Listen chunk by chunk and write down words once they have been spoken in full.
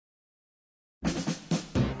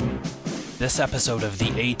This episode of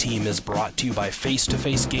the A-Team is brought to you by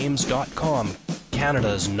FaceToFaceGames.com,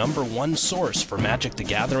 Canada's #1 source for Magic the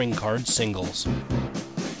Gathering card singles.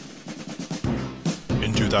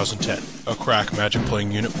 In 2010, a crack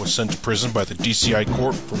Magic-playing unit was sent to prison by the DCI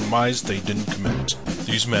court for crimes they didn't commit.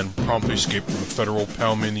 These men promptly escaped from a federal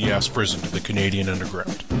pound-me-in-the-ass prison to the Canadian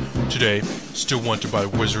underground. Today, still wanted by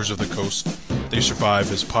wizards of the coast, they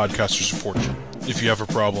survive as podcasters of fortune. If you have a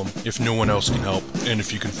problem, if no one else can help, and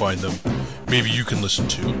if you can find them, maybe you can listen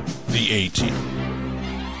to The A-Team.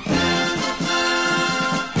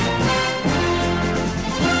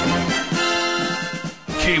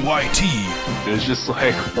 KYT. It's just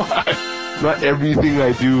like, why? Not everything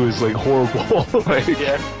I do is like horrible. Like,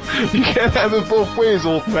 yeah. You can't have it both ways,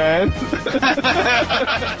 old man.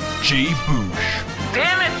 Jay Boosh.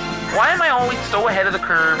 Damn it! Why am I always so ahead of the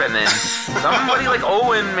curve, and then somebody like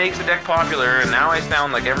Owen makes a deck popular, and now I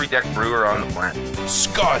sound like every deck brewer on the planet?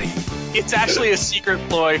 Scotty. It's actually a secret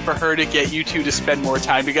ploy for her to get you two to spend more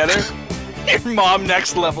time together. Your mom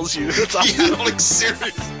next levels you. It's awesome. Yeah, like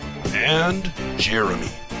serious. And Jeremy.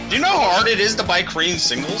 Do you know how hard it is to buy Korean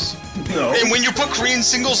singles? No. And when you put Korean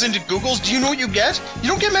singles into Google's, do you know what you get? You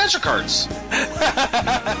don't get Magic cards.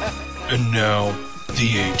 And now,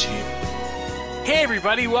 The A-Team. Hey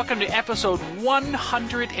everybody, welcome to episode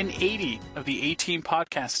 180 of the A-Team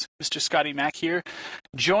podcast. Mr. Scotty Mac here,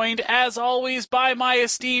 joined as always by my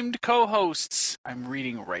esteemed co-hosts. I'm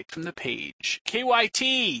reading right from the page.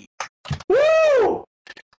 KYT! Woo!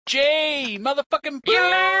 Jay, motherfucking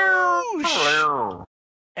Boosh! Hello.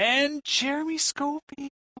 And Jeremy Scopey.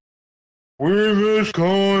 We miss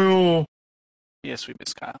Kyle. Yes, we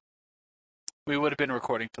miss Kyle. We would have been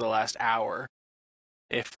recording for the last hour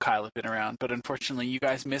if Kyle had been around, but unfortunately you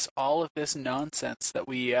guys miss all of this nonsense that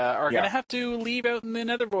we are going to have to leave out in the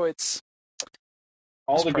nether voids.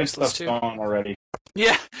 All It's the good priceless, stuff's too. gone already.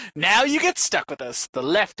 Yeah, now you get stuck with us. The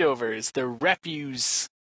leftovers, the refuse.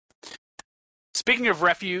 Speaking of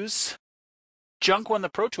refuse, Junk won the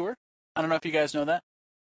Pro Tour. I don't know if you guys know that.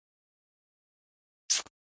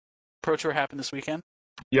 Pro Tour happened this weekend.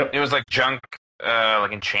 Yep. It was like junk,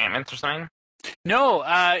 like enchantments or something? No,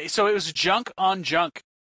 so it was junk on junk.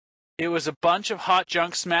 It was a bunch of hot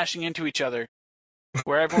junk smashing into each other,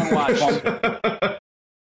 where everyone watched.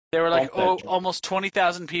 There were like almost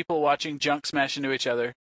 20,000 people watching junk smash into each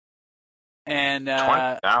other. And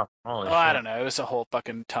 20,000. Holy shit. I don't know. It was a whole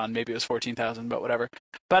fucking ton. Maybe it was 14,000, but whatever.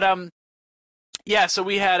 But yeah. So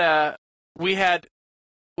we had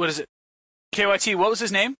what is it? KYT. What was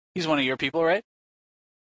his name? He's one of your people, right?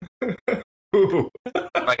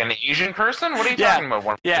 Like an Asian person? What are you talking about?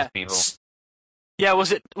 One of those people. Yeah.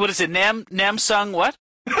 What is it? Namsung what?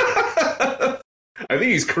 I think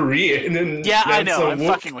he's Korean. And Yeah, I know. I'm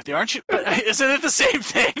fucking with you, aren't you? But isn't it the same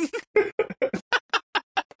thing?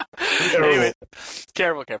 Anyway,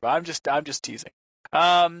 careful. I'm just teasing.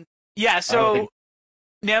 Yeah. So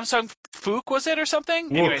Namsung Fook was it or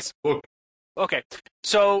something? Anyways, Look. okay.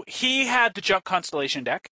 So he had the Junk Constellation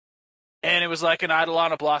deck, and it was like an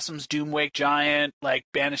Eidolon of Blossoms, Doomwake Giant, like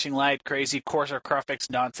Banishing Light, crazy Courser Cruffix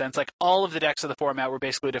nonsense. Like all of the decks of the format were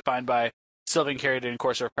basically defined by Sylvan Caryatid and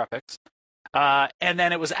Courser Cruffix. And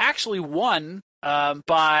then it was actually won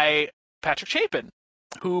by Patrick Chapin,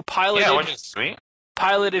 who which is sweet.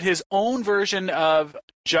 piloted his own version of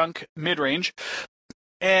Junk Midrange,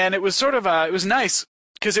 and it was sort of it was nice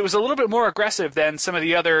because it was a little bit more aggressive than some of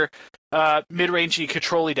the other mid-rangey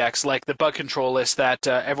control-y decks, like the Bug Control list that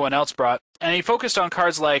everyone else brought. And he focused on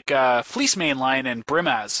cards like Fleece Mainline and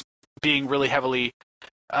Brimaz being really heavily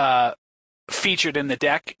featured in the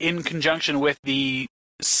deck, in conjunction with the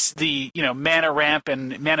mana ramp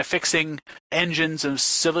and mana fixing engines of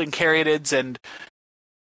Sylvan Caryatids and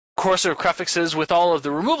Courser of Cruffixes, with all of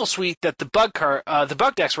the removal suite that the bug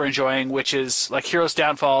decks were enjoying, which is like Hero's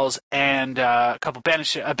Downfalls and a couple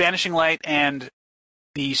Banishing Light and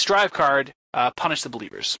the Strive card, Punish the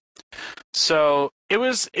Believers. So it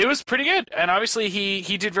was pretty good, and obviously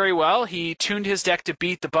he did very well. He tuned his deck to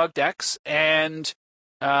beat the bug decks, and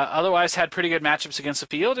otherwise had pretty good matchups against the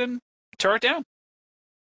field and tore it down.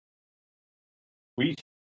 Sweet.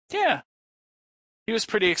 Yeah, he was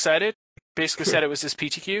pretty excited. Basically said it was his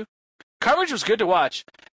PTQ. Coverage was good to watch.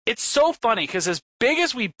 It's so funny because as big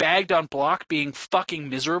as we bagged on Block being fucking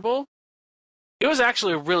miserable, it was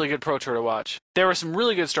actually a really good Pro Tour to watch. There were some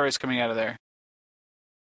really good stories coming out of there.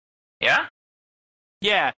 Yeah?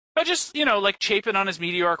 Yeah. But just, like Chapin on his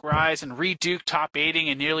Meteoric Rise and Reed Duke top 8ing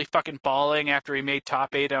and nearly fucking balling after he made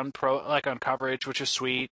top 8 on on coverage, which was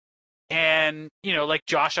sweet. And, like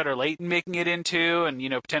Josh Utter-Layton making it into and,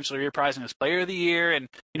 potentially reprising his Player of the Year and,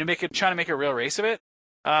 trying to make a real race of it.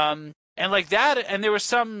 And like that, and there was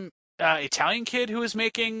some Italian kid who was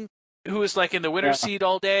like in the winner's seat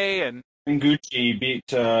all day, and Gucci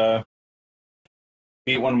beat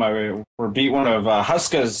one of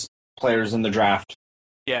Huska's players in the draft.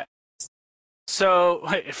 Yeah. So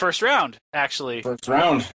first round, actually. First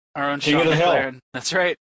round. Our own King Sean of the Hill. McLaren. That's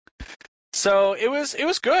right. So it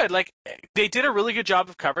was good. Like, they did a really good job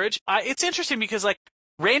of coverage. It's interesting because, like,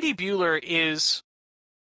 Randy Buehler is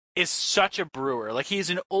such a brewer. Like, he's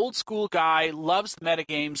an old school guy, loves the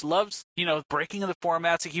metagames, loves, breaking of the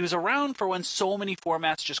formats. Like, he was around for when so many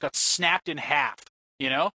formats just got snapped in half,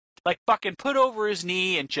 Like, fucking put over his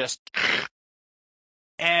knee and just...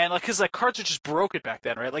 And, like, because, like, cards are just broken back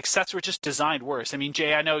then, right? Like, sets were just designed worse. I mean,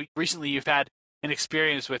 Jay, I know recently you've had an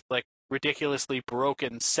experience with, like, ridiculously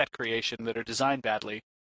broken set creation that are designed badly.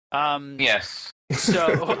 Yes. So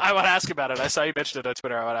I want to ask about it. I saw you mentioned it on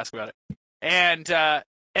Twitter. I want to ask about it.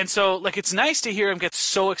 And so, like, it's nice to hear him get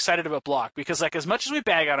so excited about Block because, like, as much as we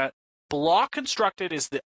bag on it, Block Constructed is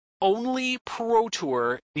the only Pro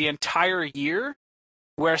Tour the entire year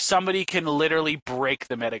where somebody can literally break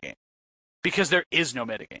the metagame because there is no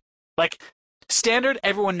metagame. Like, Standard,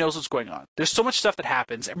 everyone knows what's going on. There's so much stuff that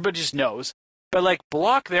happens. Everybody just knows. But, like,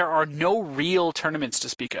 Block, there are no real tournaments to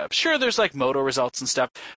speak of. Sure, there's, like, Moto results and stuff,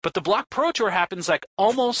 but the Block Pro Tour happens, like,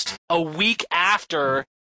 almost a week after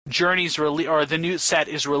Journey's or the new set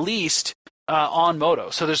is released on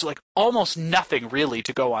Moto. So there's, like, almost nothing really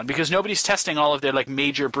to go on because nobody's testing all of their, like,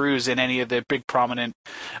 major brews in any of the big prominent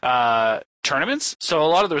tournaments. So a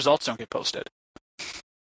lot of the results don't get posted.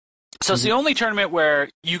 So it's the only tournament where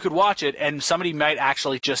you could watch it and somebody might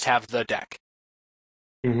actually just have the deck.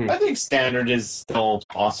 I think Standard is still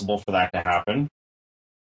possible for that to happen.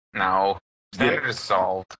 No. Standard is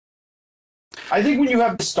solved. I think when you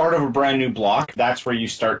have the start of a brand new block, that's where you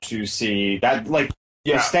start to see that, like,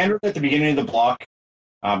 the Standard at the beginning of the block,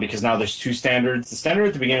 because now there's two Standards. The Standard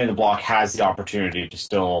at the beginning of the block has the opportunity to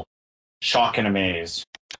still shock and amaze.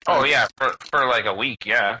 Oh, yeah, for like a week,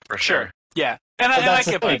 yeah, for sure. Yeah, and I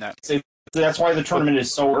get behind that. That's why the tournament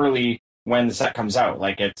is so early when the set comes out.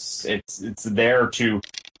 Like, it's there to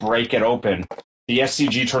break it open. The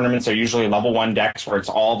SCG tournaments are usually level 1 decks where it's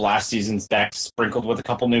all of last season's decks sprinkled with a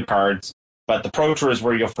couple new cards. But the Pro Tour is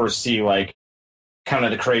where you'll first see, like, kind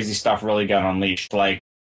of the crazy stuff really get unleashed. Like,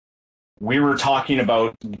 we were talking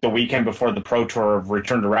about the weekend before the Pro Tour of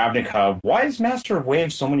Return to Ravnica. Why is Master of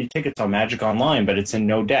Waves so many tickets on Magic Online, but it's in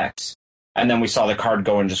no decks? And then we saw the card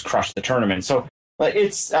go and just crush the tournament. So, like,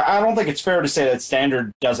 I don't think it's fair to say that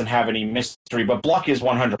Standard doesn't have any mystery, but Block is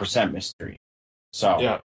 100% mystery. So,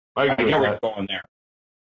 yeah, I agree get with where that. you're going there.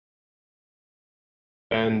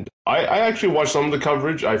 And I actually watched some of the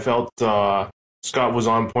coverage. I felt Scott was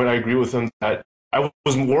on point. I agree with him that I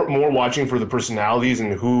was more watching for the personalities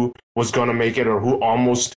and who was going to make it or who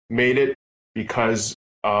almost made it, because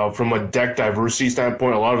from a deck diversity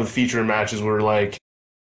standpoint, a lot of the feature matches were like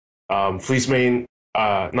Fleecemane,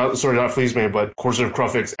 not Fleecemane, but Corsair of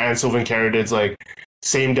Krufix and Sylvan Caradids, like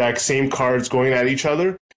same deck, same cards going at each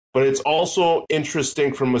other. But it's also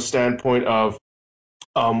interesting from a standpoint of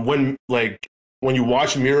when you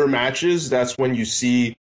watch mirror matches, that's when you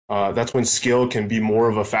see that's when skill can be more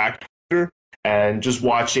of a factor. And just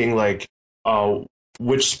watching like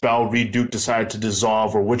which spell Reed Duke decided to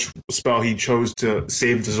dissolve or which spell he chose to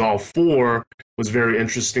save dissolve for was very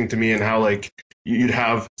interesting to me, and how like you'd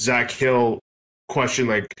have Zach Hill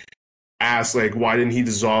ask why didn't he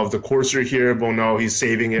dissolve the Corsair here? Well, no, he's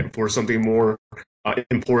saving it for something more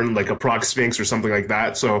important, like a Proc Sphinx or something like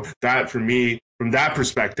that. So that, for me, from that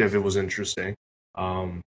perspective, it was interesting.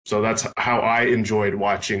 So that's how I enjoyed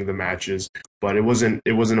watching the matches, but it wasn't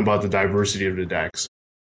about the diversity of the decks.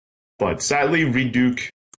 But sadly, Reed Duke,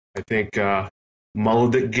 I think,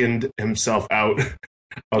 mulliganed himself out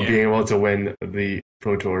of being able to win the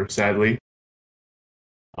Pro Tour, sadly.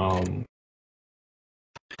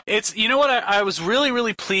 It's, you know what, I was really,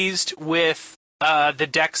 really pleased with the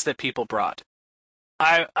decks that people brought.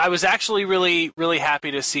 I was actually really, really happy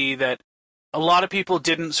to see that a lot of people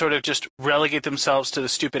didn't sort of just relegate themselves to the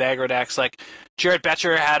stupid aggro decks. Like, Jared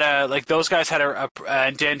Betcher had those guys had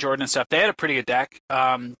and Dan Jordan and stuff, they had a pretty good deck.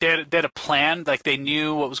 They had a plan, like they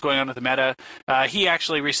knew what was going on with the meta. He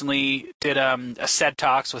actually recently did a Ced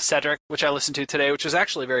Talks with Cedric, which I listened to today, which was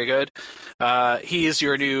actually very good. He is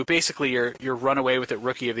basically your runaway with it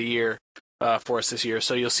rookie of the year for us this year.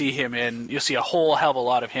 So you'll see a whole hell of a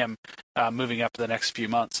lot of him moving up the next few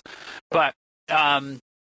months. But,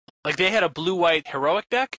 like, they had a blue-white heroic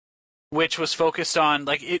deck, which was focused on,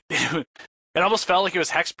 like, it almost felt like it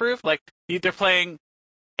was hexproof. Like, they're playing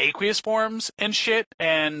aqueous forms and shit,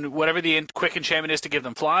 and whatever the quick enchantment is to give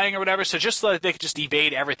them flying or whatever. So just so that they could just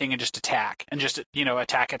evade everything and just attack and just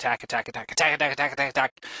attack.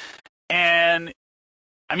 And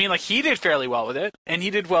I mean, like, he did fairly well with it, and he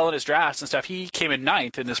did well in his drafts and stuff. He came in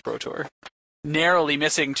 9th in this Pro Tour, narrowly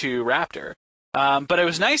missing to Raptor. But it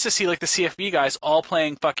was nice to see, like, the CFB guys all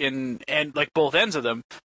playing fucking, and, like, both ends of them,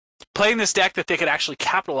 playing this deck that they could actually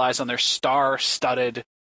capitalize on their star-studded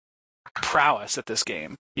prowess at this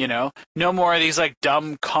game, you know? No more of these, like,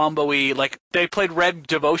 dumb combo-y, like, they played Red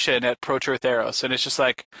Devotion at Pro Tour Theros, and it's just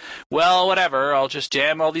like, well, whatever, I'll just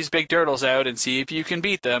jam all these big turtles out and see if you can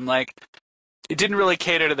beat them, like... It didn't really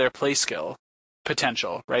cater to their play skill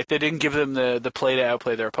potential, right? They didn't give them the play to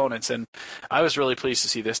outplay their opponents, and I was really pleased to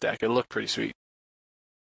see this deck. It looked pretty sweet.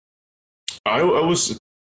 I was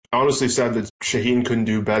honestly sad that Shaheen couldn't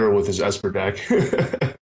do better with his Esper deck.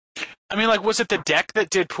 I mean, like, was it the deck that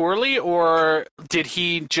did poorly, or did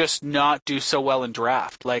he just not do so well in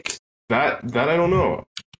draft? Like that I don't know.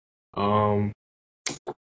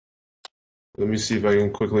 Let me see if I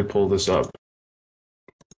can quickly pull this up.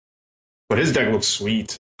 But his deck looks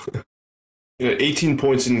sweet. 18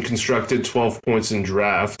 points in constructed, 12 points in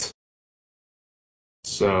draft.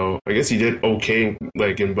 So I guess he did okay,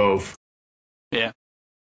 like, in both. Yeah.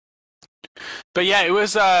 But yeah, it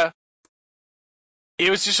was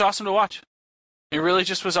just awesome to watch. It really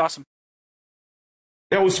just was awesome.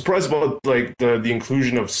 Yeah, I was surprised about, like, the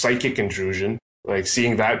inclusion of Psychic Intrusion. Like,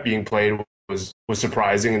 seeing that being played was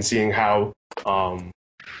surprising, and seeing how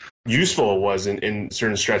useful it was in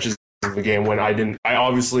certain stretches of the game when I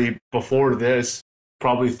obviously, before this,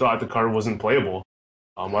 probably thought the card wasn't playable.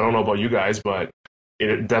 I don't know about you guys, but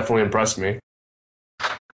it definitely impressed me.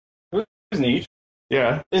 It was neat.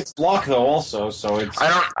 Yeah. It's block, though, also, so it's...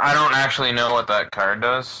 I don't actually know what that card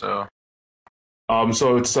does, so...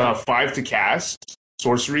 So it's 5 to cast,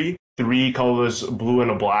 sorcery, 3 colorless blue and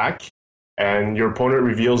a black, and your opponent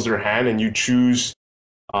reveals their hand, and you choose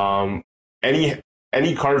any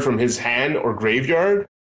card from his hand or graveyard,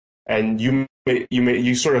 and you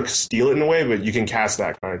sort of steal it in a way, but you can cast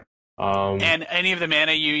that card. And any of the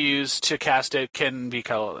mana you use to cast it can be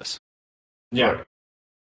colorless. Yeah.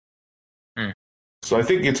 Right. So I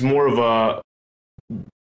think it's more of a,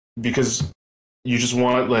 because you just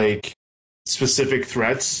want, like, specific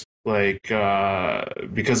threats, like,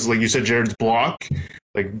 because, like you said, Jared's block,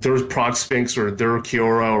 like, there's Proc Sphinx or there's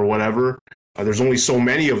Kiora or whatever. There's only so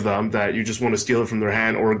many of them that you just want to steal it from their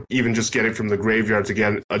hand, or even just get it from the graveyard to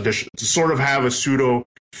get to sort of have a pseudo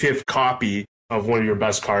 5th copy of one of your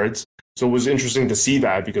best cards. So it was interesting to see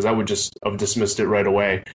that, because I would just have dismissed it right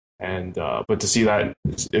away. And but to see that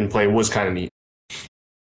in play was kind of neat.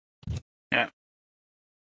 Yeah.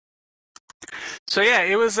 So yeah,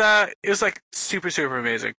 it was like super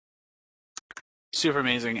amazing. Super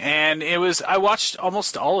amazing. And I watched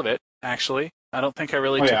almost all of it, actually. I don't think I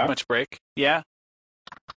really took much break. Yeah.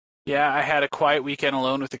 Yeah, I had a quiet weekend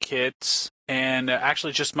alone with the kids, and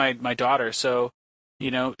actually just my daughter. So,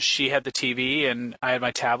 you know, she had the TV and I had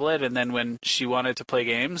my tablet, and then when she wanted to play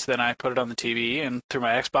games, then I put it on the TV and through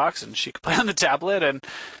my Xbox, and she could play on the tablet, and,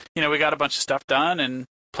 you know, we got a bunch of stuff done and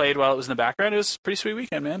played while it was in the background. It was a pretty sweet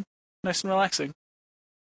weekend, man. Nice and relaxing.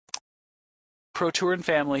 Pro Tour and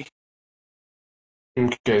family.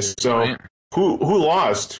 Okay, so who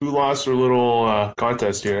lost? Who lost our little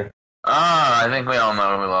contest here? I think we all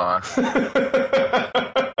know who lost.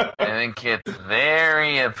 I think it's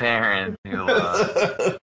very apparent who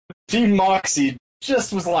lost. Team Moxie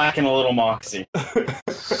just was lacking a little moxie.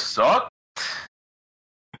 Sucked.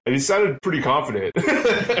 And he sounded pretty confident.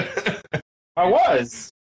 I was.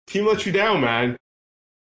 Team let you down, man.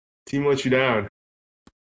 Team let you down.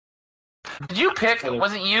 Did you pick?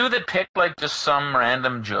 Was it you that picked, like, just some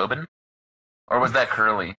random Jobin? Or was that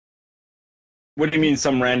Curly? What do you mean,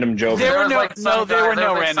 some random Jobin? There were no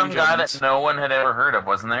random random some guy Jobins. that no one had ever heard of,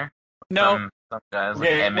 wasn't there? No. Some guys like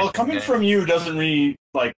Okay, Emmett well, coming and- from you doesn't really,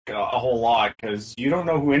 like, a whole lot, because you don't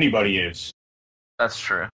know who anybody is. That's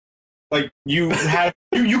true. Like, you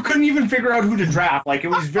couldn't even figure out who to draft. Like, it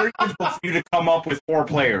was very difficult for you to come up with 4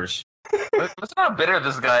 players. Listen how bitter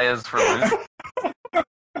this guy is for losing.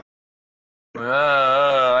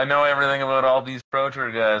 I know everything about all these Pro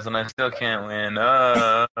Tour guys, and I still can't win.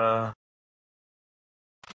 I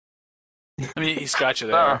mean, he's got you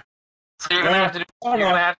there. So you're gonna have to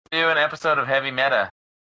do an episode of Heavy Meta.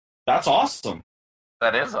 That's awesome.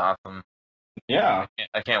 That is awesome. Yeah.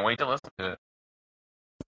 I can't wait to listen to it.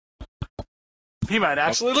 He might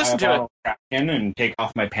actually listen to it. Crack in and take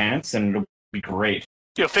off my pants, and it'll be great.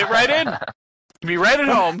 You'll fit right in. You'll be right at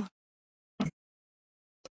home.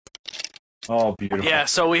 Oh, beautiful. Yeah,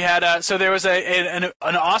 so we had so there was an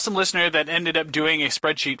awesome listener that ended up doing a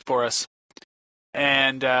spreadsheet for us,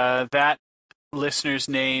 and that listener's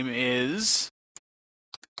name is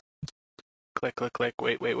click.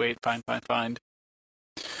 Wait. Find.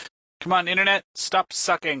 Come on, internet, stop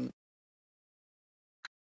sucking.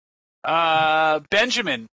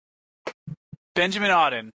 Benjamin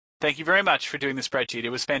Auden. Thank you very much for doing the spreadsheet. It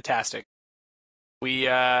was fantastic.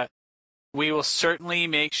 We will certainly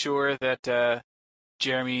make sure that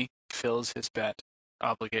Jeremy fills his bet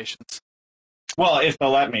obligations. Well, if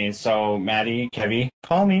they'll let me. So, Maddie, Kevy,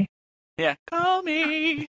 call me. Yeah, call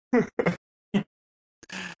me.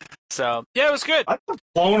 So, yeah, it was good. I'm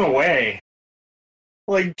blown away.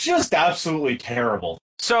 Like, just absolutely terrible.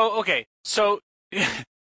 So, okay. So,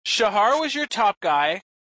 Shahar was your top guy,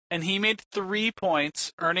 and he made 3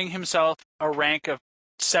 points, earning himself a rank of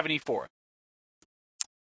 74.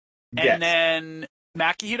 And Yes. then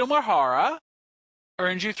Makihito Mahara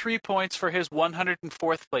earned you 3 points for his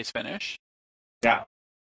 104th place finish. Yeah.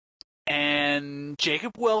 And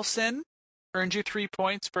Jacob Wilson earned you 3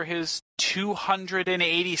 points for his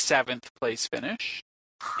 287th place finish.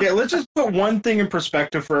 Yeah, let's just put one thing in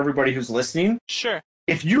perspective for everybody who's listening. Sure.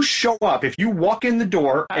 If you show up, if you walk in the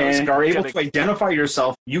door I was and are able gonna- to identify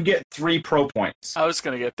yourself, you get 3 pro points. I was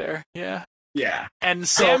going to get there, yeah. Yeah. And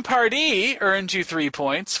Sam Pardee earned you 3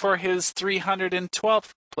 points for his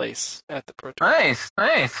 312th place at the Pro Tour. Nice.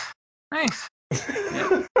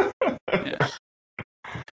 Yeah.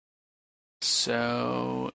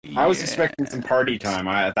 So, I was yeah. expecting some party time.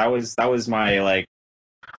 That was my, like...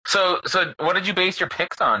 So what did you base your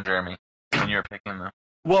picks on, Jeremy, when you were picking them?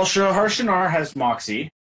 Well, Shahar Shinar has Moxie.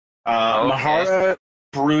 Okay. Mahara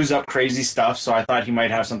brews up crazy stuff, so I thought he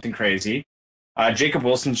might have something crazy. Jacob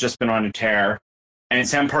Wilson's just been on a tear. And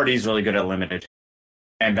Sam Party's really good at limited.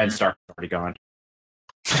 And Ben Stark's already gone.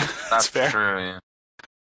 That's fair. true,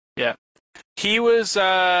 yeah. He was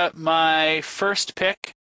my first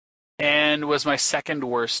pick and was my second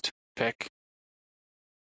worst pick.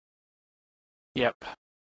 Yep.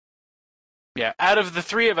 Yeah, out of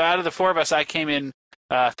the four of us, I came in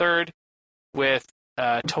third with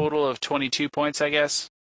a total of 22 points, I guess.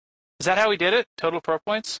 Is that how we did it? Total pro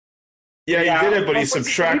points? Yeah, he did it, but he Even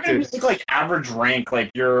subtracted. if you look like average rank,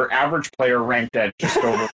 like your average player ranked at just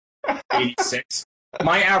over 86.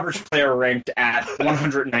 My average player ranked at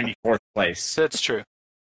 194th place. That's true.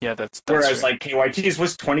 Yeah, that's Whereas true. like KYT's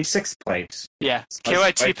was 26th place. Yeah,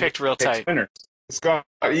 KYT picked real tight. Winners. Scott,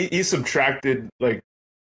 he subtracted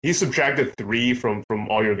 3 from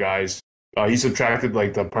all your guys. He subtracted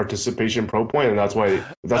like the participation pro point, and that's why you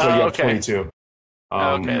got okay. 22.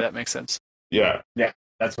 Okay, that makes sense. Yeah.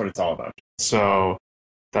 That's what it's all about. So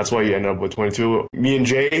that's why you end up with 22. Me and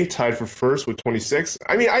Jay tied for first with 26.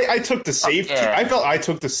 I mean, I took the safe team. I felt I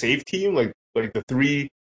took the safe team, like the 3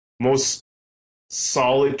 most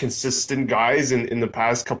solid, consistent guys in the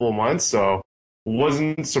past couple of months. So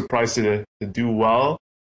wasn't surprised to do well.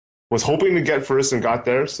 Was hoping to get first and got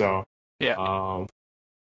there. So yeah,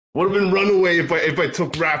 would have been runaway if I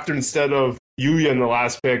took Raptor instead of Yuya in the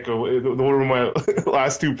last pick. Those were my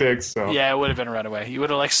last 2 picks. So yeah, it would have been a runaway. You would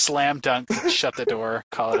have like slam dunked, shut the door,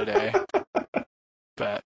 call it a day.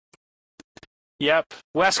 But yep,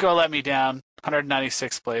 Wesco let me down.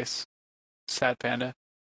 196th place. Sad panda.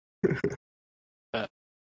 But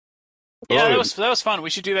yeah, that was fun. We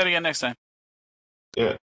should do that again next time.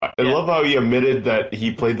 Yeah. I love how he admitted that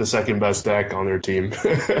he played the second best deck on their team.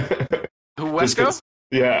 Who, Wesco?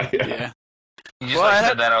 Yeah. You just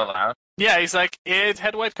said that out loud? Yeah, he's like, it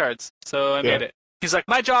had white cards, so I made it. He's like,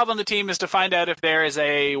 my job on the team is to find out if there is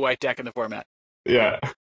a white deck in the format. Yeah.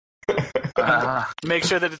 Make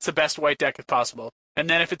sure that it's the best white deck as possible. And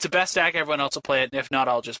then if it's the best deck, everyone else will play it, and if not,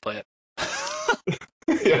 I'll just play it.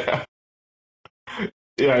 Yeah.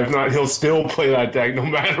 Yeah, if not, he'll still play that deck no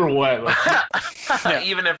matter what. Like,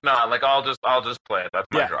 Even if not, like I'll just play it. That's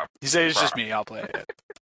my job. He said it's just me. I'll play it.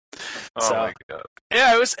 Oh my god.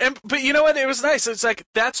 Yeah, it was. But you know what? It was nice. It's like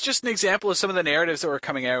that's just an example of some of the narratives that were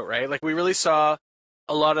coming out, right? Like we really saw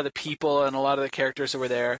a lot of the people and a lot of the characters that were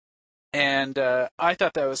there, and I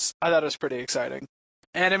thought it was pretty exciting.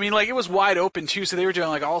 And I mean, like it was wide open too, so they were doing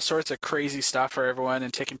like all sorts of crazy stuff for everyone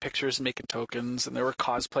and taking pictures and making tokens, and there were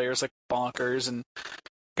cosplayers like bonkers, and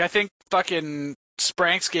I think fucking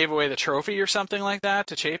Spranks gave away the trophy or something like that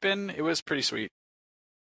to Chapin. It was pretty sweet.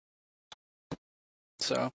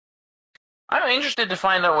 So I'm interested to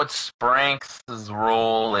find out what Sprank's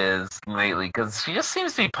role is lately, because she just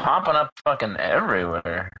seems to be popping up fucking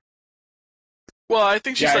everywhere. well, I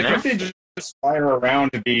think she's Yeah, like I think they just fly her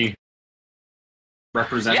around to be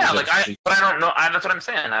representative. Yeah, but I don't know. That's what I'm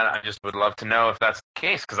saying. I just would love to know if that's the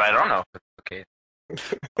case, because I don't know if it's the case.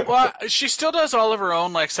 Well, she still does all of her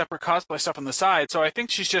own like separate cosplay stuff on the side, so I think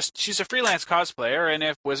she's a freelance cosplayer, and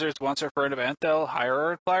if Wizards wants her for an event, they'll hire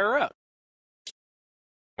her and fly her out.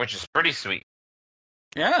 Which is pretty sweet.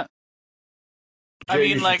 Yeah. Jay, I mean,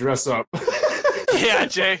 you should like, dress up. yeah,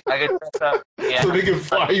 Jay. I could dress up. Yeah. So they can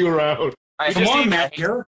fly you around. I Come just on, hate Matt.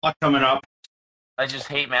 You're coming up. I just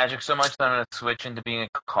hate Magic so much that I'm going to switch into being a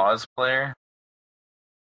cosplayer.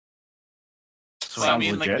 Sweet. I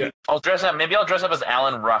mean, legit. like, I'll dress up. Maybe I'll dress up as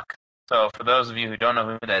Alan Ruck. So for those of you who don't know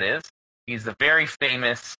who that is, he's the very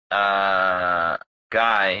famous guy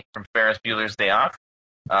from Ferris Bueller's Day Off,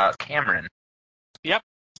 Cameron. Yep.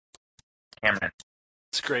 Cameron.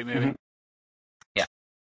 It's a great movie. Mhm. Yeah.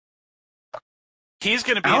 He's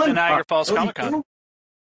going to be at the Niagara Falls Comic Con.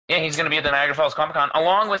 Yeah, he's going to be at the Niagara Falls Comic Con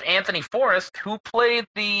along with Anthony Forrest, who played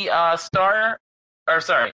the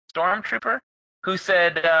Stormtrooper, who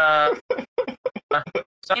said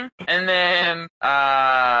something, and then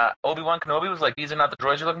Obi-Wan Kenobi was like, "These are not the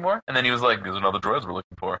droids you're looking for," and then he was like, "These are not the droids we're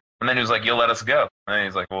looking for," and then he was like, "You'll let us go," and then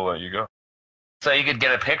he's like, "We'll let you go." So you could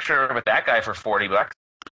get a picture with that guy for $40,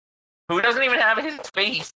 who doesn't even have his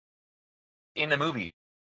face in the movie.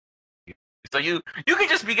 So you could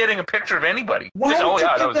just be getting a picture of anybody. Why Just, would you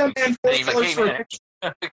that give was that man and he's like, $4 for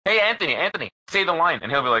a hey, Anthony, say the line,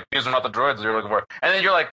 and he'll be like, "These are not the droids you're looking for," and then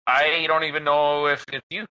you're like, "I don't even know if it's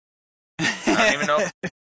you. I don't even know."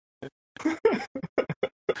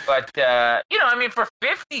 But I mean, for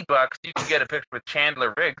 $50, you can get a picture with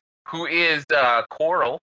Chandler Riggs, who is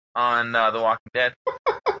Coral on The Walking Dead.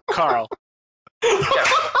 Carl. Yeah.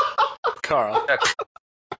 Carl.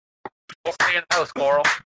 Stay in the house, Coral.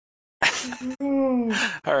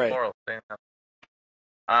 All right. Coral, stay in the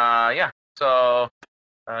house. Yeah. So,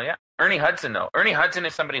 yeah. Ernie Hudson, though. Ernie Hudson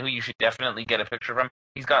is somebody who you should definitely get a picture from.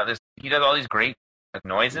 He does all these great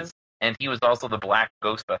noises, and he was also the Black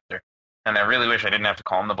Ghostbuster. And I really wish I didn't have to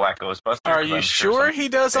call him the Black Ghostbuster. Are you sure he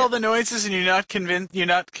does all the noises, and you're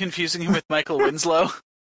not confusing him with Michael Winslow?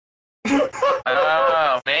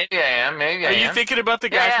 Oh, maybe I am. Maybe I am. Are you thinking about the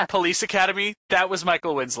guy Yeah. from Police Academy? That was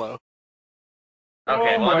Michael Winslow. Okay, Oh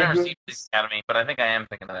well, I've my never goodness. seen Police Academy, but I think I am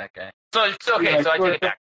thinking of that guy. So I take it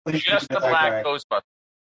back. Just the That Black guy. Ghostbuster.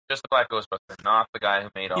 Just the Black Ghostbuster, not the guy who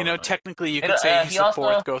made all You know, the noise. technically, you And, could say he's he the also-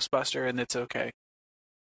 fourth Ghostbuster, and it's okay.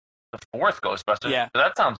 The fourth Ghostbuster? Yeah.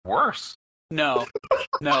 That sounds worse. No,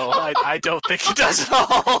 I don't think he does at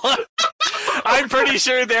all. I'm pretty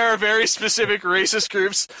sure there are very specific racist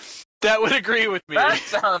groups that would agree with me. That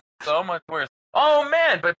sounds so much worse. Oh,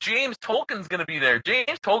 man, but James Tolkien's going to be there.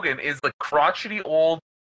 James Tolkien is the crotchety old,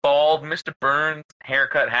 bald, Mr. Burns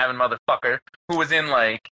haircut-having motherfucker who was in,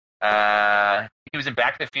 like, he was in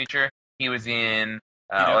Back to the Future. He was in,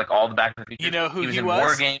 like, all the Back to the Future. You know who he was he in was?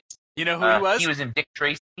 War Games. You know who he was? He was in Dick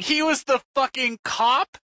Tracy. He was the fucking cop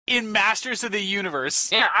in Masters of the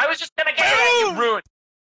Universe. Yeah, I was just gonna get it. Boom!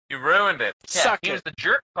 You ruined it. Yeah, Suck he it. was the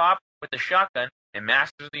jerk cop with the shotgun in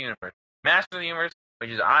Masters of the Universe. Masters of the Universe, which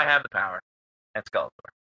is I have the power, and Skeletor,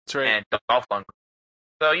 That's right. and Dolph Lundgren.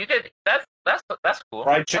 So you did that's cool.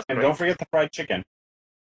 Fried That's chicken. great. Don't forget the fried chicken.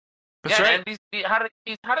 That's yeah, right.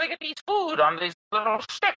 and how do they get these food on these little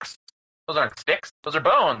sticks? Those aren't sticks. Those are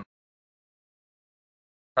bones.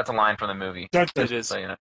 That's a line from the movie. It is.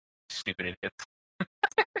 So stupid idiots.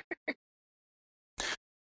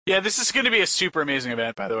 Yeah, this is going to be a super amazing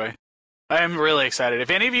event, by the way. I am really excited. If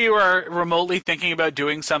any of you are remotely thinking about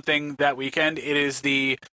doing something that weekend, it is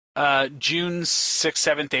the June 6th,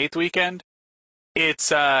 7th, 8th weekend. It's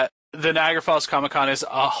the Niagara Falls Comic Con is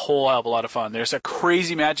a whole hell of a lot of fun. There's a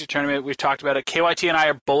crazy Magic tournament. We've talked about it. KYT and I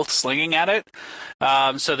are both slinging at it.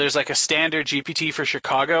 So there's like a standard GPT for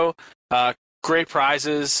Chicago. Great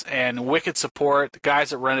prizes and wicked support. The guys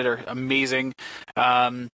that run it are amazing.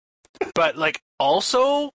 But like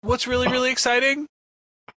also what's really, really exciting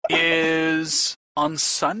is on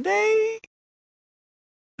Sunday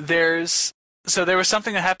there was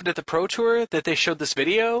something that happened at the Pro Tour that they showed this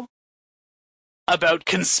video about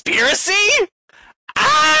conspiracy?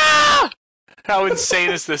 Ah! How insane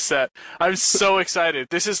is this set? I'm so excited.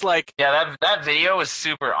 This is like Yeah, that video was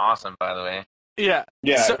super awesome, by the way. yeah.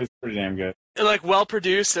 Yeah, So- it was pretty damn good. like well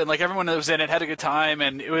produced and like everyone that was in it had a good time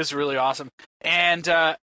and it was really awesome. And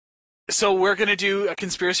so we're gonna do a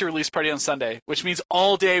conspiracy release party on Sunday, which means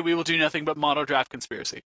all day we will do nothing but mono draft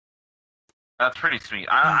conspiracy. That's pretty sweet.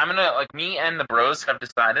 I'm gonna me and the bros have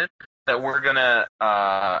decided that we're gonna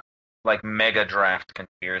like mega draft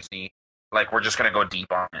conspiracy. Like we're just gonna go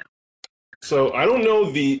deep on it. So I don't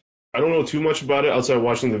know too much about it outside of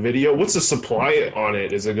watching the video. What's the supply on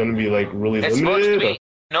it? Is it going to be like really It's supposed to limited? be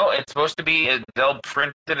no. It's supposed to be. They'll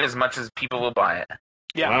print it as much as people will buy it.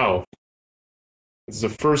 Yeah. Wow. It's the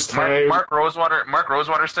first time. Mark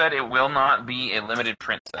Rosewater said it will not be a limited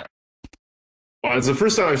print set. It's the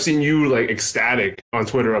first time I've seen you like ecstatic on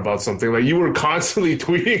Twitter about something. Like you were constantly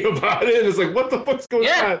tweeting about it. It's like, what the fuck's going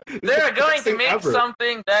on? They're going to make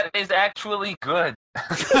something that is actually good.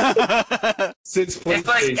 Since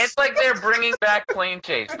it's like they're bringing back Plane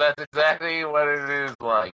Chase. That's exactly what it is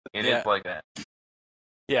like. It is like that.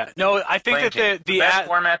 Yeah, no, I think that the best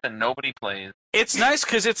format that nobody plays. It's nice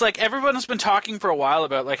because it's like everyone's been talking for a while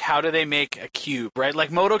about like how do they make a cube, right? Like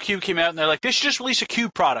Moto Cube came out and they're like, they should just release a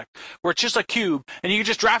cube product where it's just a cube and you can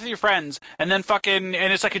just draft with your friends and then and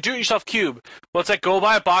it's like a do-it-yourself cube. Well, it's like go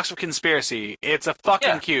buy a box of Conspiracy. It's a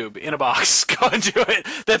fucking cube in a box. Go and do it.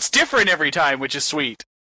 That's different every time, which is sweet.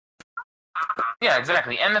 Yeah,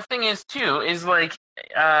 exactly. And the thing is too is like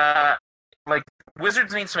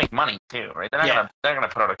Wizards needs to make money too, right? They're not gonna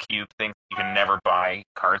put out a cube thing you can never buy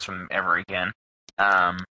cards from them ever again.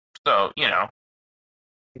 So you know,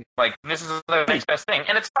 like this is the next best thing,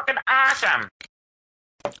 and it's fucking awesome.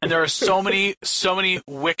 And there are so many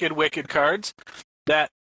wicked cards that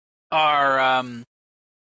are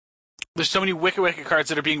there's so many wicked cards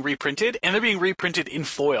that are being reprinted, and they're being reprinted in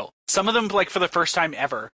foil. Some of them like for the first time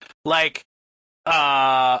ever, like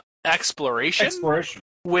Exploration.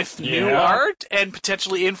 With new art and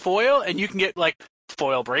potentially in foil, and you can get like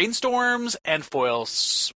foil Brainstorms and foil,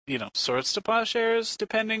 Swords to Plowshares,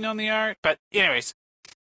 depending on the art. But anyways,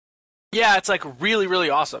 yeah, it's like really,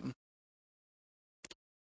 really awesome.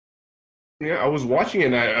 Yeah, I was watching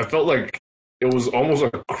it and I felt like it was almost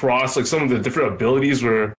across like some of the different abilities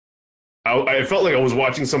where I felt like I was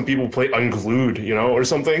watching some people play Unglued, or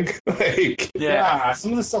something.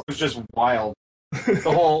 Some of the stuff was just wild.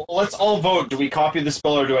 The whole, let's all vote. Do we copy the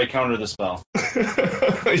spell or do I counter the spell?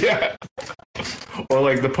 Yeah. Or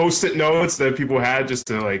like the post-it notes that people had just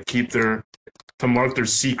to like to mark their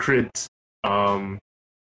secret name,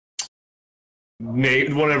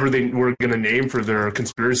 whatever they were going to name for their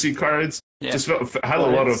conspiracy cards. Yeah. Just had a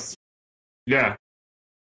lot of, just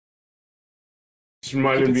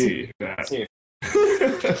reminded me that.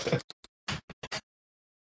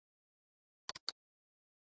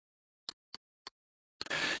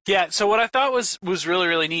 Yeah, so what I thought was really,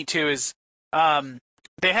 really neat too is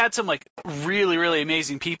they had some like really, really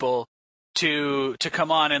amazing people to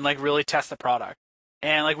come on and like really test the product.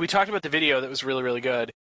 And like we talked about the video that was really, really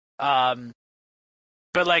good. But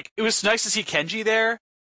like it was nice to see Kenji there,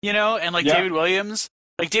 and like David Williams.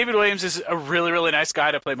 Like David Williams is a really, really nice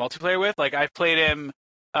guy to play multiplayer with. Like I played him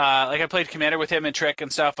I played Commander with him and Trick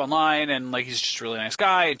and stuff online, and like he's just a really nice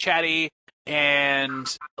guy and chatty. And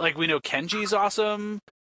like we know Kenji's awesome.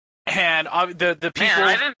 And the people. Man,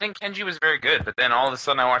 I didn't think Kenji was very good, but then all of a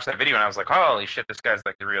sudden I watched that video and I was like, "Holy shit, this guy's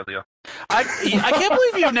like the real deal." I can't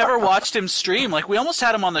believe you've never watched him stream. Like we almost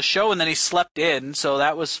had him on the show and then he slept in, so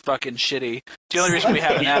that was fucking shitty. The only reason we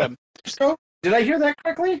haven't had him. So, did I hear that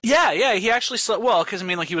correctly? Yeah, he actually slept. Well, because I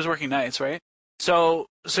mean, like he was working nights, right? So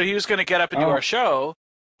he was going to get up and do our show,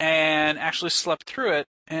 and actually slept through it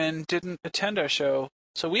and didn't attend our show.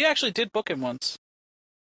 So we actually did book him once.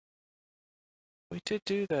 We did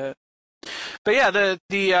do that. But yeah,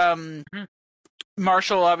 the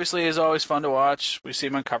Marshall obviously is always fun to watch. We see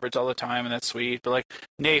him on coverage all the time, and that's sweet. But like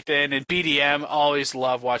Nathan and BDM, always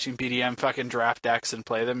love watching BDM fucking draft decks and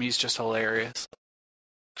play them. He's just hilarious.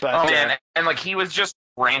 But, man, and like he was just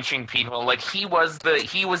ranching people. Like he was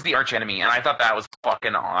the arch enemy, and I thought that was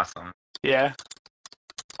fucking awesome. Yeah.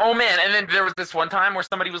 Oh man, and then there was this one time where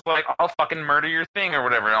somebody was like, "I'll fucking murder your thing" or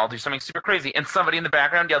whatever, and I'll do something super crazy, and somebody in the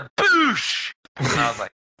background yelled "Boosh!" And I was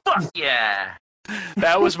like, "Fuck yeah!"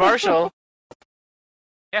 That was Marshall.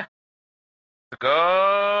 Yeah.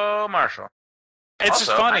 Go Marshall. It's also,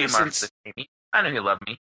 just funny since I knew he loved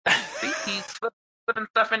me. He's slipping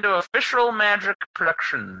stuff into official Magic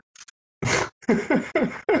Productions.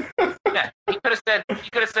 Yeah, he could have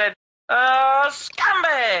said,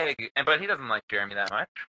 scumbag! But he doesn't like Jeremy that much.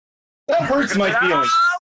 That hurts my feelings.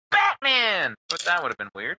 Oh, Batman! But that would have been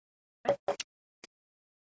weird.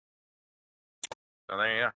 So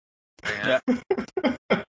there you go. Yeah.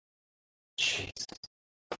 Jesus.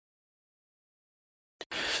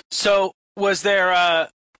 So was there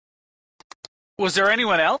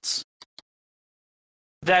anyone else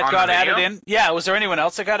that got added in? Yeah, was there anyone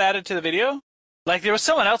else that got added to the video? Like there was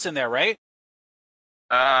someone else in there, right?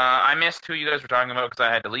 I missed who you guys were talking about because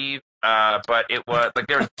I had to leave. But it was like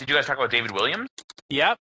did you guys talk about David Williams?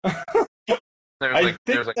 Yep. I think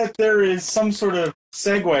that there is some sort of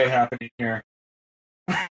segue happening here.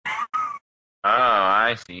 Oh,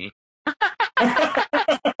 I see.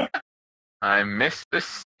 I missed the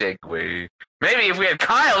segue. Maybe if we had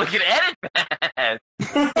Kyle, we could edit that.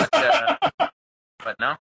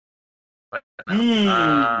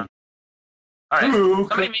 All right, Who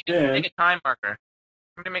somebody could make a time marker.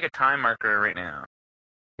 Somebody make a time marker right now.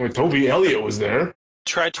 Well, Toby Elliott was there.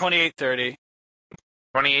 Try 28:30.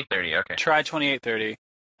 28:30. Okay. Try 28:30.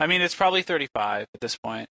 I mean, it's probably 35 at this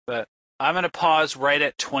point, but I'm going to pause right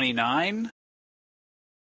at 29.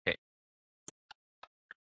 Okay.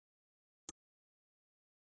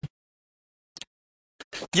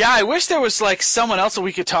 Yeah, I wish there was like someone else that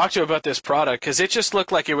we could talk to about this product because it just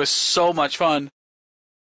looked like it was so much fun.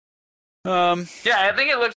 Yeah, I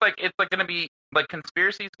think it looks like it's like going to be like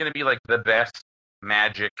Conspiracy is going to be like the best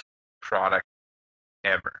Magic product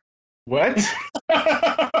ever. What?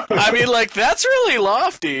 I mean, like that's really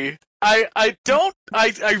lofty. I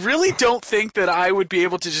really don't think that I would be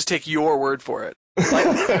able to just take your word for it. Like,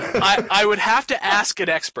 I would have to ask an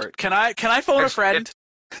expert. Can I phone a friend?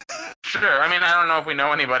 Sure. I mean, I don't know if we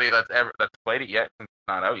know anybody that's played it yet. It's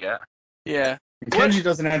not out yet. Yeah. Kenji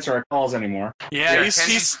doesn't answer our calls anymore. Yeah, Yeah,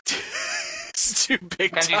 he's too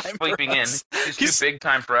big time. Kenji's sleeping for in. us. He's too big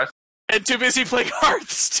time for us. And too busy playing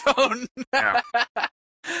Hearthstone. Yeah.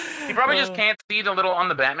 He probably just can't see the little on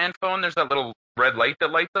the Batman phone. There's that little red light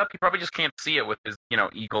that lights up. He probably just can't see it with his,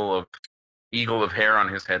 eagle of hair on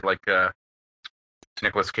his head, like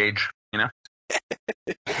Nicolas Cage.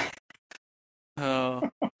 Oh,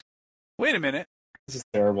 wait a minute. This is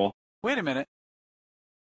terrible. Wait a minute.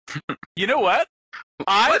 You know what?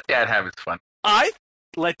 Let Dad have his fun.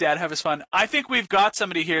 Let Dad have his fun. I think we've got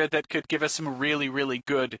somebody here that could give us some really, really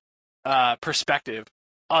good perspective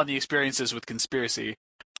on the experiences with Conspiracy.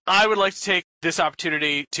 I would like to take this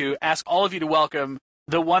opportunity to ask all of you to welcome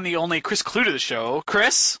the one, the only Chris Kluwe to the show.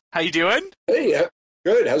 Chris, how you doing? Hey,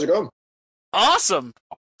 good. How's it going? Awesome.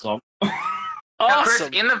 So, Now, Chris,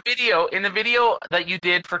 Awesome. in the video that you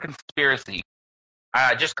did for Conspiracy,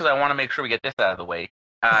 just because I want to make sure we get this out of the way,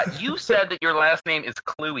 you said that your last name is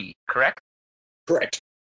Kluwe, correct? Correct.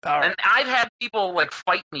 All right. And I've had people like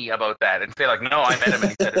fight me about that and say like, no, I met him and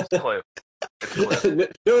he said it's Kluwe. It's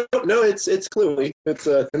Kluwe. no, it's Kluwe. It's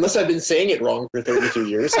unless I've been saying it wrong for 32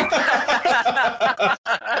 years.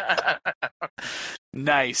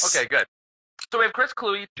 Nice. Okay, good. So we have Chris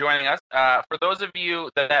Kluwe joining us. For those of you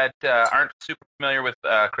that aren't super familiar with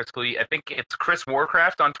Chris Kluwe, I think it's Chris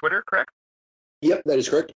Warcraft on Twitter, correct? Yep, that is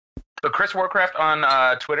correct. So Chris Warcraft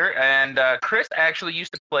on Twitter, and Chris actually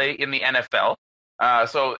used to play in the NFL.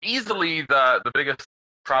 So easily the biggest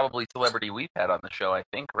probably celebrity we've had on the show, I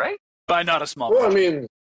think, right? By not a small Well, I margin. mean,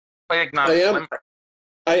 Like not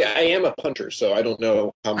I am a punter, so I don't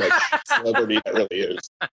know how much celebrity that really is.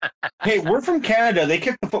 hey, we're from Canada. They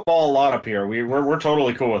kick the football a lot up here. We're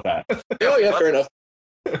totally cool with that. Oh yeah, fair enough.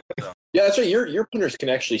 So. Yeah, that's right. Your punters can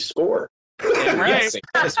actually score. Right.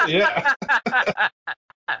 Yeah.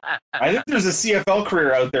 I think there's a CFL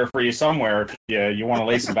career out there for you somewhere. Yeah, you want to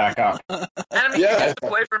lace it back up. And I mean, Yeah.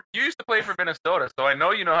 you used to play for Minnesota, so I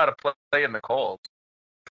know you know how to play in the cold.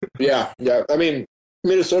 Yeah. I mean,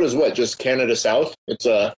 Minnesota's what? Just Canada South? It's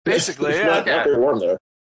Basically, it's yeah. not very warm there.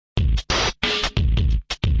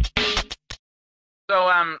 So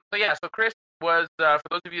Chris was for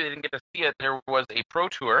those of you that didn't get to see it, there was a pro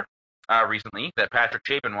tour recently that Patrick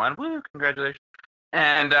Chapin won. Woo, congratulations!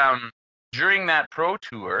 And during that pro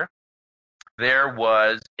tour, there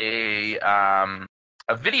was a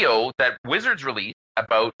video that Wizards released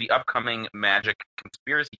about the upcoming Magic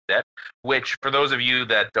Conspiracy set, which for those of you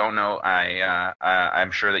that don't know,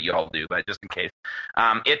 I'm sure that you all do, but just in case,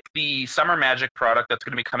 it's the Summer Magic product that's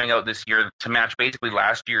going to be coming out this year to match basically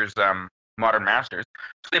last year's Modern Masters.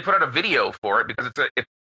 So they put out a video for it because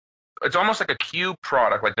it's almost like a cube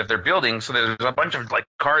product like that they're building. So there's a bunch of like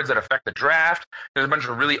cards that affect the draft. There's a bunch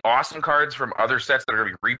of really awesome cards from other sets that are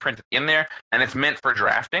going to be reprinted in there, and it's meant for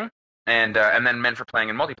drafting. And then meant for playing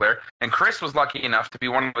in multiplayer. And Chris was lucky enough to be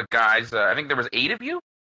one of the guys. I think there was 8 of you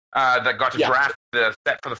that got to draft the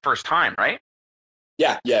set for the first time, right?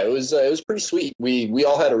 Yeah. It was pretty sweet. We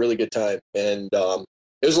all had a really good time, and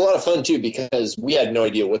it was a lot of fun too because we had no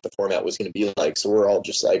idea what the format was going to be like. So we're all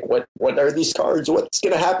just like, what are these cards? What's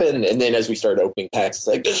going to happen? And then as we started opening packs, it's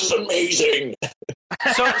like, this is amazing.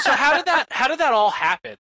 So how did that all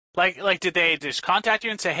happen? Like did they just contact you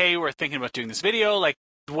and say, hey, we're thinking about doing this video? Like,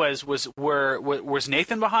 was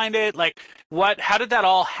Nathan behind it? Like, how did that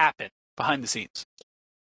all happen behind the scenes?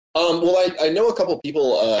 Well, I know a couple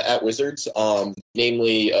people at Wizards,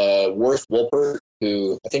 namely Worth Wolpert,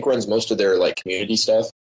 who I think runs most of their like community stuff,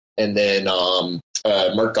 and then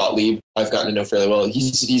Mark Gottlieb, I've gotten to know fairly well.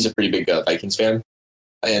 He's a pretty big Vikings fan,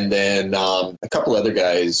 and then a couple other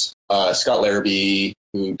guys, Scott Larrabee,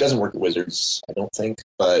 who doesn't work at Wizards, I don't think,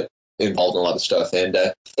 but involved in a lot of stuff. And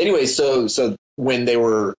anyway, so when they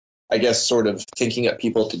were, I guess, sort of thinking up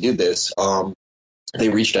people to do this, they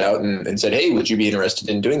reached out and said, "Hey, would you be interested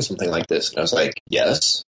in doing something like this?" And I was like,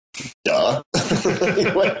 "Yes, duh."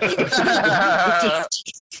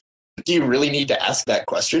 Do you really need to ask that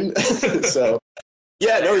question? So,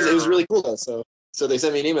 yeah, no, it was really cool though. So they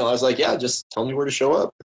sent me an email. I was like, "Yeah, just tell me where to show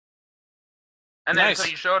up." And then Nice. so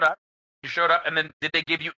you showed up. You showed up, and then did they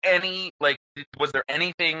give you any, like, was there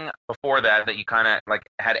anything before that you kind of, like,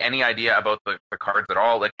 had any idea about the cards at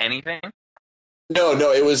all? Like, anything? No,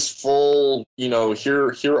 it was full,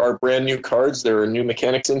 here are brand new cards. There are new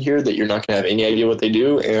mechanics in here that you're not going to have any idea what they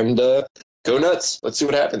do, and go nuts. Let's see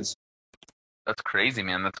what happens. That's crazy,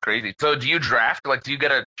 man. That's crazy. So do you draft, like, do you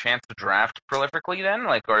get a chance to draft prolifically then?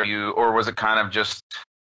 Like, or was it kind of just,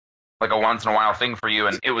 like, a once-in-a-while thing for you,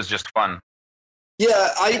 and it was just fun? Yeah,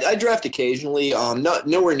 I draft occasionally. Not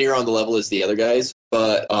nowhere near on the level as the other guys,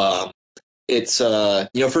 but it's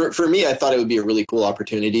for me, I thought it would be a really cool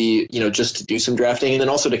opportunity, just to do some drafting, and then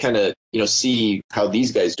also to kind of see how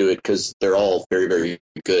these guys do it, because they're all very, very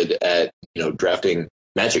good at drafting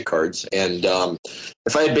Magic cards. And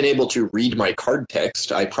if I had been able to read my card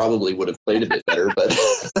text, I probably would have played a bit better. But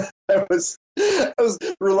I was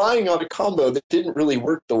relying on a combo that didn't really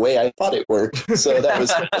work the way I thought it worked, so that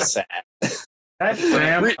was sad.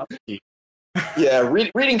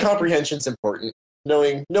 Reading comprehension's important.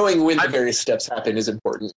 Knowing when the various steps happen is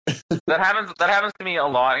important. That happens to me a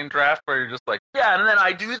lot in draft, where you're just like, yeah, and then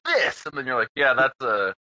I do this, and then you're like, yeah,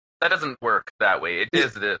 that doesn't work that way. It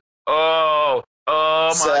is this. Oh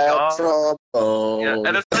my god. Yeah,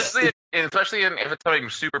 and especially if it's something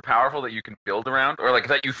super powerful that you can build around, or like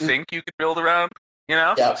that you think you could build around.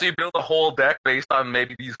 Yeah. So you build a whole deck based on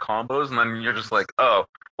maybe these combos, and then you're just like, oh,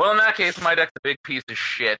 well, in that case, my deck's a big piece of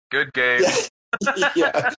shit. Good game.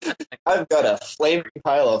 Yeah. I've got a flaming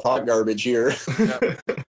pile of hot garbage here. Yeah.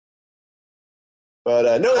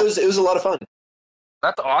 But no, it was a lot of fun.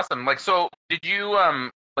 That's awesome. Like, so did you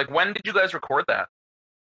when did you guys record that?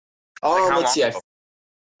 Let's see.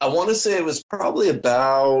 I want to say it was probably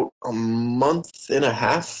about a month and a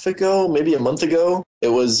half ago, maybe a month ago. It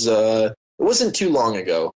was. It wasn't too long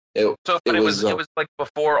ago. It was like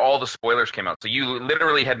before all the spoilers came out. So you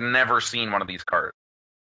literally had never seen one of these cards.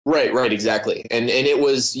 Right, exactly. And it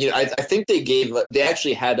was, I think they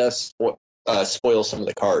actually had us spoil some of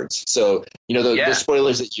the cards. So, the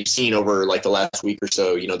spoilers that you've seen over like the last week or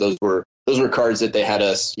so, those were cards that they had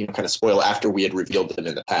us, kind of spoil after we had revealed them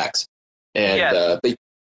in the packs. And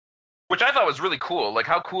which I thought was really cool. Like,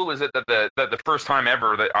 how cool is it that the first time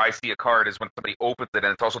ever that I see a card is when somebody opens it,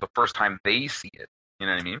 and it's also the first time they see it. You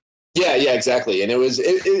know what I mean? Yeah, exactly. And it was,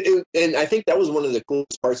 and I think that was one of the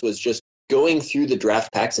coolest parts, was just going through the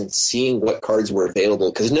draft packs and seeing what cards were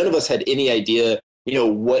available, because none of us had any idea,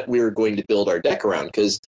 what we were going to build our deck around.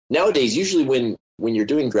 Because nowadays, usually when you're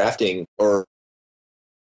doing drafting or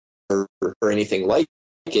anything like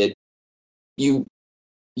it, you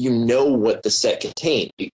know what the set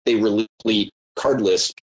contained. They release the card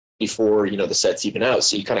list before the set's even out,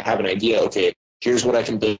 so you kind of have an idea. Okay, here's what I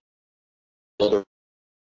can build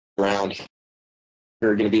around.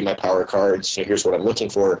 Here are going to be my power cards. Here's what I'm looking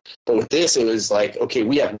for. But with this, it was like, okay,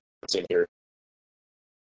 we have what's in here.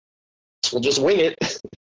 We'll just wing it.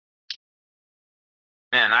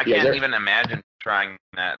 Man, I can't even imagine trying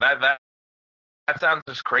that. That sounds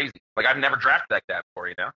just crazy. Like, I've never drafted like that before.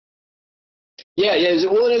 Yeah.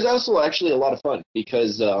 Well, it was also actually a lot of fun,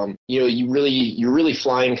 because you're really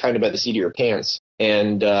flying kind of by the seat of your pants,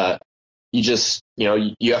 and you just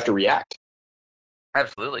you have to react.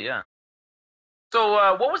 Absolutely, yeah.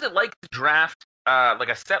 So, what was it like to draft like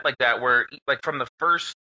a set like that, where like from the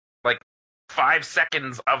first 5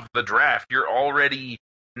 seconds of the draft, you're already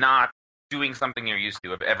not doing something you're used to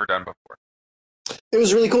have ever done before? It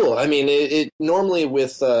was really cool. I mean, it normally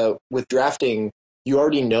with drafting, you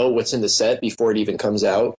already know what's in the set before it even comes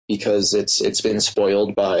out, because it's been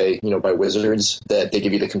spoiled by by Wizards, that they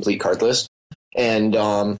give you the complete card list. And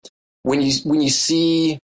when you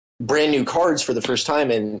see brand new cards for the first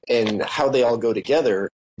time and how they all go together,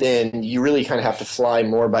 then you really kind of have to fly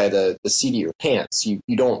more by the seat of your pants. You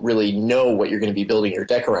don't really know what you're going to be building your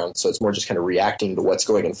deck around, so it's more just kind of reacting to what's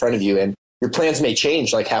going in front of you. And your plans may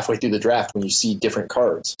change like halfway through the draft when you see different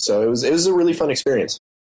cards. So it was a really fun experience.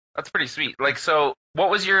 That's pretty sweet. Like, so what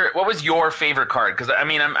was your favorite card? Because I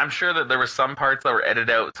mean, I'm sure that there were some parts that were edited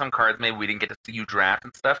out. Some cards maybe we didn't get to see you draft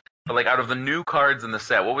and stuff. But like, out of the new cards in the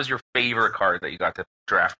set, what was your favorite card that you got to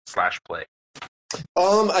draft / play?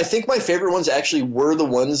 I think my favorite ones actually were the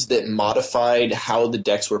ones that modified how the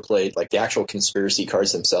decks were played, like the actual conspiracy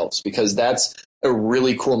cards themselves, because that's a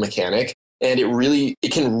really cool mechanic, and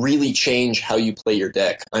it can really change how you play your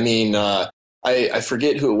deck. I mean, I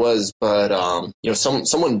forget who it was, but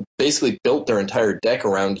someone basically built their entire deck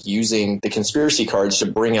around using the conspiracy cards to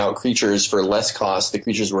bring out creatures for less cost. The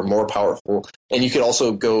creatures were more powerful, and you could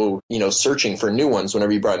also go searching for new ones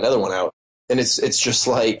whenever you brought another one out. And it's just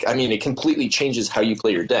like, I mean, it completely changes how you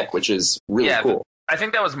play your deck, which is really cool. I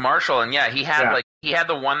think that was Marshall, and he had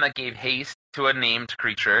the one that gave haste to a named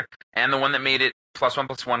creature, and the one that made it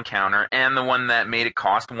 +1/+1 counter, and the one that made it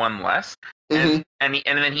cost 1 less. And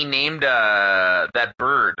then he named that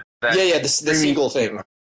bird. The seagull thing.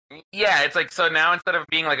 Yeah, it's like, so now instead of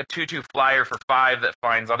being like a 2/2 flyer for 5 that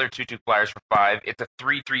finds other 2/2 flyers for 5, it's a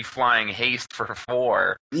 3/3 flying haste for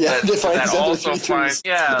 4. Yeah, that also finds.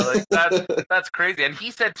 Yeah, like that's crazy. And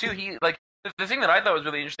he said too, the thing that I thought was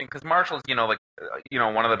really interesting, because Marshall's one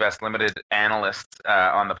of the best limited analysts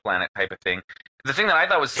on the planet type of thing. The thing that I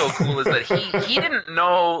thought was so cool is that he didn't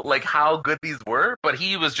know like how good these were, but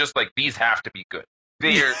he was just like, these have to be good.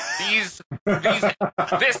 This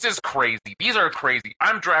is crazy. These are crazy.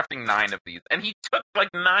 I'm drafting 9 of these, and he took like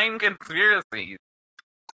 9 conspiracies.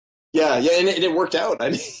 Yeah, and it worked out. I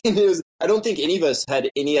mean, I don't think any of us had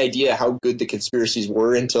any idea how good the conspiracies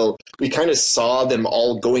were until we kind of saw them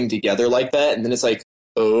all going together like that, and then it's like,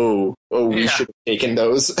 we should have taken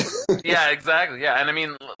those. Yeah, exactly. Yeah, and I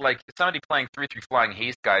mean, like, somebody playing 3/3 flying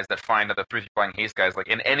haste guys that find other 3/3 flying haste guys, like,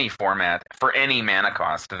 in any format for any mana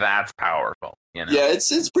cost, that's powerful. Yeah,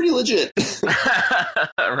 it's pretty legit.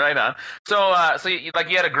 Right on. So you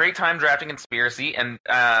had a great time drafting conspiracy, and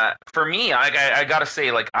for me, I gotta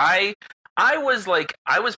say, like, I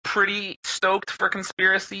was pretty stoked for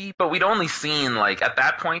conspiracy, but we'd only seen, like, at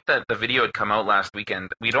that point that the video had come out last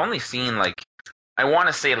weekend, we'd only seen, like, I want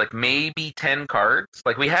to say, like, maybe 10 cards.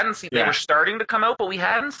 Like, we hadn't seen, they were starting to come out, but we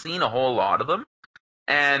hadn't seen a whole lot of them.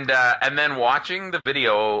 And then watching the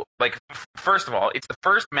video, like, first of all, it's the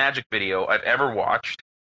first Magic video I've ever watched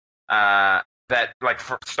that, like,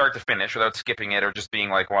 from start to finish without skipping it or just being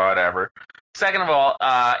like, whatever. Second of all,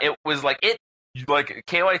 it was like, like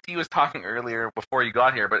KYT was talking earlier before you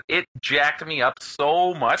got here, but it jacked me up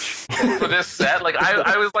so much for this set. Like,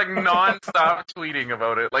 I was like nonstop tweeting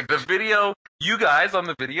about it. Like, the video, you guys on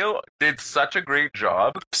the video did such a great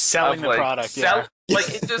job selling the product. Like,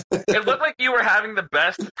 it looked like you were having the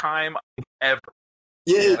best time ever.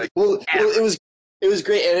 Yeah, like, it was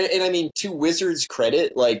great, and I mean, to Wizards'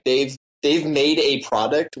 credit, like they've made a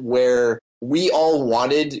product where we all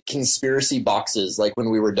wanted conspiracy boxes, like, when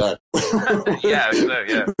we were done. Yeah.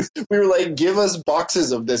 We were like, give us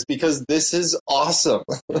boxes of this because this is awesome.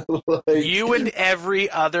 Like, you and every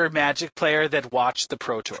other Magic player that watched the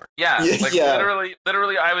Pro Tour. Yeah,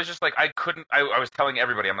 literally, I was just like, I was telling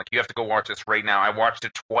everybody, I'm like, you have to go watch this right now. I watched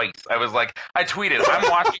it twice. I was like, I tweeted,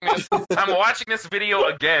 I'm watching this video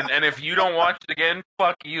again, and if you don't watch it again,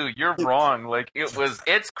 fuck you. You're wrong. Like,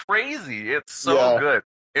 it's crazy. It's so good.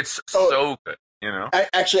 It's so good,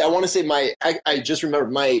 I want to say I just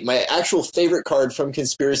remembered my actual favorite card from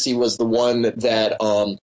Conspiracy was the one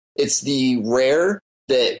that it's the rare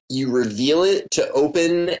that you reveal it to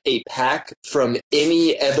open a pack from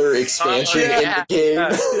any other expansion in the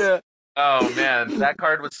game. Yeah. Oh man, that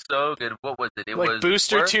card was so good. What was it? It like was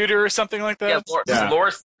Booster Tutor or something like that. Yeah,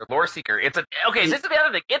 Lore Seeker. This is the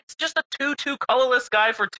other thing. It's just a 2/2 colorless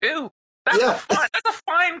guy for 2. That's a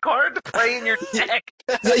fine card to play in your deck.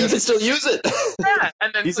 Yeah, you can still use it. Yeah,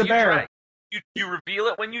 and then he's a bear. You reveal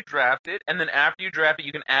it when you draft it, and then after you draft it,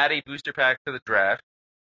 you can add a booster pack to the draft.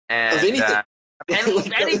 And of anything.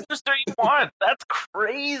 Any booster you want. That's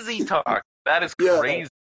crazy talk. That is crazy.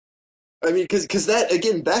 I mean, because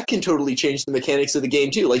that can totally change the mechanics of the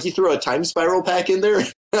game too. Like, you throw a time spiral pack in there,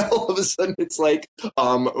 all of a sudden it's like,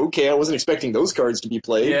 okay, I wasn't expecting those cards to be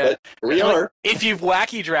played, but here we are. If you've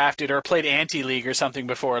wacky drafted or played anti-league or something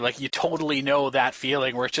before, like, you totally know that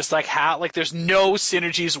feeling where it's just like, there's no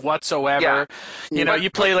synergies whatsoever. Yeah.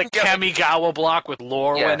 You play like Kamigawa block with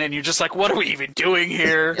Lorwyn, and you're just like, what are we even doing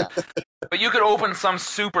here? Yeah. But you could open some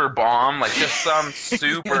super bomb, like just some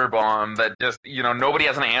super bomb that just, nobody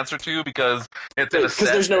has an answer to because it's in a set.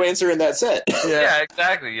 Because there's no answer in that set. Yeah,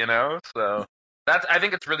 exactly, so I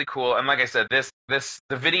think it's really cool. And like I said,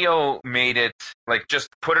 the video made it, like, just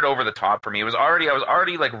put it over the top for me. I was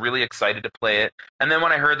already like really excited to play it. And then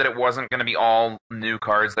when I heard that it wasn't going to be all new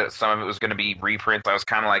cards, that some of it was going to be reprints, I was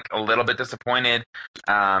kind of like a little bit disappointed.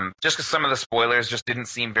 Just because some of the spoilers just didn't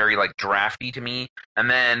seem very like drafty to me. And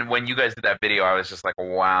then when you guys did that video, I was just like,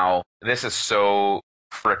 wow, this is so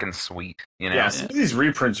freaking sweet. Yeah, some of these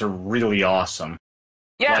reprints are really awesome.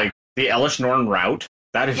 Yeah. Like the Elish Norn route.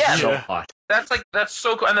 That is so hot. That's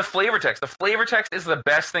so cool. And the flavor text. The flavor text is the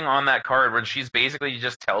best thing on that card when she's basically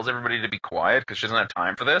just tells everybody to be quiet because she doesn't have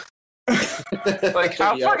time for this. Like,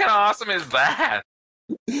 how Yep. fucking awesome is that?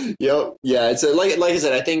 Yep. Yeah. It's like I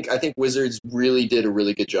said. I think Wizards really did a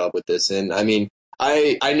really good job with this, and I mean,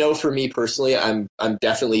 I know for me personally, I'm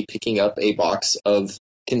definitely picking up a box of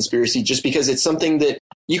Conspiracy just because it's something that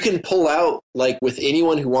you can pull out like with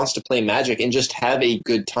anyone who wants to play Magic and just have a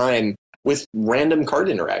good time with random card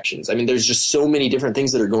interactions. I mean, there's just so many different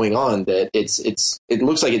things that are going on that it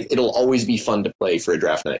looks like it'll always be fun to play for a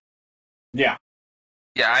draft night. Yeah.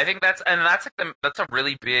 Yeah, I think that's a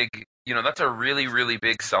really big, that's a really, really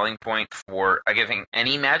big selling point for, I think,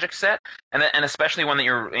 any Magic set, and especially one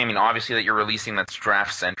that obviously that you're releasing that's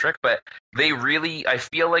draft centric, but I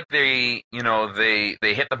feel like they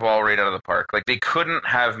hit the ball right out of the park. Like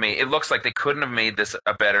it looks like they couldn't have made this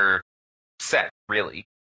a better set, really.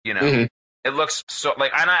 Mhm. It looks so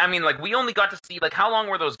like, and I mean, like we only got to see like how long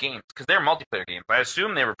were those games? Because they're multiplayer games. I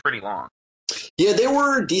assume they were pretty long. Yeah, they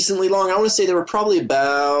were decently long. I want to say they were probably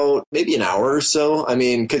about maybe an hour or so. I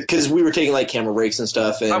mean, because we were taking like camera breaks and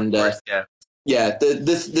stuff, and Of course, yeah. yeah.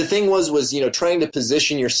 The thing was trying to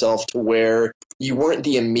position yourself to where you weren't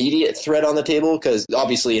the immediate threat on the table. Because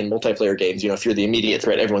obviously in multiplayer games, if you're the immediate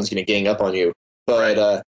threat, everyone's going to gang up on you.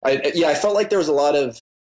 But I felt like there was a lot of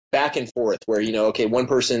back and forth where okay, one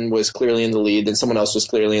person was clearly in the lead, then someone else was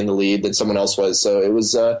clearly in the lead, then someone else was. So it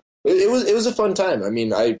was a fun time. I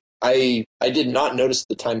mean, I did not notice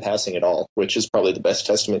the time passing at all, which is probably the best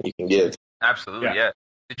testament you can give. Absolutely, yeah.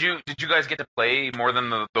 Did you guys get to play more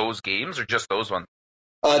than those games, or just those ones?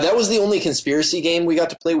 That was the only Conspiracy game we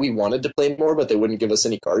got to play. We wanted to play more, but they wouldn't give us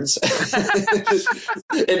any cards.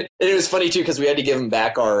 And it was funny too because we had to give them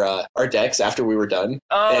back our decks after we were done.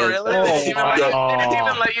 Oh, And, really? They didn't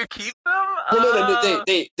even let you keep them? No.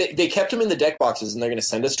 They kept them in the deck boxes, and they're going to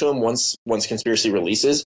send us to them once Conspiracy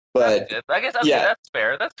releases. But I guess that's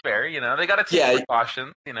fair. That's fair. They got to take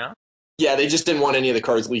precautions. Yeah, they just didn't want any of the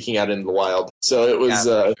cards leaking out into the wild. So it was,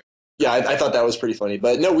 I thought that was pretty funny.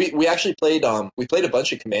 But no, we actually played, we played a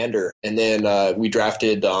bunch of Commander, and then we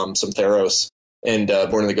drafted some Theros and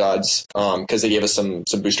Born of the Gods because they gave us some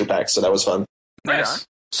booster packs, so that was fun. Nice.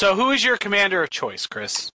 So who is your commander of choice,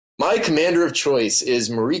 Chris? My commander of choice is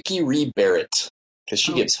Mariki Ree Barrett because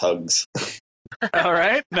she gives hugs. All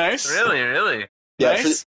right, nice. Really? Yeah,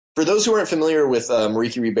 nice. For those who aren't familiar with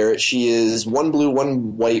Mariki Ree Barrett, she is 1 blue,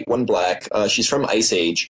 1 white, 1 black. She's from Ice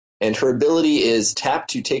Age, and her ability is tap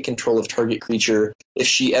to take control of target creature. If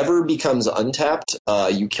she ever becomes untapped,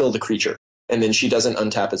 you kill the creature, and then she doesn't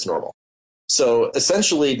untap as normal. So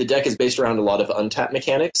essentially, the deck is based around a lot of untap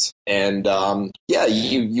mechanics, and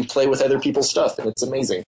you play with other people's stuff, and it's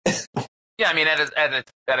amazing. Yeah, I mean, at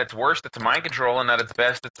its worst, it's a mind control, and at its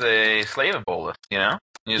best, it's a slave of bolus. You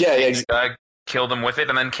just take the guy, kill them with it,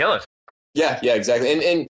 and then kill it. Yeah,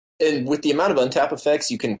 exactly. And with the amount of untap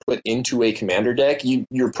effects you can put into a commander deck,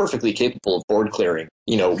 you're perfectly capable of board clearing,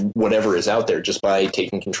 whatever is out there just by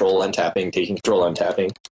taking control,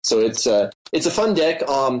 untapping. So it's a fun deck.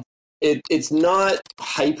 It's not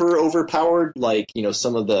hyper overpowered like,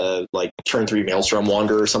 some of the like turn 3 Maelstrom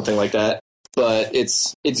Wanderer or something like that. But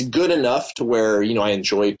it's good enough to where, I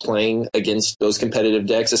enjoy playing against those competitive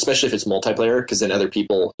decks, especially if it's multiplayer, because then other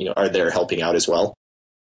people, are there helping out as well.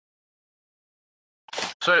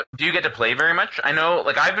 So, do you get to play very much? I know,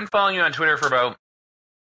 like, I've been following you on Twitter for about,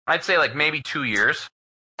 I'd say, like, maybe 2 years.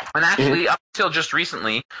 And actually, up until just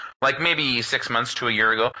recently, like, maybe 6 months to a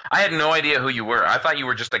year ago, I had no idea who you were. I thought you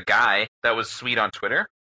were just a guy that was sweet on Twitter.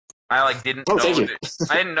 I didn't know. Thank you.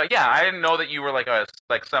 I didn't know. Yeah, I didn't know that you were like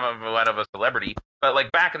somewhat of a celebrity. But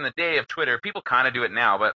like back in the day of Twitter, people kind of do it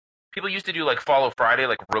now. But people used to do like Follow Friday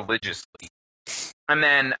like religiously. And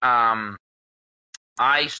then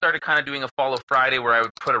I started kind of doing a Follow Friday where I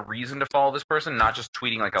would put a reason to follow this person, not just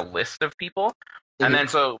tweeting like a list of people. And then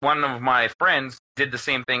so one of my friends did the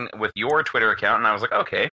same thing with your Twitter account, and I was like,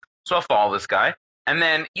 okay, so I'll follow this guy. And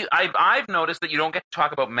then I've noticed that you don't get to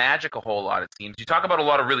talk about Magic a whole lot, it seems. You talk about a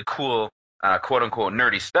lot of really cool, quote-unquote,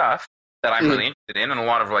 nerdy stuff that I'm really interested in, and a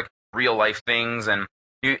lot of, like, real-life things. And,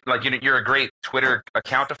 you're a great Twitter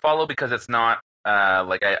account to follow because it's not, I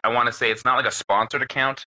want to say it's not like a sponsored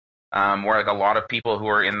account where, like, a lot of people who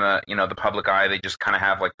are in the, the public eye, they just kind of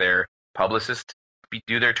have, like, their publicist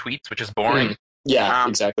do their tweets, which is boring. Yeah,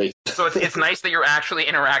 exactly. So it's nice that you're actually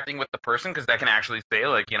interacting with the person because that can actually say,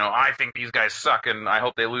 like, I think these guys suck and I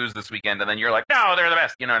hope they lose this weekend. And then you're like, no, they're the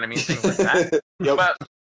best. You know what I mean? Things like that. Yep.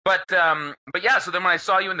 But yeah, so then when I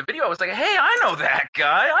saw you in the video, I was like, hey, I know that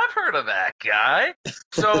guy. I've heard of that guy.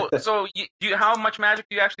 So how much Magic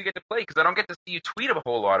do you actually get to play? Because I don't get to see you tweet a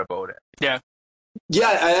whole lot about it. Yeah. Yeah,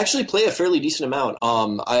 I actually play a fairly decent amount.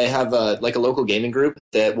 I have a local gaming group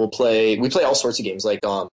that will play. We play all sorts of games. Like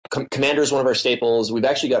Commander is one of our staples. We've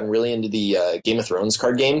actually gotten really into the Game of Thrones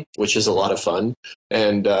card game, which is a lot of fun,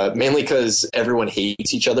 and mainly because everyone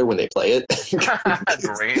hates each other when they play it.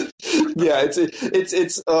 Great. Yeah,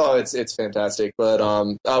 it's fantastic.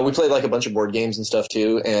 But we play like a bunch of board games and stuff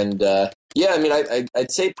too. And yeah, I mean,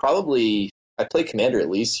 I'd say probably I play Commander at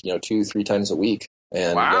least 2-3 times a week.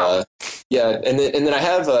 And Wow. yeah, and then I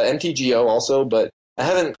have MTGO also, but I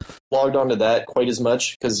haven't logged onto that quite as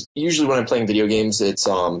much because usually when I'm playing video games, it's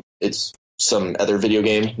some other video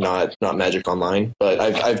game, not Magic Online. But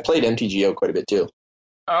I've played MTGO quite a bit too.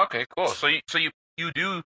 Oh, okay, cool. So you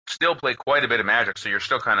do still play quite a bit of Magic, so you're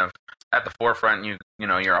still kind of at the forefront.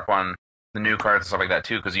 You're up on the new cards and stuff like that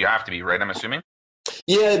too, because you have to be, right? I'm assuming.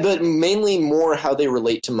 Yeah, but mainly more how they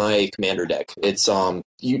relate to my Commander deck. It's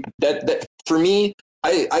that for me,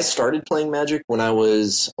 I started playing Magic when I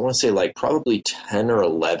was, I want to say like probably 10 or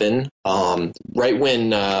 11. Right when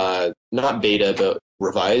not beta but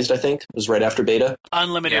revised, I think it was right after beta.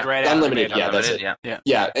 Unlimited, Yeah. right? After Unlimited, beta. yeah, that's it. Yeah.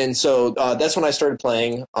 Yeah, and so that's when I started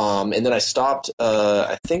playing, and then I stopped.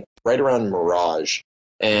 I think right around Mirage,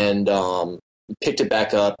 and picked it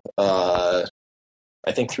back up.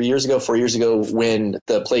 I think 4 years ago, when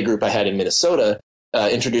the play group I had in Minnesota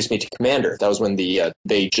introduced me to Commander. That was when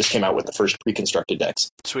they just came out with the first pre-constructed decks.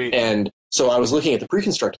 Sweet. And so I was looking at the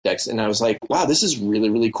pre-constructed decks, and I was like, wow, this is really,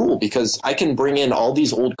 really cool, because I can bring in all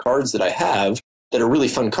these old cards that I have that are really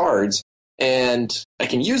fun cards, and I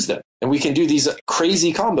can use them. And we can do these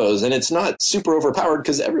crazy combos, and it's not super overpowered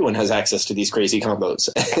because everyone has access to these crazy combos.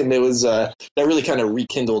 And it was that really kind of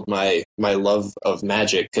rekindled my love of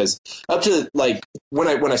Magic, because up to like when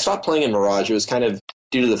I stopped playing in Mirage, it was kind of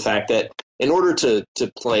due to the fact that in order to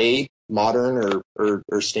play modern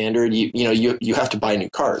or standard, you have to buy new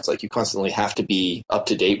cards. Like you constantly have to be up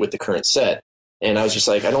to date with the current set. And I was just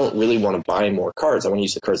like, I don't really want to buy more cards. I want to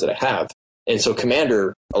use the cards that I have. And so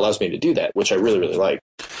Commander allows me to do that, which I really, really like.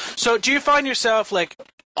 So do you find yourself like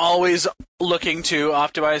always looking to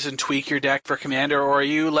optimize and tweak your deck for Commander, or are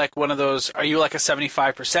you like one of those, are you like a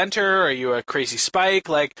 75%er? Are you a crazy spike?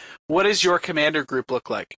 Like, what does your Commander group look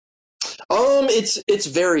like? It's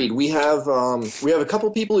varied. We have a couple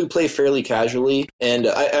people who play fairly casually, and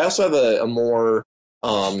I also have a more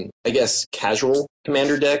I guess casual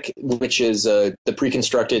Commander deck, which is the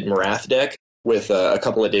pre-constructed Marath deck with a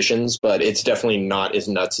couple additions, but it's definitely not as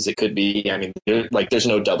nuts as it could be. I mean, there's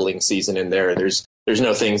no doubling season in there. There's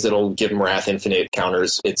no things that'll give Marath infinite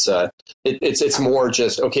counters. It's more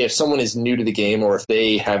just, okay, if someone is new to the game or if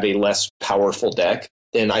they have a less powerful deck,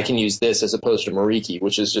 then I can use this as opposed to Mariki,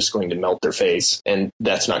 which is just going to melt their face, and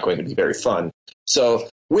that's not going to be very fun. So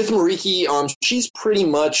with Mariki, she's pretty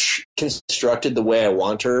much constructed the way I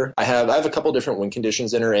want her. I have a couple different win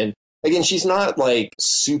conditions in her, and again, she's not like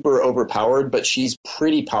super overpowered, but she's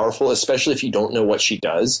pretty powerful, especially if you don't know what she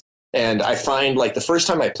does. And I find like the first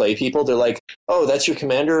time I play people, they're like, "Oh, that's your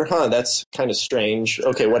commander? Huh, that's kind of strange.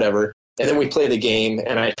 Okay, whatever." And then we play the game,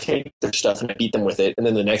 and I take their stuff and I beat them with it. And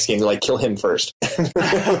then the next game, they're like, "Kill him first."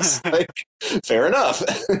 I was like, fair enough.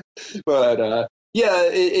 But yeah,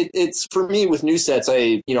 it's for me with new sets.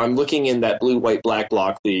 I'm looking in that blue, white, black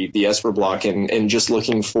block, the Esper block, and just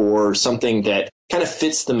looking for something that kind of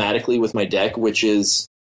fits thematically with my deck, which is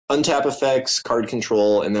untap effects, card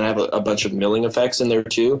control, and then I have a bunch of milling effects in there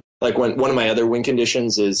too. Like one of my other win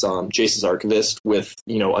conditions is Jace's Archivist with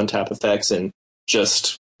untap effects and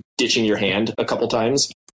just ditching your hand a couple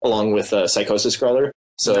times along with Psychosis Crawler.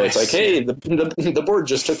 So Nice. It's like, hey, the board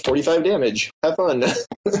just took 45 damage. Have fun.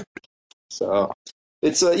 So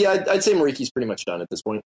it's yeah, I'd say Mariki's pretty much done at this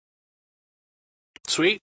point.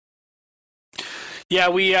 Sweet. Yeah,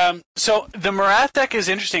 we so the Marath deck is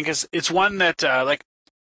interesting because it's one that like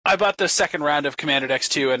I bought the second round of Commander decks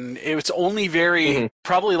too, and it was only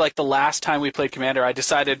probably like the last time we played Commander, I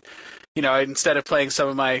decided, instead of playing some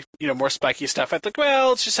of my more spiky stuff, I thought, well,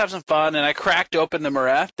 let's just have some fun, and I cracked open the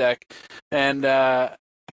Marath deck, and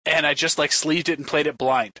I just like sleeved it and played it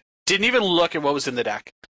blind. Didn't even look at what was in the deck,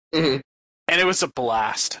 and it was a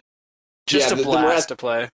blast. Just a blast to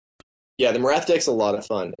play. Yeah, the Marath deck's a lot of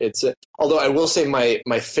fun. It's although I will say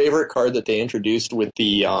my favorite card that they introduced with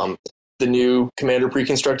the new Commander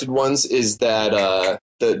pre-constructed ones is that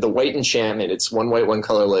the white enchantment. It's 1 white, 1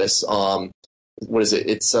 colorless. What is it?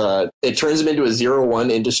 It turns him into a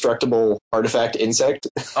 0/1 indestructible artifact insect.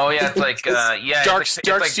 Oh yeah, it's like Dark it's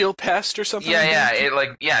like, Steel Pest or something.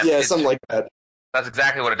 Yeah, something like that. That's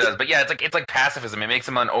exactly what it does. But yeah, it's like pacifism. It makes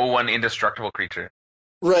him an 0/1 indestructible creature.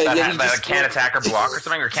 Right. That Yeah, can't attack or block or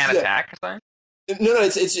something, or can't attack or something. No,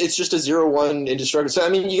 it's just a 0-1 indestructible. So I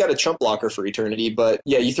mean, you got a chump blocker for eternity, but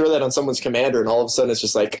yeah, you throw that on someone's commander, and all of a sudden it's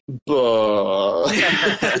just like, buh.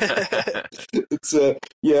 It's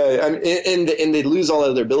yeah, I mean, and they lose all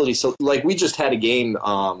of their abilities. So like we just had a game.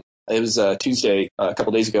 It was Tuesday, a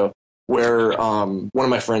couple days ago, where one of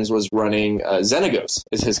my friends was running Xenagos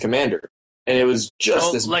as his commander, and it was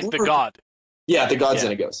just this like the god. Yeah, the God Yeah.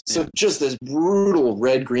 Xenagos. So just this brutal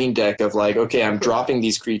red-green deck of like, okay, I'm dropping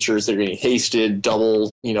these creatures. They're getting hasted,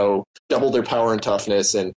 double their power and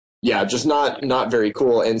toughness, and yeah, just not very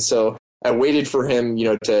cool. And so I waited for him,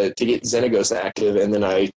 to get Xenagos active, and then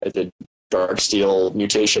I did Darksteel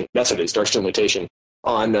mutation. That's what it is, Darksteel mutation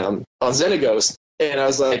on Xenagos. And I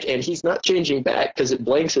was like, and he's not changing back because it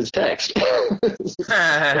blanks his text. Yeah,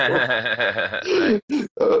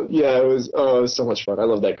 it was so much fun. I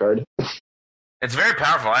love that card. It's very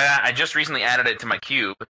powerful. I just recently added it to my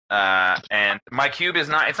cube, and my cube it's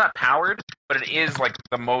not powered, but it is like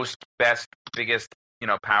the biggest,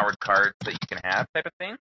 powered cards that you can have type of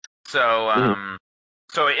thing. So,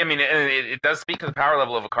 so I mean, it does speak to the power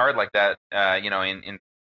level of a card like that, in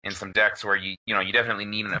some decks where you definitely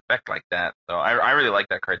need an effect like that. So I really like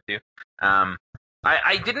that card too.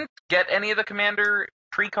 I didn't get any of the Commander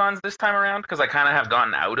precons this time around because I kind of have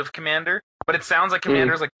gotten out of Commander, but it sounds like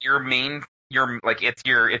Commander is like your main. It's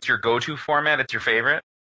your go-to format. It's your favorite.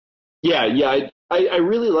 Yeah. I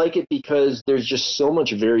really like it because there's just so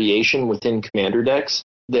much variation within Commander decks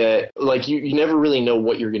that like you never really know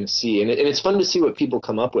what you're going to see, and it's fun to see what people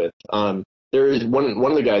come up with. There is one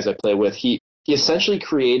of the guys I play with. He essentially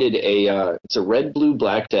created it's a red, blue,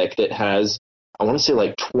 black deck that has, I want to say,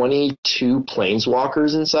 like 22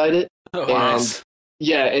 planeswalkers inside it. Oh, wow. And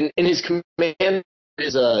yeah, and his command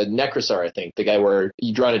is a Necrosar, I think, the guy where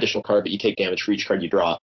you draw an additional card, but you take damage for each card you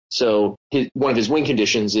draw. So one of his win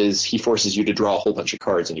conditions is he forces you to draw a whole bunch of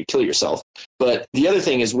cards and you kill yourself. But the other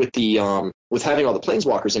thing is with with having all the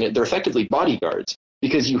planeswalkers in it, they're effectively bodyguards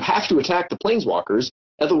because you have to attack the planeswalkers,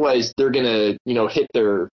 otherwise they're gonna hit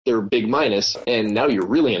their big minus, and now you're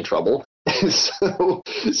really in trouble. So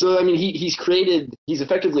I mean he's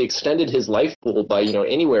effectively extended his life pool by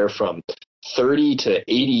anywhere from 30 to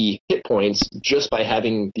 80 hit points just by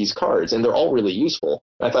having these cards, and they're all really useful.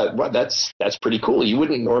 I thought, wow, that's pretty cool. You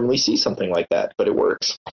wouldn't normally see something like that, but it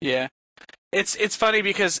works. Yeah, it's funny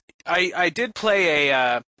because I did play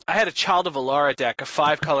I had a Child of Alara deck, a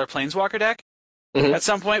 5-color Planeswalker deck. Mm-hmm. At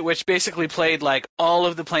some point, which basically played like all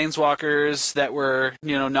of the planeswalkers that were,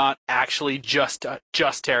 not actually just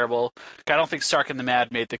terrible. I don't think Stark and the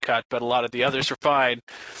Mad made the cut, but a lot of the others were fine.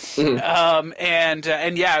 Mm-hmm.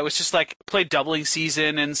 And yeah, it was just like played Doubling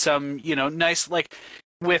Season and some, nice like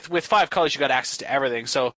with 5 colors you got access to everything.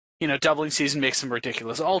 So Doubling Season makes some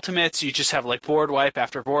ridiculous ultimates. You just have like board wipe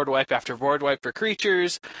after board wipe after board wipe for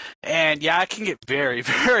creatures, and yeah, it can get very,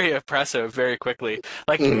 very oppressive very quickly.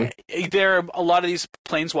 Like there are a lot of these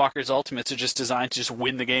Planeswalkers ultimates are just designed to just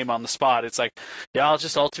win the game on the spot. It's like, yeah, I'll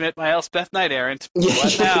just ultimate my Elspeth Knight Errant.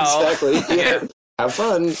 What now? Exactly. Yeah. Have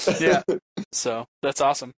fun. Yeah. So that's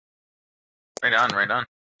awesome. Right on.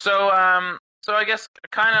 So I guess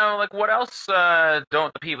kind of like what else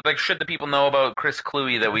don't the people should the people know about Chris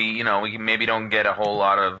Kluwe that we maybe don't get a whole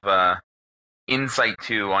lot of insight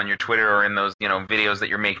to on your Twitter or in those videos that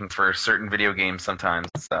you're making for certain video games sometimes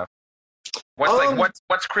and stuff.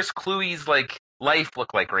 What's Chris Kluwe's life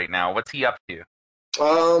look like right now? What's he up to?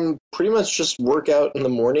 Pretty much just work out in the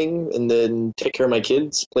morning and then take care of my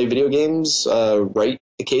kids, play video games, write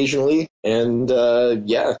occasionally, and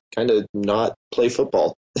kind of not play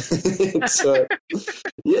football. It's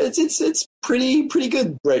it's pretty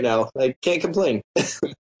good right now. I can't complain.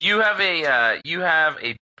 You have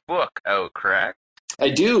a book out, correct? I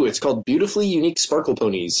do. It's called Beautifully Unique Sparkle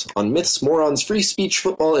Ponies on Myths, Morons, Free Speech,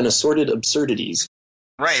 Football, and Assorted Absurdities.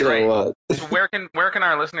 Right. So where can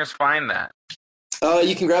our listeners find that?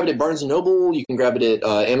 You can grab it at Barnes & Noble. You can grab it at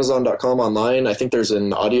Amazon.com online. I think there's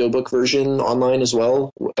an audiobook version online as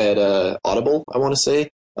well at Audible, I want to say.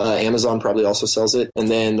 Amazon probably also sells it. And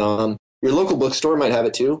then your local bookstore might have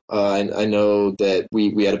it too. I know that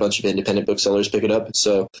we had a bunch of independent booksellers pick it up.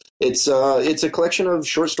 So it's a collection of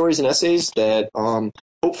short stories and essays that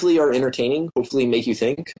hopefully are entertaining, hopefully make you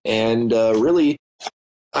think. And really,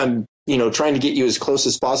 I'm trying to get you as close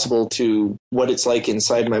as possible to what it's like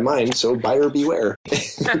inside my mind. So buyer beware.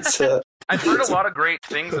 I've heard a lot of great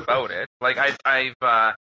things about it. Like I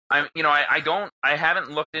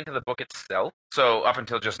haven't looked into the book itself. So up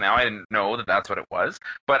until just now, I didn't know that that's what it was.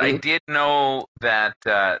 But I did know that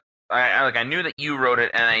I knew that you wrote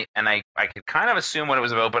it, and I could kind of assume what it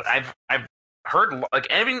was about. But I've heard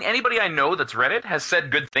anybody I know that's read it has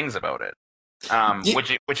said good things about it.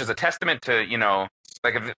 which is a testament to,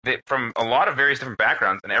 like from a lot of various different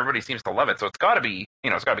backgrounds, and everybody seems to love it. So it's got to be,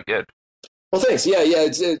 it's got to be good. Well, thanks. Yeah.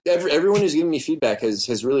 Everyone who's given me feedback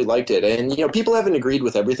has really liked it, and people haven't agreed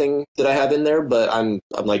with everything that I have in there, but I'm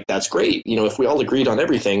like, that's great. If we all agreed on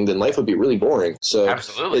everything, then life would be really boring. So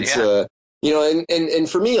absolutely, it's and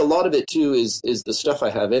for me, a lot of it too is the stuff I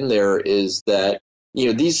have in there is that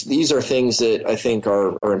these are things that I think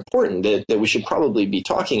are important that we should probably be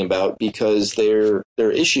talking about, because they're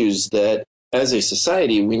issues that as a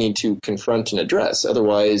society we need to confront and address.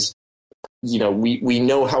 Otherwise, we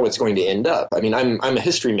know how it's going to end up. I mean, I'm a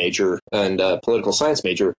history major and a political science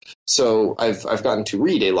major, so I've gotten to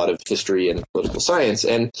read a lot of history and political science,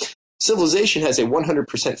 and civilization has a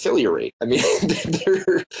 100% failure rate. I mean,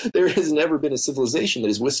 there has never been a civilization that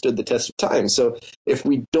has withstood the test of time. So if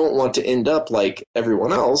we don't want to end up like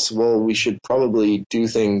everyone else, well, we should probably do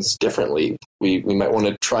things differently. We might want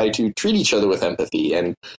to try to treat each other with empathy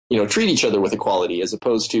and, treat each other with equality, as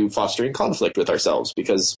opposed to fostering conflict with ourselves,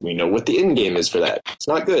 because we know what the end game is for that. It's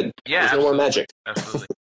not good. Yeah, there's no more magic. Absolutely.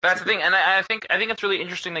 That's the thing. And I think it's really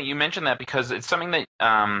interesting that you mentioned that, because it's something that,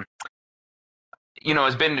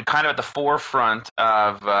 has been kind of at the forefront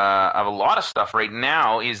of a lot of stuff right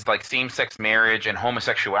now, is like same-sex marriage and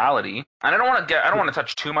homosexuality. And I don't want to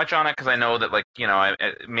touch too much on it, because I know that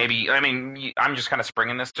I'm just kind of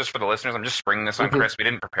springing this just for the listeners. I'm just springing this on Chris. We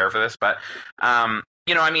didn't prepare for this, but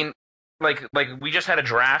we just had a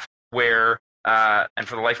draft where and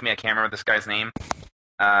for the life of me I can't remember this guy's name.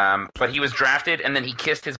 But he was drafted, and then he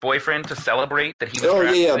kissed his boyfriend to celebrate that he was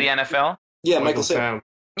drafted to the NFL. Yeah, Michael Sam.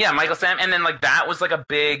 Yeah, Michael Sam, and then that was a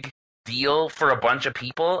big deal for a bunch of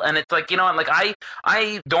people, and it's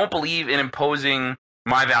I don't believe in imposing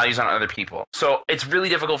my values on other people, so it's really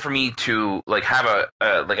difficult for me to have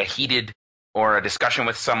a heated or a discussion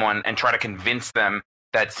with someone and try to convince them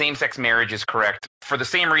that same-sex marriage is correct for the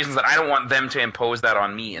same reasons that I don't want them to impose that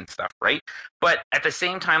on me and stuff, right? But at the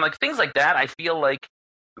same time, things like that, I feel like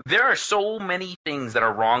there are so many things that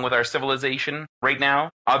are wrong with our civilization right now,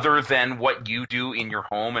 other than what you do in your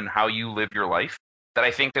home and how you live your life, that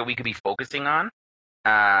I think that we could be focusing on.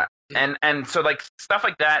 And so stuff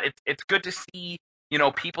like that, it's good to see,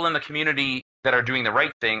 people in the community that are doing the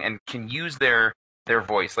right thing and can use their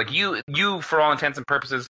voice. You, for all intents and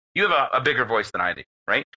purposes, you have a bigger voice than I do,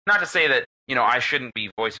 right? Not to say that, I shouldn't be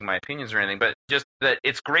voicing my opinions or anything, but just that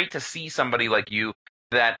it's great to see somebody like you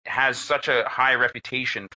that has such a high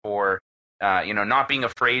reputation for, not being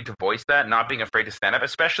afraid to voice that, not being afraid to stand up,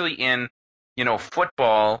 especially in,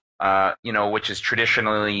 football, which is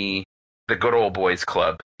traditionally the good old boys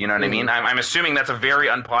club. You know what I mean? I'm assuming that's a very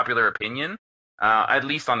unpopular opinion, at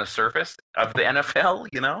least on the surface of the NFL,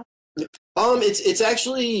 It's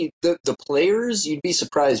actually the players. You'd be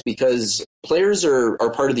surprised, because players are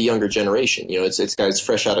part of the younger generation. It's guys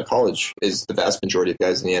fresh out of college is the vast majority of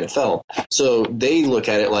guys in the NFL. So they look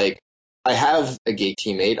at it like, I have a gay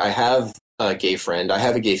teammate, I have a gay friend, I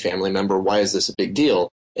have a gay family member. Why is this a big deal?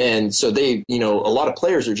 And so they, a lot of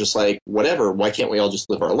players are just like, whatever. Why can't we all just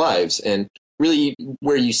live our lives? And really,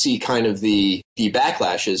 where you see kind of the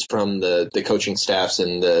backlash is from the coaching staffs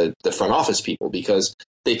and the front office people, because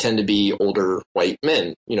they tend to be older white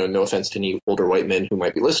men. No offense to any older white men who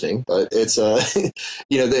might be listening, but it's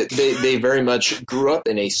they very much grew up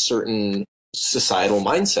in a certain societal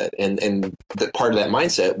mindset, and that part of that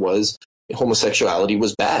mindset was homosexuality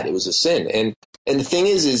was bad. It was a sin. And the thing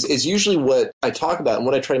is usually what I talk about and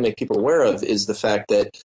what I try to make people aware of is the fact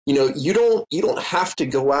that you don't have to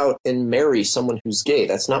go out and marry someone who's gay.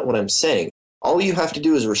 That's not what I'm saying. All you have to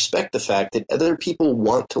do is respect the fact that other people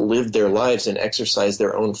want to live their lives and exercise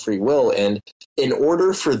their own free will. And in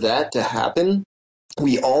order for that to happen,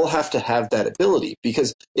 we all have to have that ability.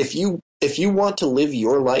 Because if you want to live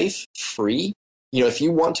your life free, if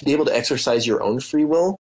you want to be able to exercise your own free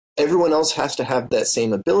will, everyone else has to have that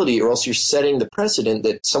same ability, or else you're setting the precedent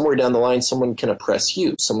that somewhere down the line someone can oppress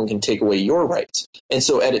you, someone can take away your rights. And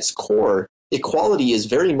so at its core, equality is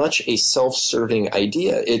very much a self-serving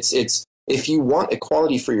idea. It's if you want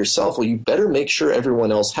equality for yourself, well, you better make sure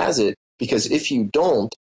everyone else has it, because if you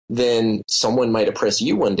don't, then someone might oppress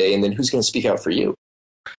you one day, and then who's going to speak out for you?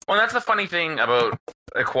 Well, that's the funny thing about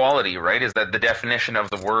equality, right, is that the definition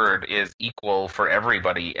of the word is equal for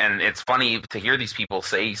everybody. And it's funny to hear these people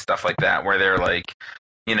say stuff like that, where they're like,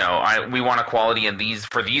 we want equality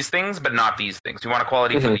for these things, but not these things. We want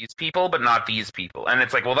equality for these people, but not these people. And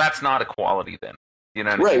it's like, well, that's not equality then. You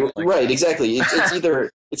know what I mean? Right, exactly. It's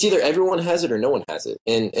either everyone has it or no one has it.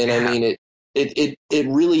 And yeah. I mean, it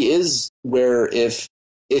really is where if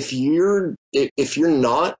you're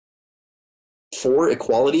not for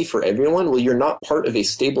equality for everyone, well, you're not part of a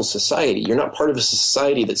stable society. You're not part of a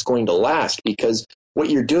society that's going to last, because what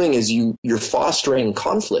you're doing is you're fostering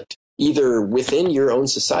conflict, either within your own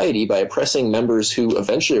society by oppressing members who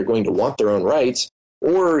eventually are going to want their own rights,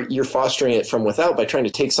 or you're fostering it from without by trying to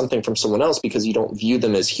take something from someone else because you don't view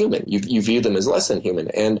them as human. You view them as less than human.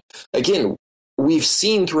 And again, we've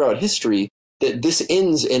seen throughout history that this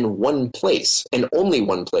ends in one place and only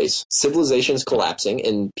one place: civilizations collapsing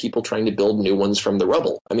and people trying to build new ones from the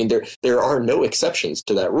rubble. I mean, there are no exceptions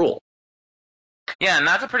to that rule. Yeah, and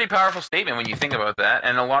that's a pretty powerful statement when you think about that.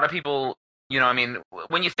 And a lot of people, I mean,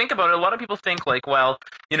 when you think about it, a lot of people think like, well,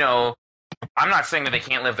 I'm not saying that they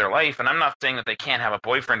can't live their life, and I'm not saying that they can't have a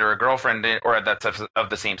boyfriend or a girlfriend or that's of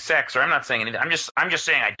the same sex, or I'm not saying anything. I'm just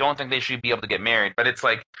saying I don't think they should be able to get married. But it's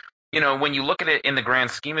like, when you look at it in the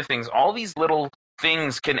grand scheme of things, all these little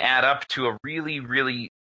things can add up to a really, really,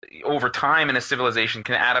 over time in a civilization,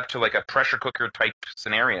 can add up to like a pressure cooker type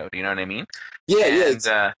scenario. Do you know what I mean? Yeah,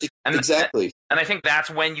 exactly. And I think that's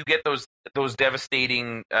when you get those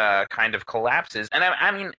devastating kind of collapses. And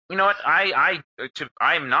I mean, you know what?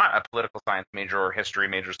 I'm not a political science major or history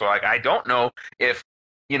major, so like I don't know if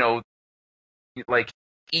like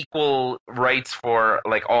equal rights for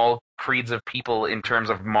like all creeds of people in terms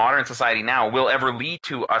of modern society now will ever lead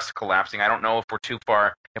to us collapsing. I don't know if we're too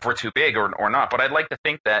far, if we're too big or not. But I'd like to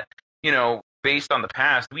think that based on the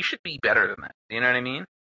past, we should be better than that. You know what I mean?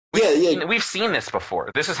 We've seen this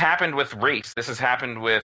before. This has happened with race. This has happened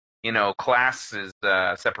with classes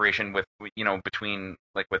separation with between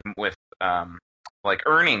like with like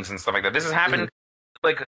earnings and stuff like that. This has happened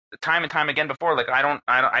like time and time again before. Like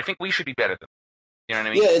I think we should be better than. You know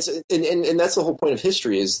what I mean? Yeah, and that's the whole point of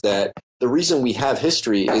history, is that the reason we have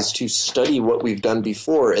history is to study what we've done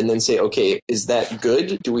before and then say, okay, is that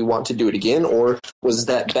good? Do we want to do it again? Or was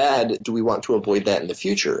that bad? Do we want to avoid that in the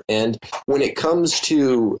future? And when it comes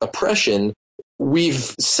to oppression,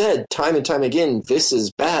 we've said time and time again, this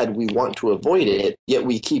is bad, we want to avoid it, yet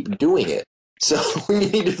we keep doing it. So we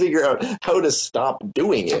need to figure out how to stop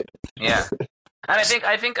doing it. Yeah. And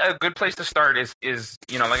I think a good place to start is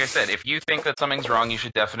like I said, if you think that something's wrong, you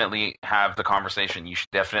should definitely have the conversation. You should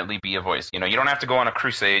definitely be a voice. You don't have to go on a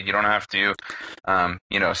crusade. You don't have to,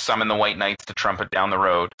 summon the white knights to trumpet down the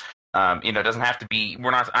road. It doesn't have to be.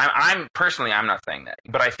 I'm not saying that,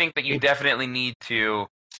 but I think that you definitely need to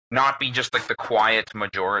not be just like the quiet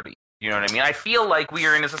majority. You know what I mean? I feel like we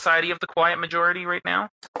are in a society of the quiet majority right now.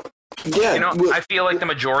 Yeah, I feel like the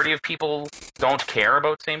majority of people don't care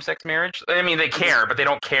about same-sex marriage. I mean, they care, but they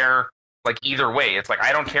don't care like either way. It's like,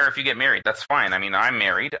 I don't care if you get married. That's fine. I mean, I'm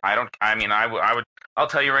married. I'll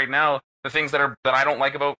tell you right now the things that I don't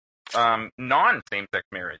like about non-same-sex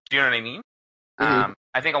marriage. Do you know what I mean? Mm-hmm.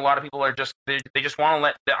 I think a lot of people are just they just want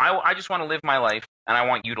to I just want to live my life, and I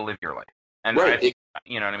want you to live your life. And right.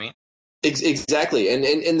 You know what I mean? Exactly.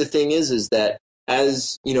 And the thing is that,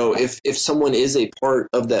 as if someone is a part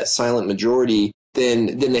of that silent majority,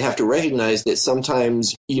 then they have to recognize that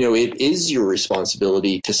sometimes it is your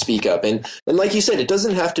responsibility to speak up. And like you said, it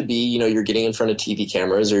doesn't have to be you're getting in front of TV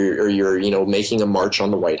cameras or you're making a march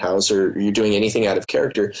on the White House or you're doing anything out of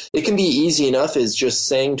character. It can be easy enough as just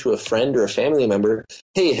saying to a friend or a family member,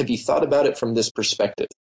 hey, have you thought about it from this perspective?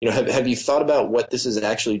 Have you thought about what this is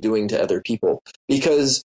actually doing to other people?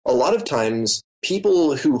 Because a lot of times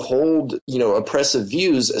people who hold, oppressive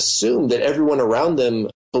views assume that everyone around them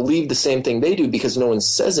believe the same thing they do because no one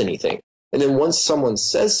says anything. And then once someone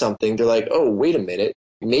says something, they're like, oh, wait a minute,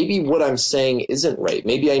 maybe what I'm saying isn't right.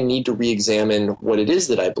 Maybe I need to re-examine what it is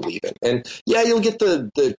that I believe in. And yeah, you'll get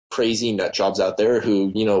the crazy nut jobs out there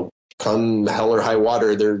who, come hell or high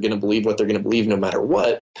water, they're going to believe what they're going to believe no matter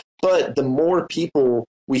what. But the more people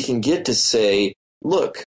we can get to say,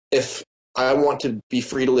 look, if I want to be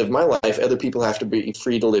free to live my life, other people have to be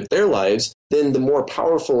free to live their lives, then the more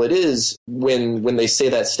powerful it is when they say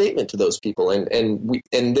that statement to those people. And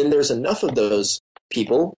then there's enough of those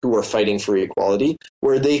people who are fighting for equality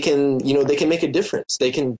where they can make a difference.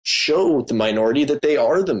 They can show the minority that they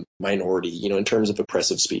are the minority, in terms of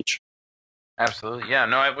oppressive speech. Absolutely. Yeah,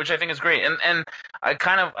 no, which I think is great. And I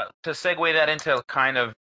kind of, to segue that into kind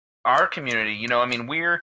of our community, I mean,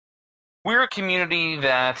 we're a community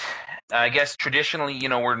that I guess traditionally,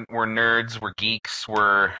 we're nerds, we're geeks,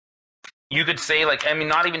 you could say, like, I mean,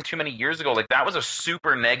 not even too many years ago, like, that was a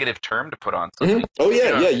super negative term to put on something. Mm-hmm. Oh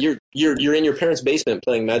yeah, yeah. You're in your parents' basement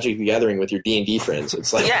playing Magic the Gathering with your D&D friends.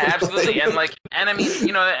 It's like, yeah, absolutely. And I mean,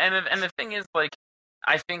 and the thing is, like,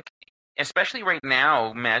 I think, especially right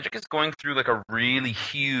now, Magic is going through like a really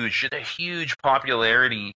huge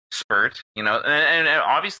popularity spurt, and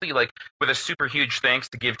obviously, like, with a super huge thanks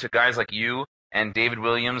to give to guys like you and David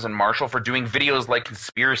Williams and Marshall for doing videos like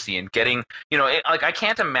Conspiracy and getting, like I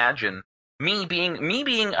can't imagine me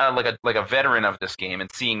being like a veteran of this game and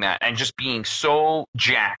seeing that and just being so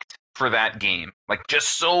jacked for that game, like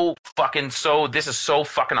just this is so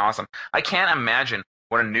fucking awesome. I can't imagine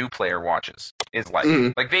what a new player watches is like.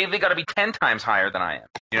 Like they got to be 10 times higher than I am.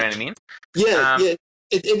 You know what I mean? Yeah.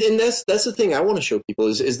 And that's the thing I want to show people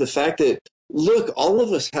is the fact that, look, all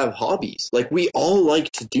of us have hobbies. Like, we all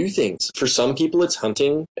like to do things. For some people, it's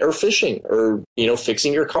hunting or fishing or,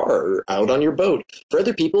 fixing your car or out on your boat. For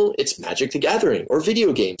other people, it's Magic the Gathering or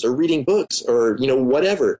video games or reading books or,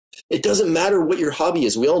 whatever. It doesn't matter what your hobby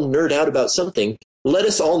is. We all nerd out about something. Let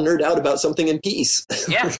us all nerd out about something in peace.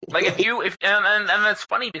 Yeah, like and that's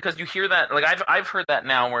funny because you hear that, like I've heard that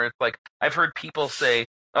now where it's like, I've heard people say,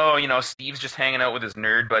 oh, Steve's just hanging out with his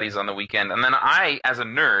nerd buddies on the weekend. And then I, as a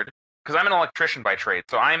nerd, because I'm an electrician by trade,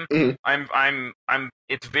 so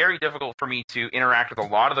it's very difficult for me to interact with a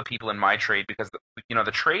lot of the people in my trade because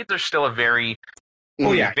the trades are still a very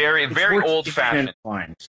very old fashioned.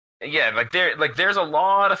 Yeah, there's a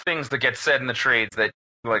lot of things that get said in the trades that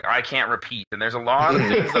like I can't repeat, and there's a lot of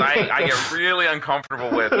things that I get really uncomfortable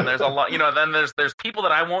with, and there's a lot, then there's people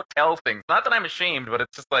that I won't tell things. Not that I'm ashamed, but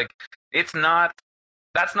it's just like it's not.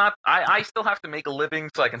 That's not. I still have to make a living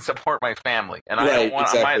so I can support my family, and I don't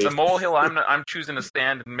want the molehill I'm choosing to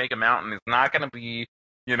stand and make a mountain is not going to be,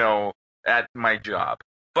 at my job.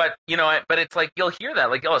 But but it's like you'll hear that,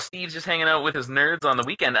 like, oh, Steve's just hanging out with his nerds on the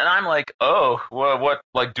weekend, and I'm like, oh, what,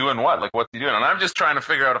 like doing what, like what's he doing? And I'm just trying to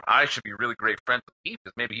figure out if I should be really great friends with Steve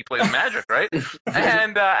because maybe he plays Magic, right?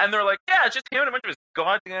 and they're like, yeah, it's just him and a bunch of his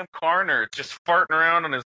goddamn car nerds just farting around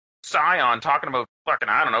on his Scion talking about fucking,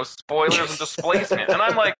 I don't know, spoilers and displacement. And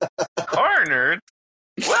I'm like, car nerds?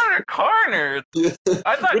 What are car nerds?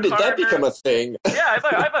 I thought when did that become a thing? Yeah,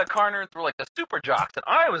 I thought car nerds were like the super jocks, and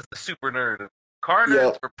I was the super nerd. And car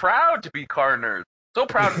nerds were proud to be car nerds. So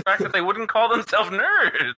proud, in fact, that they wouldn't call themselves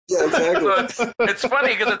nerds. Yeah, exactly. So it's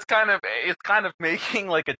funny because it's kind of making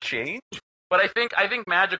like a change. But I think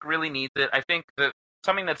Magic really needs it. I think that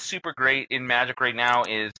something that's super great in Magic right now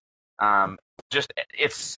is just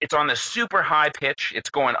it's on this super high pitch. It's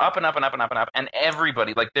going up and up and up and up and up, and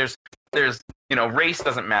everybody, like, there's race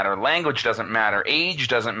doesn't matter, language doesn't matter, age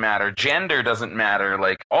doesn't matter, gender doesn't matter.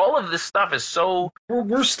 Like, all of this stuff is so.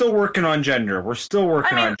 We're still working on gender. We're still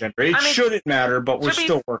working on gender. It shouldn't matter, but we're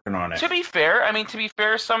still working on it. To be fair, I'm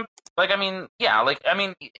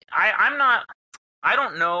not. I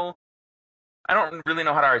don't know. I don't really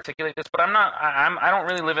know how to articulate this, but I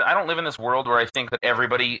don't live in this world where I think that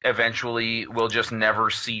everybody eventually will just never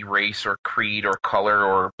see race or creed or color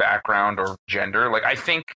or background or gender. Like, I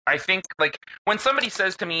think like when somebody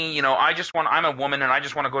says to me, I'm a woman and I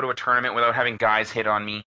just want to go to a tournament without having guys hit on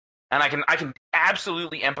me, and I can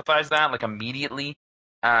absolutely empathize that, like, immediately.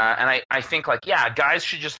 And I think, like, yeah, guys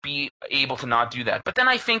should just be able to not do that. But then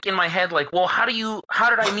I think in my head, like, well, how did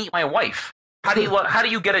I meet my wife? How do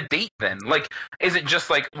you get a date then? Like, is it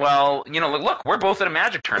just like, well, look, we're both at a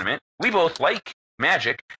Magic tournament. We both like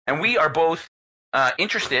Magic, and we are both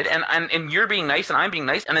interested, and you're being nice, and I'm being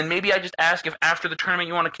nice, and then maybe I just ask if after the tournament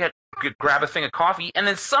you want to grab a thing of coffee, and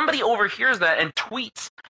then somebody overhears that and tweets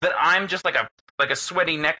that I'm just like a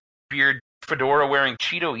sweaty neckbeard fedora wearing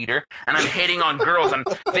Cheeto eater, and I'm hitting on girls, and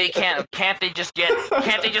they can't they just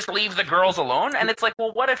leave the girls alone? And it's like,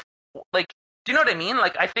 well, what if, like, do you know what I mean?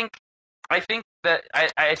 Like, I think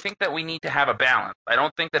that we need to have a balance. I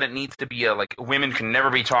don't think that it needs to be like women can never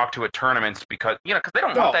be talked to at tournaments because because they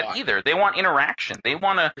don't want that either. They want interaction. They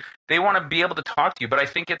want to be able to talk to you. But I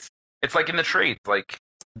think it's like in the trades, like,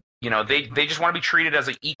 they just want to be treated as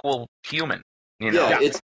an equal human. Yeah,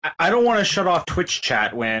 I don't want to shut off Twitch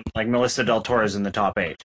chat when, like, Melissa Del Toro is in the top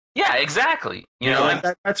 8. Yeah, exactly.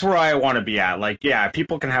 That's where I want to be at. Like, yeah,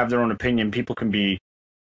 people can have their own opinion.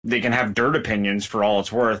 They can have dirt opinions for all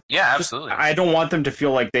it's worth. Yeah, absolutely. I don't want them to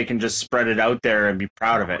feel like they can just spread it out there and be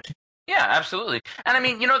proud of it. Yeah, absolutely. And I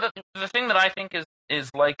mean, the thing that I think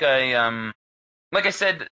is like like I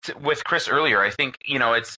said with Chris earlier, I think,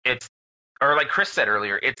 it's or like Chris said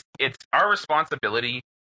earlier, it's our responsibility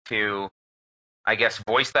to, I guess,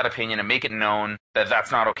 voice that opinion and make it known that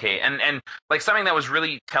that's not okay. And like something that was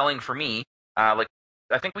really telling for me, like,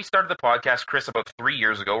 I think we started the podcast, Chris, about 3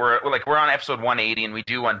 years ago. We're on episode 180, and we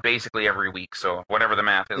do one basically every week. So whatever the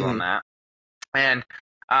math is on that. And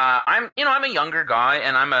I'm a younger guy,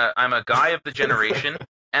 and I'm a guy of the generation.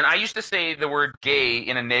 And I used to say the word gay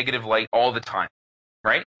in a negative light all the time.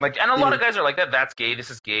 right? Like, and a lot of guys are like that. That's gay. This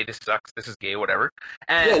is gay. This sucks. This is gay. Whatever.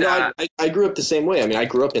 And I grew up the same way. I mean, I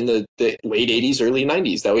grew up in the late '80s, early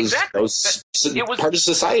 '90s. That was part of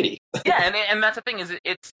society. Yeah, and that's the thing is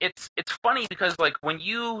it's funny because like when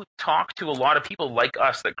you talk to a lot of people like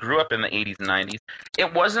us that grew up in the '80s and '90s,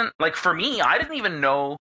 it wasn't like for me. I didn't even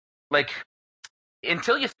know like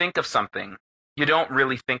until you think of something. You don't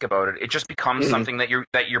really think about it. It just becomes something that your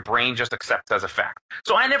brain just accepts as a fact.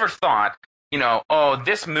 So I never thought, oh,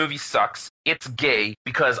 this movie sucks. It's gay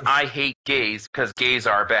because I hate gays because gays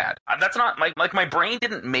are bad. That's not my brain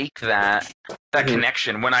didn't make that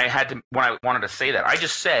connection when I wanted to say that. I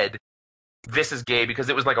just said this is gay because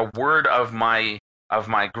it was like a word of my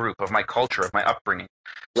group, of my culture, of my upbringing.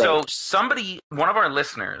 Right. So one of our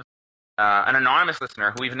listeners, an anonymous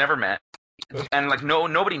listener who we've never met, and like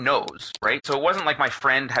nobody knows, right? So it wasn't like my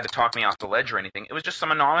friend had to talk me off the ledge or anything. It was just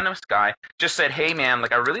some anonymous guy just said, "Hey man,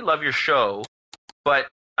 like I really love your show, but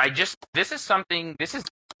this is something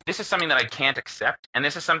that I can't accept, and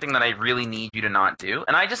this is something that I really need you to not do."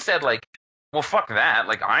 And I just said like, "Well, fuck that.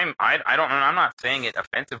 Like I'm not saying it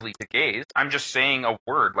offensively to gays. I'm just saying a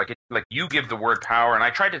word. Like you give the word power." And I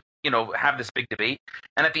tried to have this big debate,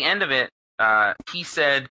 and at the end of it, he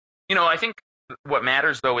said, I think what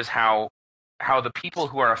matters though is how the people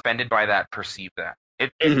who are offended by that perceive that.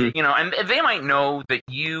 And they might know that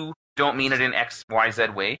you don't mean it in X, Y, Z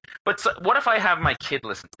way, but what if I have my kid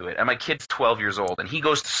listen to it, and my kid's 12 years old, and he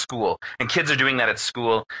goes to school, and kids are doing that at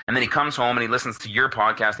school, and then he comes home and he listens to your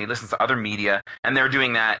podcast, and he listens to other media, and they're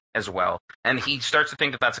doing that as well, and he starts to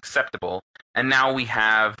think that that's acceptable, and now we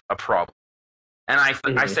have a problem. And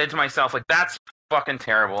I said to myself, like, that's fucking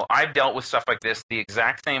terrible. I've dealt with stuff like this the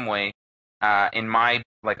exact same way in my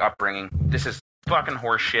like upbringing. This is fucking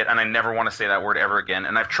horse shit, and I never want to say that word ever again.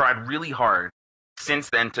 And I've tried really hard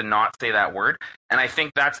since then to not say that word. And I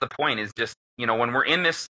think that's the point. Is just when we're in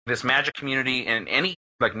this magic community and any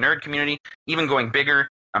like nerd community, even going bigger,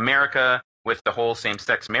 America with the whole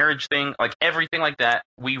same-sex marriage thing, like everything like that,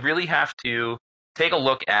 we really have to take a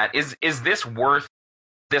look at is this worth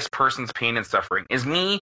this person's pain and suffering? Is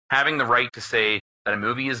me having the right to say that a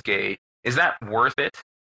movie is gay? Is that worth it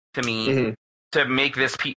to me? To make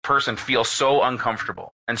this person feel so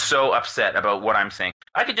uncomfortable and so upset about what I'm saying.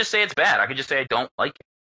 I could just say it's bad. I could just say I don't like it.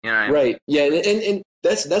 You know what I mean? Right. Yeah, and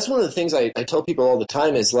that's one of the things I tell people all the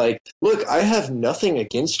time is like, look, I have nothing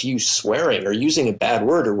against you swearing or using a bad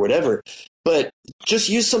word or whatever, but just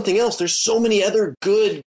use something else. There's so many other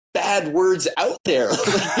good bad words out there.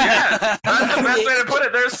 Yeah, that's the best way to put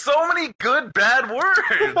it. There's so many good bad words.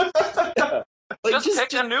 Yeah. Like, just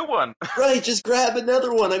pick a new one. Right, just grab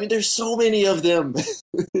another one. I mean, there's so many of them.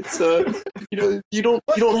 It's you don't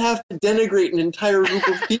have to denigrate an entire group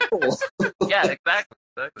of people. Yeah, exactly.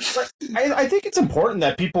 I think it's important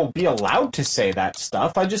that people be allowed to say that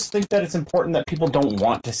stuff. I just think that it's important that people don't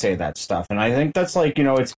want to say that stuff. And I think that's like,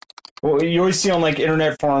 it's well, you always see on like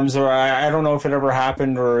internet forums, or I don't know if it ever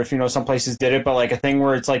happened or if some places did it, but like a thing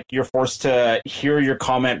where it's like you're forced to hear your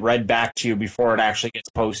comment read back to you before it actually gets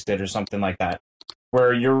posted or something like that,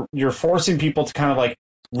 where you're forcing people to kind of like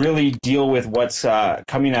really deal with what's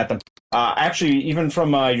coming at them. Actually, even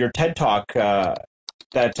from your TED Talk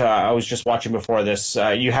that I was just watching before this,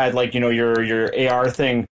 you had like your AR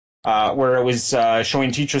thing where it was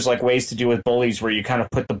showing teachers like ways to deal with bullies, where you kind of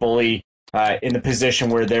put the bully in the position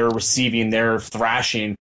where they're receiving their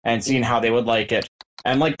thrashing and seeing how they would like it.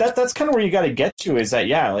 And like that's kind of where you got to get to, is that,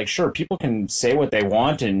 yeah, like, sure, people can say what they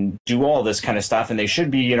want and do all this kind of stuff, and they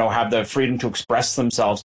should be, have the freedom to express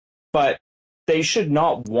themselves, but they should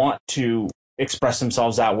not want to express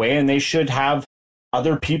themselves that way, and they should have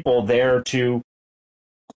other people there to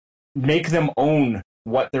make them own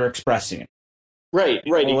what they're expressing. Right.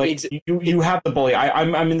 Like, you have the bully.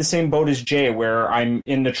 I'm in the same boat as Jay, where I'm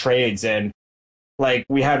in the trades, and like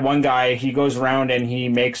we had one guy, he goes around and he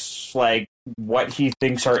makes like what he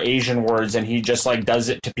thinks are Asian words, and he just like does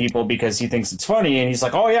it to people because he thinks it's funny, and he's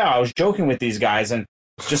like, oh yeah, I was joking with these guys. And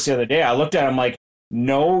just the other day I looked at him like,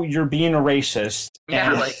 no, you're being a racist,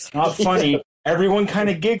 and it's not funny. Everyone kind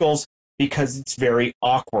of giggles because it's very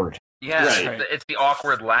awkward. Yeah, right. It's the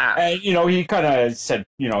awkward laugh. And, he kind of said,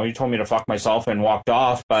 he told me to fuck myself and walked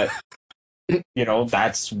off, but,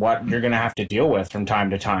 that's what you're going to have to deal with from time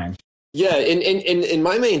to time. Yeah, and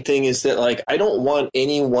my main thing is that, like, I don't want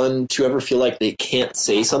anyone to ever feel like they can't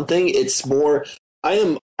say something. It's more, I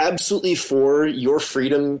am absolutely for your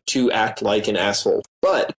freedom to act like an asshole,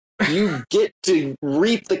 but you get to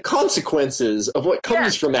reap the consequences of what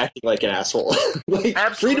comes from acting like an asshole. Like,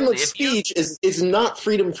 freedom of speech is not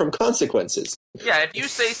freedom from consequences. Yeah, if you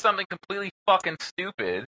say something completely fucking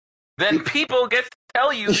stupid, then people get to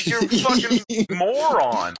tell you that you're a fucking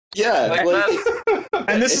moron. Yeah, Like, like,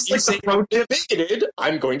 And this if is you like say the pro you're tip. bigoted,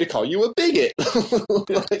 I'm going to call you a bigot.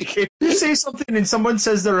 Like, If you say something and someone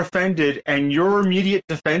says they're offended and your immediate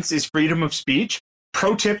defense is freedom of speech,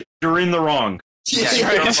 pro tip, you're in the wrong. Yeah,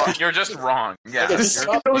 you're just wrong. Yeah, Okay, The just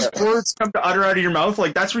second those words come to utter out of your mouth,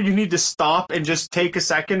 like that's where you need to stop and just take a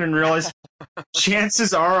second and realize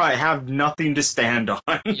chances are I have nothing to stand on.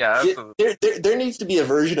 yeah. there needs to be a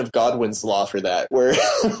version of Godwin's law for that, where,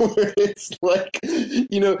 where it's like,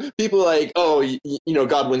 people like, oh,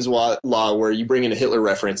 Godwin's law, where you bring in a Hitler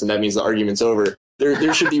reference and that means the argument's over.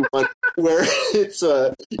 There should be one where it's,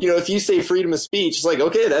 if you say freedom of speech, it's like,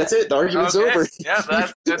 okay, that's it, the argument's over. Yeah,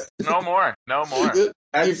 that's no more.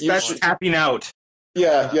 That's tapping out.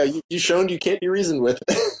 Yeah, you've shown you can't be reasoned with.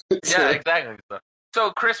 Yeah, exactly.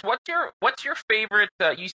 So, Chris, what's your favorite?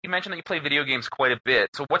 You mentioned that you play video games quite a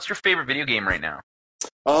bit. So, what's your favorite video game right now?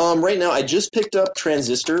 Right now, I just picked up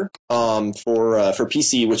Transistor for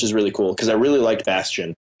PC, which is really cool because I really liked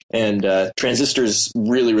Bastion, and Transistor's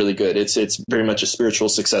really really good. It's very much a spiritual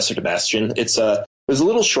successor to Bastion. It was a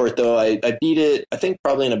little short though. I beat it, I think,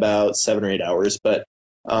 probably in about 7 or 8 hours. But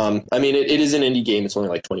I mean, it is an indie game. It's only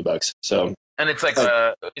like $20. So, and it's like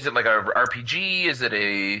is it like a RPG? Is it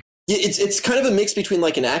a Yeah, it's kind of a mix between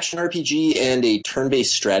like an action RPG and a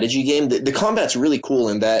turn-based strategy game. The combat's really cool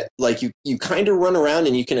in that like you kind of run around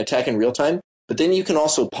and you can attack in real time, but then you can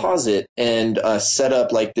also pause it and set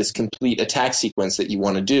up like this complete attack sequence that you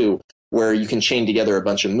want to do where you can chain together a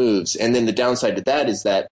bunch of moves. And then the downside to that is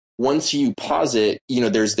that once you pause it,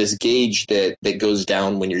 there's this gauge that goes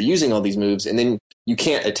down when you're using all these moves, and then you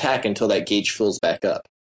can't attack until that gauge fills back up.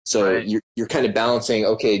 So Right. you're kind of balancing,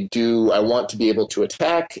 okay, do I want to be able to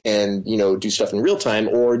attack and, do stuff in real time,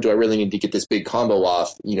 or do I really need to get this big combo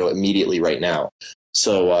off, immediately right now?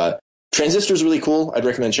 So Transistor is really cool. I'd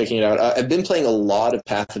recommend checking it out. I've been playing a lot of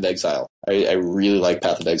Path of Exile. I really like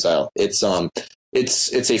Path of Exile. It's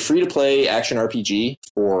a free-to-play action RPG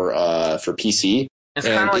for PC. It's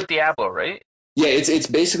kind of like Diablo, right? Yeah, it's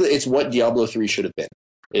basically what Diablo 3 should have been.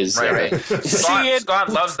 Right. Scott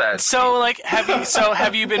loves that. So, like,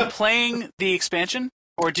 have you been playing the expansion,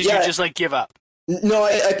 or did you just like give up? No,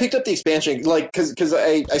 I picked up the expansion, like, because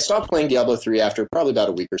I stopped playing Diablo 3 after probably about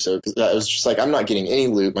a week or so, because I was just like, I'm not getting any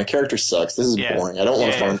loot, my character sucks, this is boring, I don't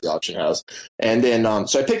want to farm the auction house. And then,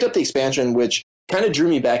 so I picked up the expansion, which kind of drew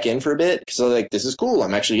me back in for a bit, because I was like, this is cool,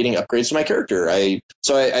 I'm actually getting upgrades to my character. I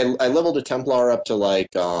leveled a Templar up to, like,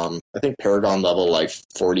 I think Paragon level, like,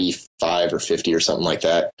 45 or 50 or something like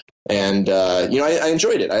that. And, I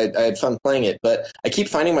enjoyed it. I had fun playing it, but I keep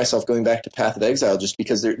finding myself going back to Path of Exile just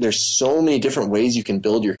because there's so many different ways you can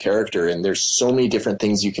build your character, and there's so many different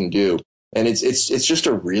things you can do. And it's just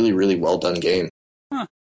a really, really well done game. Huh.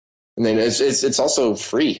 And then it's also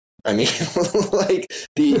free. I mean, like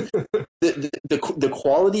the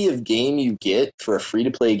quality of game you get for a free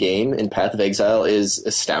to play game in Path of Exile is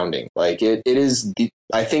astounding. Like it is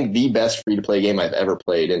I think the best free to play game I've ever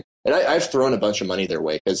played, and I've thrown a bunch of money their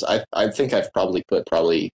way because I think I've probably put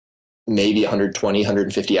maybe 120,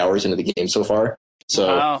 150 hours into the game so far.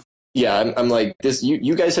 So Wow. yeah, I'm like this.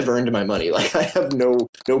 You guys have earned my money. Like I have no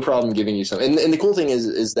problem giving you some. And the cool thing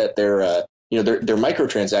is that their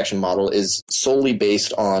microtransaction model is solely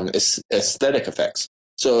based on aesthetic effects.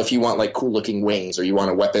 So if you want like cool looking wings, or you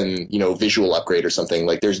want a weapon, visual upgrade or something,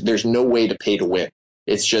 like there's no way to pay to win.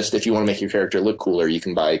 It's just if you want to make your character look cooler, you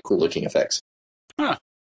can buy cool looking effects. Huh.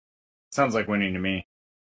 Sounds like winning to me.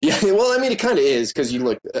 Yeah, well, I mean, it kind of is because you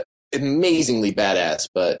look amazingly badass,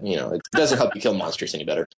 but it doesn't help you kill monsters any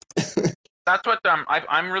better. That's what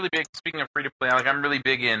I'm really big. Speaking of free to play, like I'm really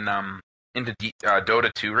big into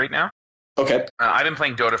Dota 2 right now. Okay. I've been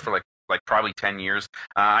playing Dota for like probably 10 years.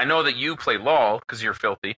 I know that you play LOL because you're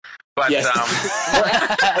filthy, but Yes.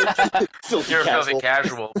 you're a filthy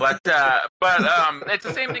casual. But it's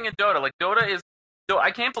the same thing in Dota. Like Dota is. So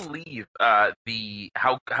I can't believe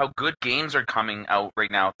how good games are coming out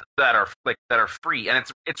right now that are free, and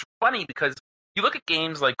it's funny because you look at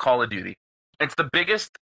games like Call of Duty. It's the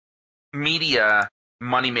biggest media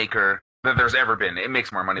moneymaker that there's ever been. It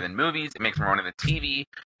makes more money than movies. It makes more money than TV.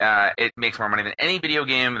 It makes more money than any video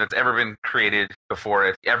game that's ever been created before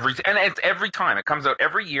it. It's every time. It comes out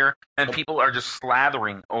every year, and people are just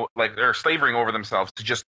they're slavering over themselves to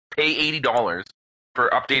just pay $80 for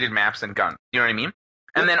updated maps and guns. You know what I mean?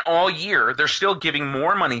 And then all year, they're still giving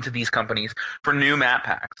more money to these companies for new map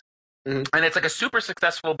packs. Mm-hmm. And it's like a super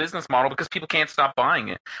successful business model because people can't stop buying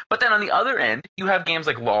it. But then on the other end, you have games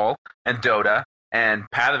like LoL and Dota and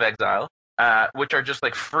Path of Exile, which are just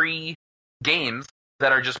like free games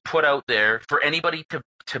that are just put out there for anybody to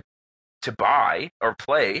to buy or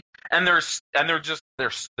play, and they're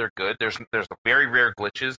good. There's very rare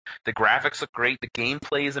glitches. The graphics look great. The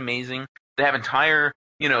gameplay is amazing. They have entire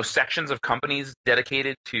sections of companies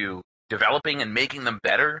dedicated to developing and making them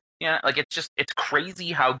better. Yeah, like it's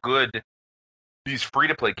crazy how good these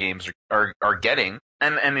free-to-play games are getting.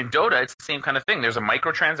 And in Dota, it's the same kind of thing. There's a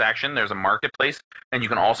microtransaction, there's a marketplace, and you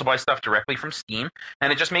can also buy stuff directly from Steam,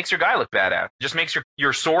 and it just makes your guy look badass. It just makes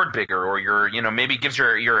your sword bigger, or maybe gives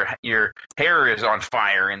your hair is on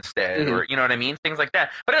fire instead, or you know what I mean? Things like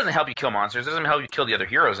that. But it doesn't help you kill monsters, it doesn't help you kill the other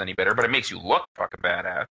heroes any better, but it makes you look fucking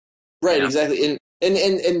badass. Right, exactly.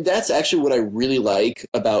 And that's actually what I really like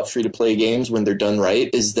about free-to-play games when they're done right,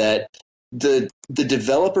 is that the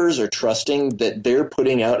developers are trusting that they're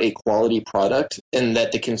putting out a quality product and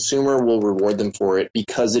that the consumer will reward them for it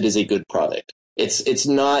because it is a good product. It's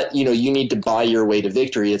not, you need to buy your way to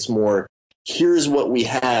victory. It's more, here's what we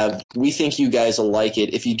have. We think you guys will like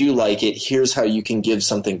it. If you do like it, here's how you can give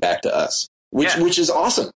something back to us. Which is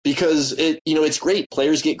awesome because it's great.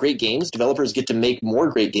 Players get great games. Developers get to make more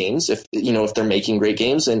great games if they're making great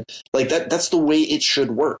games, and like that's the way it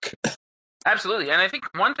should work. Absolutely. And I think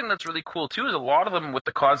one thing that's really cool, too, is a lot of them with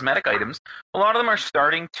the cosmetic items, a lot of them are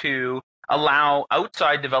starting to allow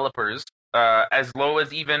outside developers, as low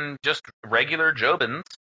as even just regular Jobins,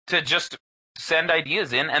 to just send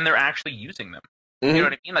ideas in, and they're actually using them. You know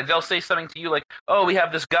what I mean? Like, they'll say something to you like, oh, we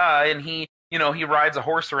have this guy, and he rides a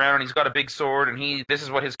horse around, and he's got a big sword, and this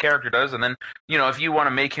is what his character does, and then, if you want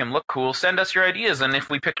to make him look cool, send us your ideas, and if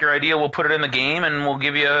we pick your idea, we'll put it in the game, and we'll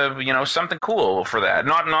give you, something cool for that.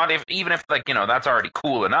 Even if that's already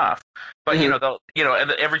cool enough. But, they'll,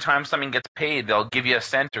 every time something gets paid, they'll give you a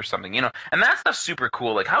cent or something, and that stuff's super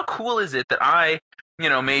cool. Like, how cool is it that I,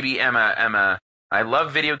 maybe I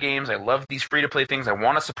love video games. I love these free-to-play things. I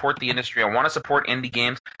want to support the industry. I want to support indie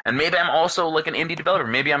games. And maybe I'm also like an indie developer.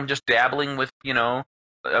 Maybe I'm just dabbling with,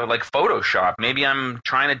 like Photoshop. Maybe I'm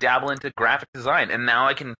trying to dabble into graphic design. And now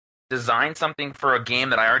I can design something for a game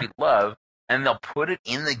that I already love, and they'll put it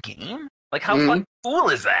in the game? Like, how fucking cool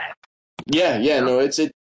is that? Yeah, no, it's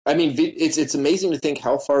amazing to think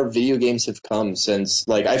how far video games have come since,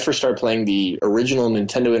 like, I first started playing the original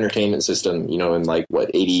Nintendo Entertainment System, in like,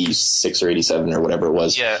 86 or 87 or whatever it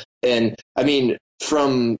was. Yeah. And,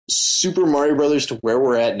 from Super Mario Brothers to where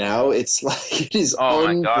we're at now, it's like, it is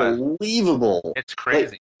unbelievable. It's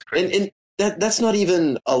crazy. And that's not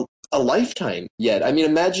even a lifetime yet.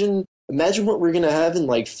 Imagine what we're going to have in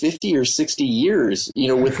like 50 or 60 years,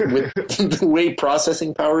 with the way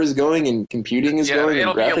processing power is going and computing is going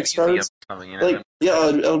and graphics cards.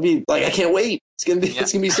 It'll be like, I can't wait. It's going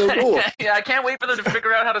to be so cool. Yeah, I can't wait for them to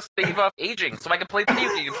figure out how to stave off aging so I can play video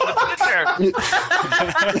games for the future.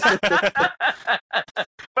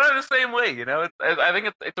 But in the same way, I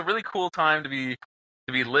think it's a really cool time to be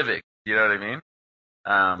living. You know what I mean?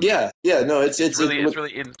 It's really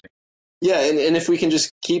interesting. Yeah, and if we can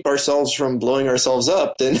just keep ourselves from blowing ourselves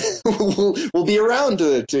up, then we'll be around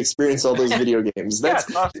to experience all those video games.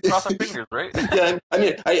 Cross our fingers, right? Yeah,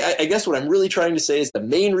 I guess what I'm really trying to say is the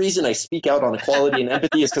main reason I speak out on equality and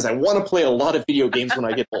empathy is because I want to play a lot of video games when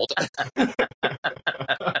I get old.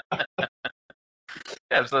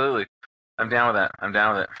 Absolutely. I'm down with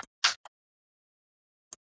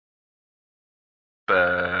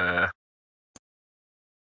that.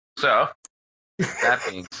 So, that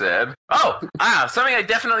being said, something I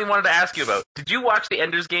definitely wanted to ask you about. Did you watch the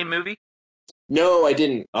Ender's Game movie? No, I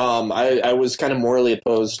didn't. I was kind of morally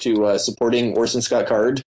opposed to supporting Orson Scott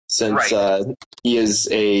Card since he is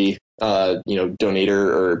a donator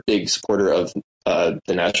or big supporter of the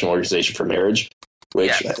National Organization for Marriage,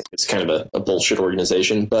 which I think is kind of a bullshit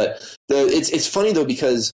organization. But it's funny though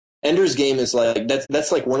because Ender's Game is like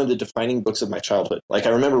that's like one of the defining books of my childhood. Like I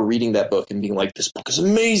remember reading that book and being like, this book is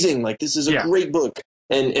amazing. Like this is a great book.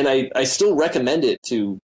 And I still recommend it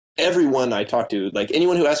to everyone I talk to. Like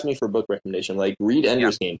anyone who asks me for a book recommendation, like read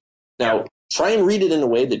Ender's Game. Now try and read it in a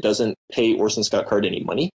way that doesn't pay Orson Scott Card any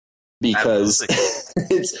money because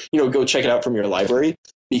it's go check it out from your library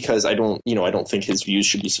because I don't think his views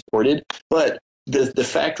should be supported. But the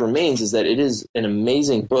fact remains is that it is an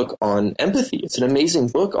amazing book on empathy. It's an amazing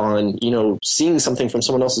book on, seeing something from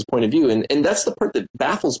someone else's point of view. And that's the part that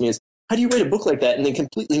baffles me is how do you write a book like that and then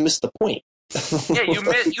completely miss the point? Yeah,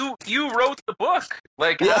 you wrote the book.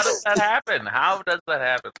 Like, how does that happen? How does that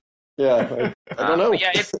happen? Yeah, I don't know.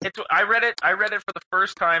 Yeah, I read it for the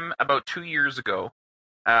first time about 2 years ago.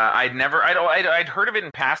 I'd heard of it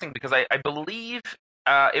in passing because I believe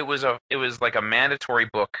it was like a mandatory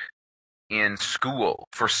book in school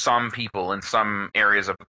for some people in some areas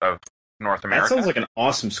of North America. That sounds like an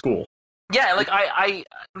awesome school. Yeah, like I,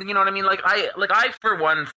 you know what I mean? Like I for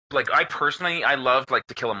one, like I personally, I loved like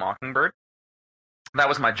To Kill a Mockingbird. That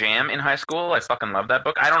was my jam in high school. I fucking loved that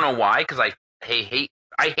book. I don't know why, because I hate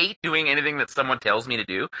doing anything that someone tells me to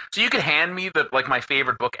do. So you could hand me the like my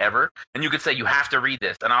favorite book ever, and you could say you have to read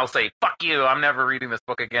this, and I'll say fuck you, I'm never reading this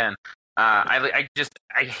book again. I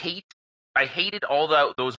hated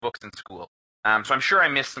all those books in school. So I'm sure I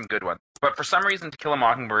missed some good ones. But for some reason, To Kill a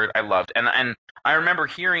Mockingbird, I loved, and I remember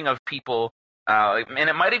hearing of people, and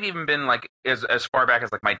it might have even been like as far back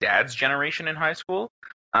as like my dad's generation in high school,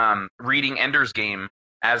 reading Ender's Game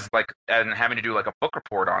as like and having to do like a book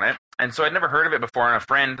report on it. And so I'd never heard of it before. And a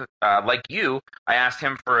friend like you, I asked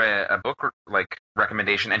him for a book like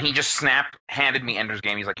recommendation, and he just handed me Ender's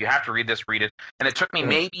Game. He's like, "You have to read this, read it." And it took me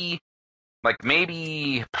maybe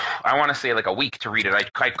I want to say like a week to read it.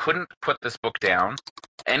 I couldn't put this book down.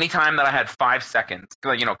 Anytime that I had 5 seconds,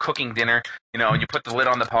 you know, cooking dinner, you know, you put the lid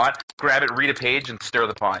on the pot, grab it, read a page, and stir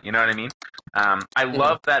the pot. You know what I mean? I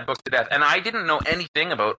loved that book to death, and I didn't know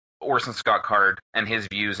anything about Orson Scott Card and his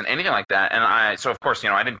views and anything like that. And so of course, you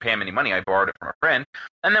know, I didn't pay him any money. I borrowed it from a friend.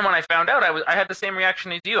 And then when I found out, I had the same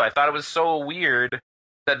reaction as you. I thought it was so weird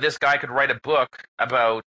that this guy could write a book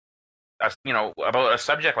about about a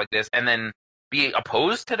subject like this and then be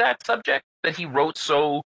opposed to that subject that he wrote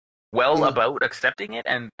so well about accepting it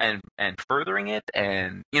and furthering it,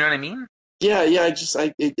 and you know what I mean? Yeah,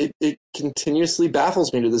 it continuously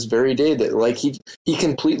baffles me to this very day that like he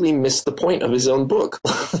completely missed the point of his own book.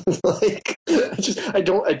 Like I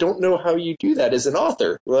don't know how you do that as an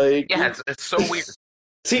author. Like yeah, it's so weird.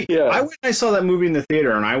 See, I saw that movie in the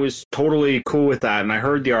theater, and I was totally cool with that. And I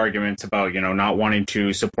heard the arguments about, you know, not wanting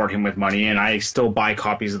to support him with money, and I still buy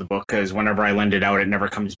copies of the book because whenever I lend it out, it never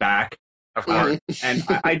comes back. Of course. And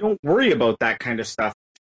I don't worry about that kind of stuff.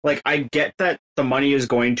 Like, I get that the money is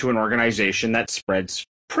going to an organization that spreads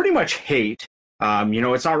pretty much hate. You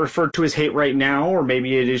know, it's not referred to as hate right now, or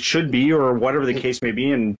maybe it should be, or whatever the case may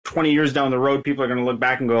be. And 20 years down the road, people are going to look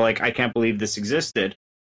back and go like, I can't believe this existed.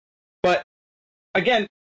 But again,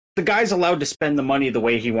 the guy's allowed to spend the money the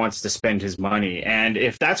way he wants to spend his money. And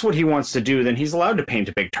if that's what he wants to do, then he's allowed to paint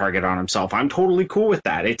a big target on himself. I'm totally cool with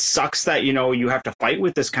that. It sucks that, you know, you have to fight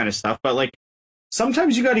with this kind of stuff. But, like,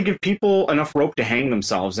 sometimes you got to give people enough rope to hang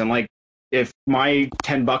themselves. And, like, if my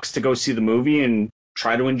 $10 to go see the movie and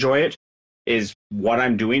try to enjoy it is what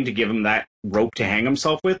I'm doing to give him that rope to hang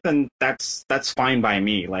himself with, then that's fine by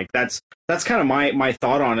me. Like, that's kind of my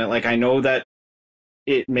thought on it. Like, I know that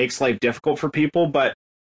it makes life difficult for people, but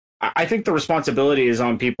I think the responsibility is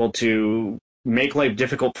on people to make life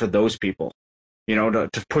difficult for those people, you know,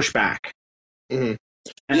 to push back. Mm-hmm.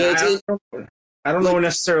 And Yeah, I don't know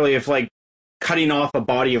necessarily if like cutting off a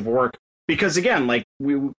body of work, because again, like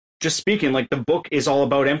we just speaking, like the book is all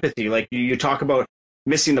about empathy. Like you talk about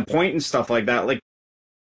missing the point and stuff like that. Like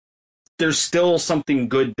there's still something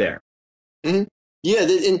good there. Mm-hmm. Yeah,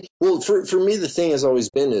 and well, for me, the thing has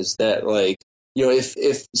always been is that like, you know,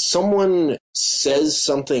 if someone says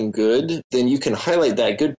something good, then you can highlight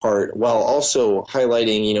that good part while also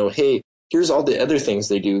highlighting, you know, hey, here's all the other things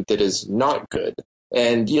they do that is not good.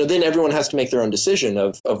 And, you know, then everyone has to make their own decision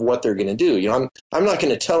of what they're going to do. You know, I'm not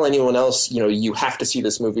going to tell anyone else, you know, you have to see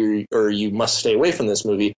this movie or you must stay away from this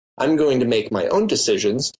movie. I'm going to make my own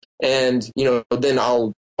decisions, and, you know, then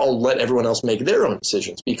I'll let everyone else make their own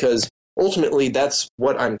decisions, because ultimately that's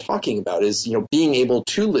what I'm talking about is, you know, being able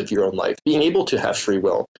to live your own life, being able to have free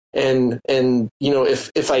will. And you know,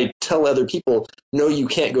 if I tell other people, no, you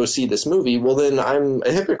can't go see this movie, well, then I'm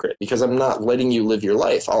a hypocrite because I'm not letting you live your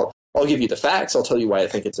life. I'll give you the facts. I'll tell you why I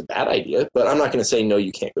think it's a bad idea, but I'm not going to say, no,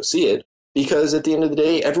 you can't go see it, because at the end of the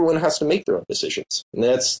day, everyone has to make their own decisions. And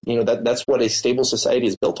that's, you know, that's what a stable society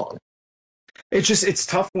is built on. It's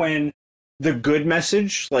tough when the good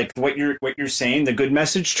message, like what you're saying, the good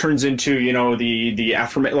message turns into, you know, the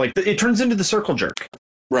affirmation, like it turns into the circle jerk.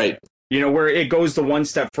 Right. You know, where it goes the one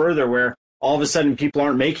step further, where all of a sudden people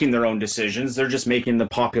aren't making their own decisions. They're just making the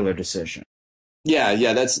popular decision.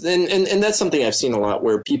 Yeah. That's, and that's something I've seen a lot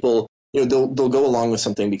where people, you know, they'll go along with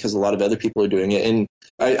something because a lot of other people are doing it. And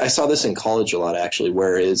I saw this in college a lot, actually,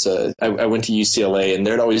 whereas I went to UCLA, and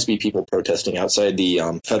there'd always be people protesting outside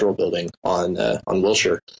the federal building on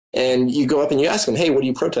Wilshire. And you go up and you ask them, hey, what are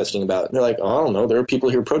you protesting about? And they're like, oh, I don't know. There are people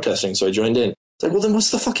here protesting, so I joined in. It's like, well, then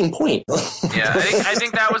what's the fucking point? Yeah, I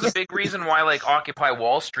think that was a big reason why, like, Occupy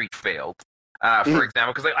Wall Street failed, for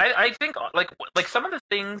example. Because like, I think, like some of the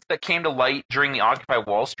things that came to light during the Occupy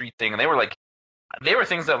Wall Street thing, and they were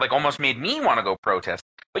things that, like, almost made me want to go protest.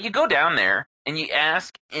 But you go down there, and you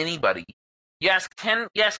ask anybody, you ask 10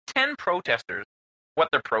 protesters what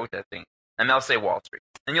they're protesting, and they'll say Wall Street.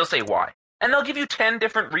 And you'll say, why? and they'll give you 10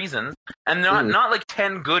 different reasons, and not like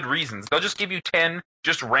 10 good reasons. They'll just give you 10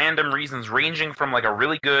 just random reasons, ranging from like a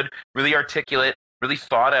really good, really articulate, really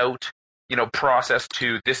thought out, process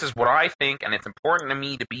to this is what I think, and it's important to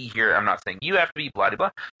me to be here. I'm not saying you have to be blah blah blah.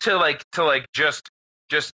 To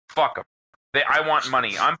just fuck them. I want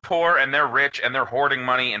money. I'm poor, and they're rich, and they're hoarding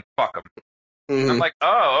money, and fuck them. I'm like,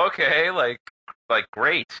 oh, okay, like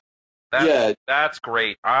great. That's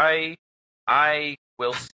great. I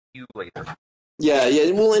will see you later. Yeah.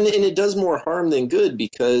 Well, and it does more harm than good,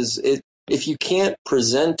 because if you can't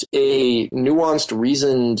present a nuanced,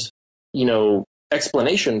 reasoned,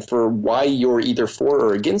 explanation for why you're either for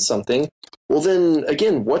or against something, well then,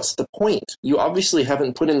 again, what's the point? You obviously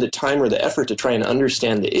haven't put in the time or the effort to try and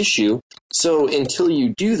understand the issue, so until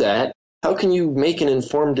you do that, how can you make an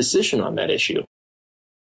informed decision on that issue?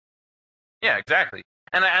 Yeah, exactly.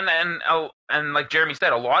 And like Jeremy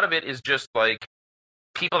said, a lot of it is just like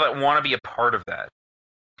people that want to be a part of that.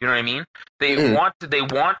 You know what I mean? They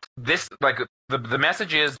want this, like the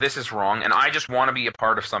message is this is wrong, and I just want to be a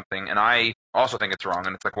part of something, and I also think it's wrong,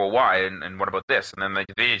 and it's like, well, why? And what about this? And then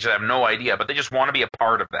they just have no idea, but they just want to be a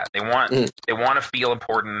part of that. They want to feel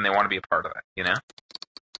important, and they want to be a part of that.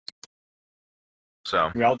 So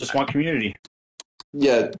we all just want community.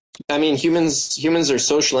 Yeah, I mean, humans are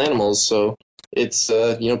social animals, so it's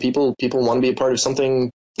people want to be a part of something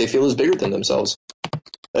they feel is bigger than themselves.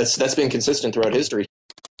 That's been consistent throughout history.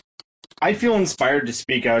 I feel inspired to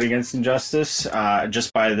speak out against injustice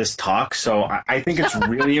just by this talk, so I think it's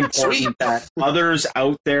really important that others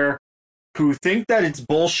out there who think that it's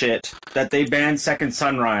bullshit that they banned Second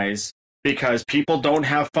Sunrise because people don't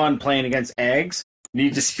have fun playing against eggs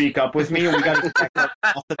need to speak up with me, and we got to get that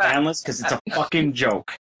off the ban list because it's a fucking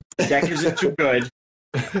joke. The deck isn't too good.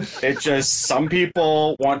 It's just some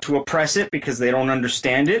people want to oppress it because they don't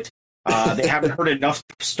understand it. They haven't heard enough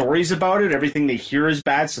stories about it. Everything they hear is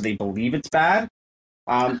bad, so they believe it's bad.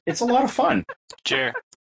 It's a lot of fun. Jer.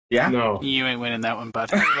 Yeah? No. You ain't winning that one, bud.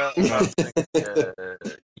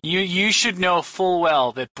 You should know full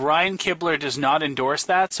well that Brian Kibler does not endorse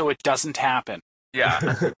that, so it doesn't happen.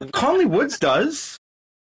 yeah. Conley Woods does.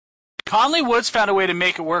 Conley Woods found a way to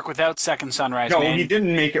make it work without Second Sunrise, No, man. he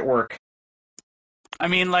didn't make it work. I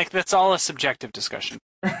mean, like, that's all a subjective discussion.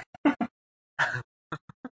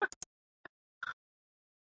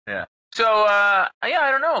 Yeah. So, I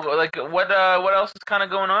don't know. Like, what else is kind of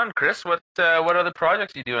going on, Chris? What other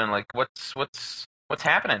projects are you doing? Like, what's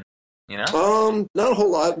happening? Not a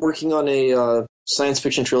whole lot. Working on a science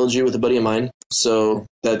fiction trilogy with a buddy of mine. So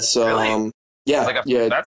that's Really? yeah.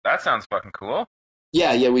 That sounds fucking cool.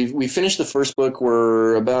 Yeah. We finished the first book.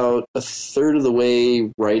 We're about a third of the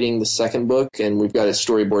way writing the second book, and we've got it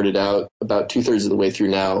storyboarded out about 2/3 of the way through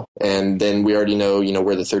now. And then we already know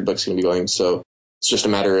where the third book's going to be going. So it's just a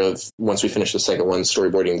matter of once we finish the second one,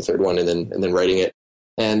 storyboarding the third one, and then writing it.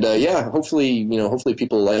 And hopefully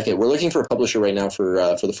people like it. We're looking for a publisher right now for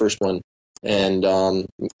the first one, and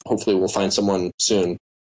hopefully we'll find someone soon.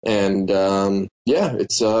 And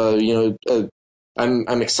it's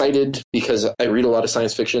I'm excited because I read a lot of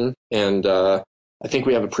science fiction, and I think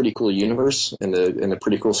we have a pretty cool universe and a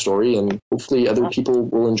pretty cool story, and hopefully other people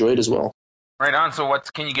will enjoy it as well. Right on. So,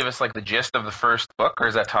 can you give us like the gist of the first book, or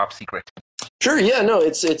is that top secret? Sure. Yeah. No.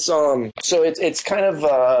 It's kind of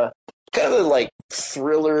a like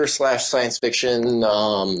thriller / science fiction,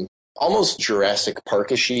 almost Jurassic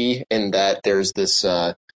Parkish-y in that there's this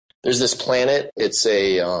planet. It's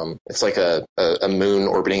like a moon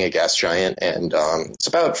orbiting a gas giant, and it's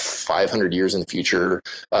about 500 years in the future.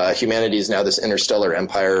 Humanity is now this interstellar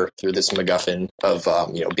empire through this MacGuffin of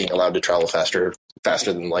being allowed to travel faster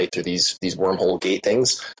than light through these wormhole gate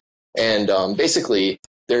things. And basically,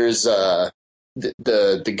 there's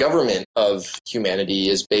the government of humanity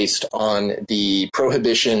is based on the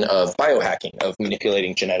prohibition of biohacking, of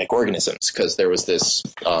manipulating genetic organisms, because there was this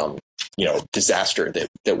disaster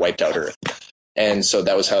that wiped out Earth. And so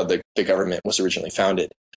that was how the government was originally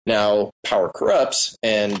founded. Now, power corrupts,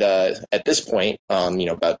 and at this point,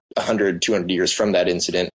 about 100, 200 years from that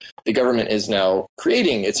incident, the government is now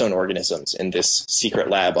creating its own organisms in this secret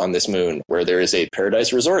lab on this moon where there is a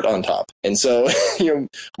paradise resort on top. And so,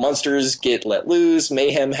 monsters get let loose,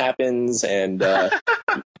 mayhem happens, and,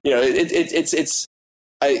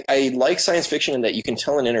 I like science fiction in that you can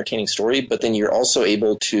tell an entertaining story, but then you're also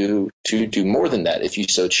able to do more than that if you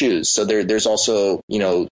so choose. So there's also,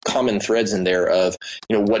 common threads in there of,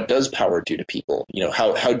 what does power do to people?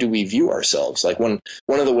 How do we view ourselves? Like one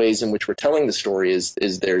of the ways in which we're telling the story is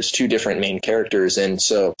there's two different main characters. And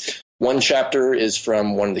so one chapter is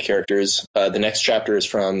from one of the characters, the next chapter is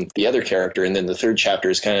from the other character, and then the third chapter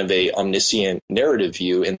is kind of a omniscient narrative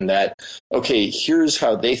view in that, okay, here's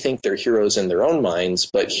how they think they're heroes in their own minds,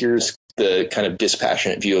 but here's the kind of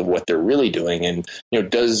dispassionate view of what they're really doing, and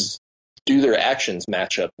do their actions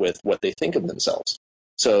match up with what they think of themselves?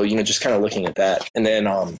 So just kind of looking at that, and then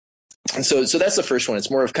and so that's the first one. It's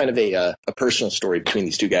more of kind of a personal story between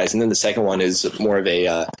these two guys, and then the second one is more of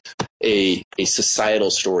a societal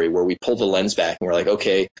story where we pull the lens back and we're like,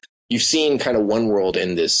 okay, you've seen kind of one world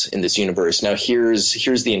in this universe. Now here's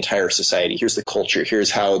the entire society. Here's the culture.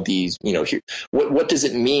 Here's how these what does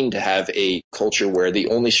it mean to have a culture where the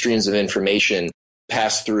only streams of information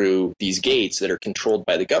pass through these gates that are controlled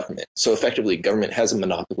by the government? So effectively, government has a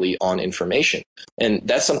monopoly on information, and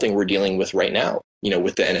that's something we're dealing with right now.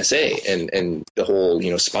 With the NSA and the whole,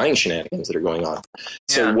 spying shenanigans that are going on.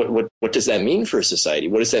 So what does that mean for a society?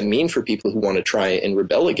 What does that mean for people who want to try and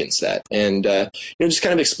rebel against that? And, just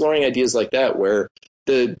kind of exploring ideas like that, where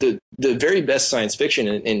the very best science fiction,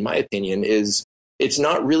 in my opinion, is it's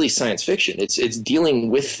not really science fiction. It's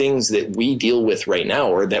dealing with things that we deal with right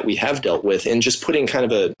now or that we have dealt with, and just putting kind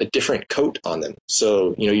of a different coat on them.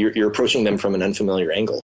 So, you're approaching them from an unfamiliar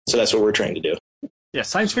angle. So that's what we're trying to do. Yeah,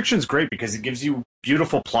 science fiction is great because it gives you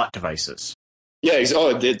beautiful plot devices. Yeah,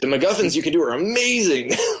 the MacGuffins you can do are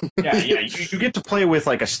amazing. You get to play with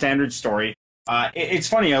like a standard story. It's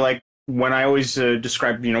funny, when I always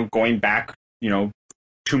describe, going back, 2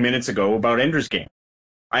 minutes ago about Ender's Game.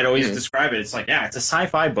 I'd always describe it. It's like, it's a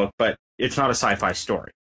sci-fi book, but it's not a sci-fi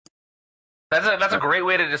story. That's a great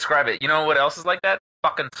way to describe it. You know what else is like that?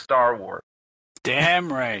 Fucking Star Wars.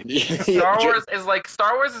 Damn right. Star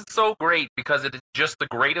Wars is so great because it is just the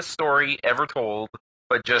greatest story ever told,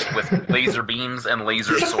 but just with laser beams and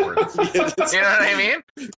laser swords. You know what I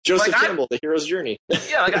mean? Joseph Campbell, The Hero's Journey.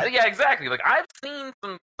 Yeah, exactly. Like I've seen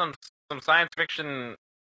some science fiction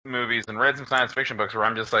movies and read some science fiction books where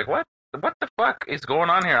I'm just like, what the fuck is going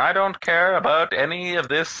on here? I don't care about any of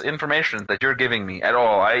this information that you're giving me at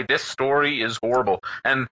all. This story is horrible,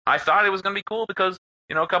 and I thought it was going to be cool because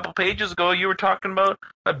a couple pages ago you were talking about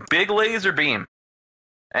a big laser beam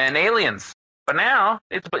and aliens, but now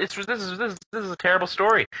this is a terrible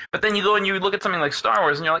story. But then you go and you look at something like Star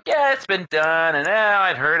Wars and you're like, yeah, it's been done, and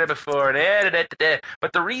I've heard it before.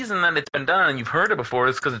 But the reason that it's been done and you've heard it before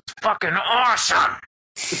is because it's fucking awesome.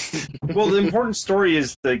 Well, the important story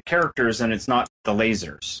is the characters, and it's not the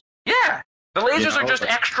lasers. Yeah, the lasers are just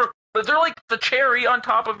extra. They're like the cherry on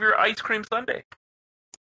top of your ice cream sundae.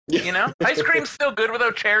 Ice cream's still good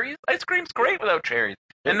without cherries. Ice cream's great without cherries.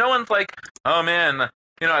 And no one's like, oh man,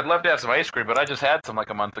 I'd love to have some ice cream, but I just had some like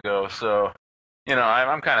a month ago, so,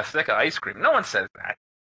 I'm kind of sick of ice cream. No one says that.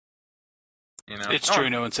 It's true,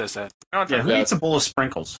 no one says that. No one says who eats a bowl of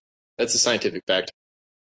sprinkles? That's a scientific fact.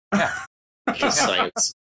 Yeah. Just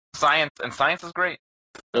science. Science is great.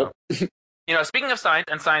 Yep. Speaking of science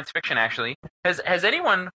and science fiction, actually, has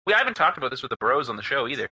anyone, I haven't talked about this with the bros on the show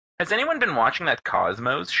either. Has anyone been watching that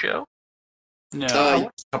Cosmos show? No.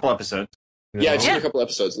 A couple episodes. Yeah, I've seen a couple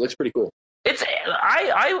episodes. It looks pretty cool.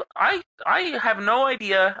 I have no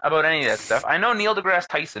idea about any of that stuff. I know Neil deGrasse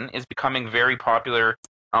Tyson is becoming very popular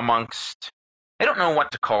amongst, I don't know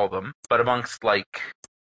what to call them, but amongst like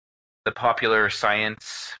the popular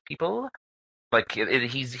science people. Like I'm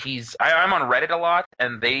on Reddit a lot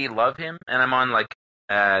and they love him, and I'm on like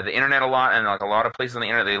the internet a lot, and like a lot of places on the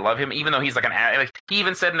internet they love him, even though he's like he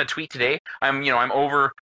even said in a tweet today, I'm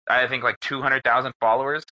over I think like 200,000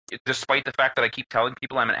 followers, despite the fact that I keep telling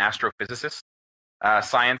people I'm an astrophysicist.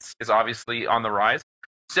 Science is obviously on the rise.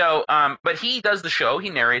 So, but he does the show, he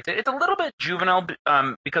narrates it. It's a little bit juvenile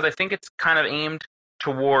because I think it's kind of aimed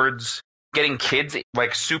towards getting kids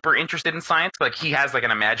like super interested in science. Like he has like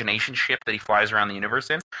an imagination ship that he flies around the universe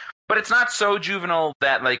in. But it's not so juvenile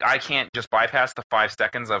that like I can't just bypass the 5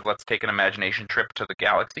 seconds of let's take an imagination trip to the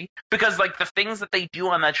galaxy, because like the things that they do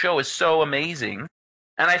on that show is so amazing,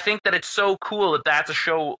 and I think that it's so cool that that's a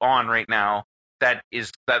show on right now that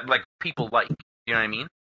like people like. You know what I mean?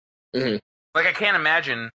 Mm-hmm. Like I can't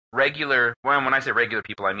imagine regular. When I say regular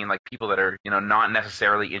people, I mean like people that are not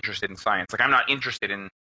necessarily interested in science. Like I'm not interested in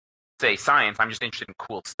say science. I'm just interested in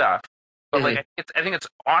cool stuff. But like I think it's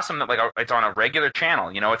awesome that like it's on a regular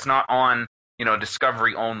channel. It's not on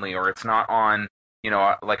Discovery only, or it's not on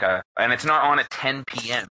and it's not on at 10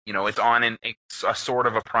 p.m. It's on in a sort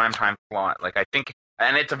of a primetime slot. Like I think,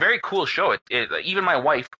 and it's a very cool show. Even my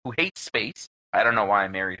wife, who hates space, I don't know why I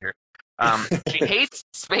married her. She hates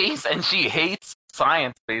space and she hates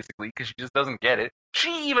science basically because she just doesn't get it.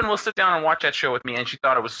 She even will sit down and watch that show with me, and she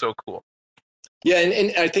thought it was so cool. Yeah,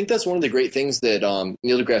 and I think that's one of the great things that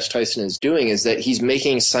Neil deGrasse Tyson is doing is that he's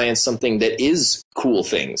making science something that is cool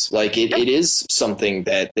things. Like it is something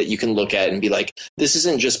that you can look at and be like, this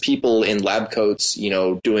isn't just people in lab coats,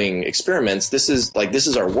 doing experiments. This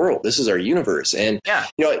is our world. This is our universe. And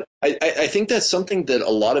I think that's something that a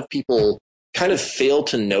lot of people kind of fail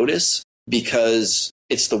to notice because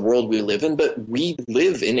it's the world we live in, but we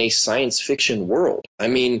live in a science fiction world. I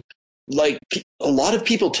mean, like a lot of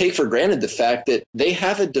people take for granted the fact that they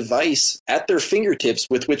have a device at their fingertips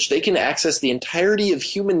with which they can access the entirety of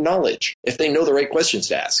human knowledge if they know the right questions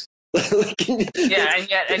to ask. And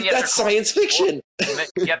yet that's science fiction.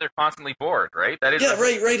 Yet they're constantly bored, right? That is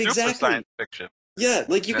right, exactly. Science fiction. Yeah,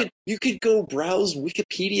 like you could go browse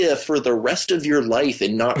Wikipedia for the rest of your life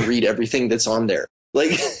and not read everything that's on there.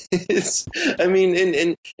 Like,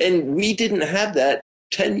 and we didn't have that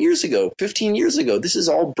 10 years ago, 15 years ago. This is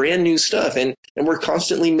all brand new stuff, and we're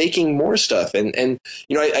constantly making more stuff. And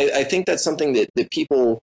I think that's something that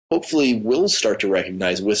people hopefully will start to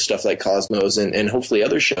recognize with stuff like Cosmos and hopefully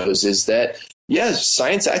other shows is that, yes,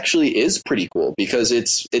 science actually is pretty cool because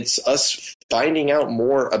it's us finding out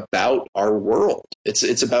more about our world.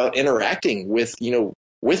 It's about interacting with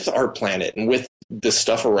our planet and with the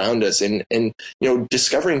stuff around us and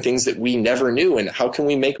discovering things that we never knew and how can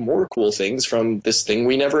we make more cool things from this thing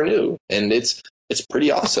we never knew. And it's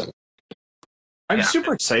pretty awesome. I'm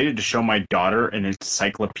super excited to show my daughter an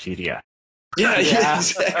encyclopedia. Yeah,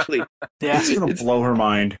 exactly. Yeah, it's gonna blow her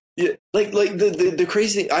mind. Yeah, like the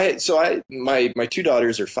crazy thing. My two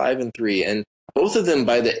daughters are 5 and 3, and both of them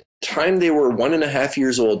by the time they were 1.5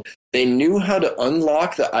 years old, they knew how to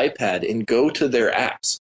unlock the iPad and go to their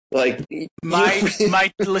apps. Like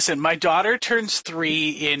my daughter turns 3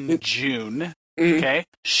 in June. Mm-hmm. Okay,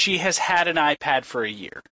 she has had an iPad for a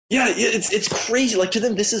year. Yeah, it's crazy. Like to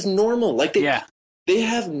them, this is normal. Like they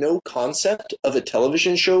have no concept of a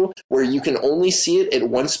television show where you can only see it at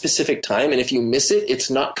one specific time, and if you miss it, it's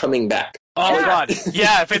not coming back. Oh my God!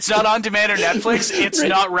 Yeah, if it's not on demand or Netflix, it's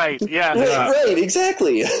not right. Yeah, right,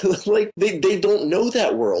 exactly. Like they don't know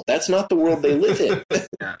that world. That's not the world they live in.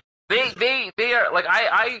 Yeah. They are like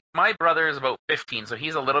my brother is about 15, so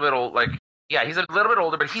he's a little bit old. Like he's a little bit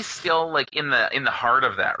older, but he's still like in the heart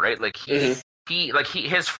of that, right? Like his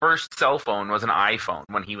first cell phone was an iPhone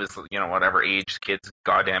when he was whatever age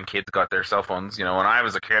goddamn kids got their cell phones. When I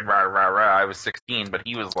was a kid, I was 16, but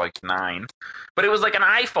he was like 9. But it was like an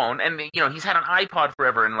iPhone, and he's had an iPod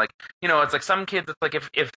forever, and it's like some kids. It's like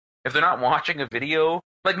if they're not watching a video,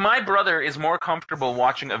 like my brother is more comfortable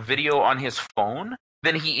watching a video on his phone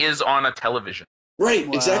than he is on a television. Right,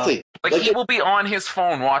 wow. Exactly. Like he will be on his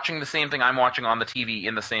phone watching the same thing I'm watching on the TV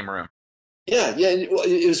in the same room. Yeah. Well,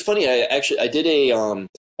 it was funny. I did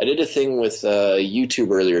a thing with YouTube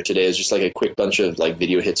earlier today. It was just like a quick bunch of like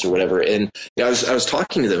video hits or whatever. And I was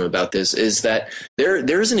talking to them about this. Is that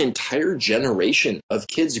there's an entire generation of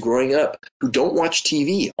kids growing up who don't watch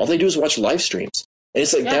TV. All they do is watch live streams. And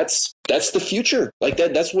it's like that's the future. Like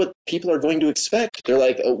that's what people are going to expect. They're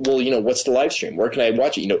like, oh, well, what's the live stream? Where can I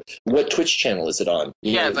watch it? What Twitch channel is it on?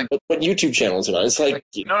 It's like what YouTube channel is it on? It's like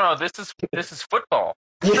no, this is football.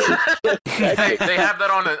 Exactly. They have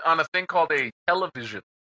that on a thing called a television,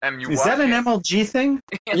 and is that an MLG thing?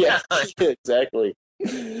 Yeah, exactly.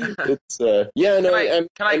 It's Can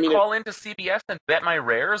I call into CBS and bet my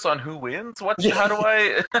rares on who wins? How do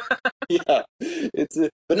I? Yeah,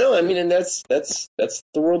 but no, I mean, and that's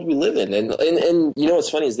the world we live in, and what's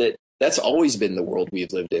funny is that that's always been the world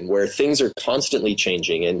we've lived in, where things are constantly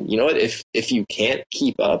changing, and you know what? If you can't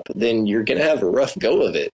keep up, then you're gonna have a rough go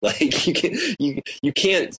of it. Like you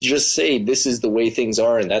can't just say this is the way things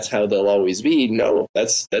are and that's how they'll always be. No,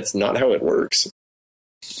 that's not how it works.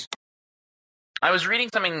 I was reading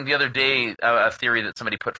something the other day, a theory that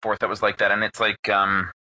somebody put forth that was like that, and it's like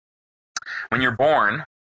when you're born,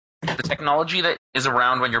 the technology that is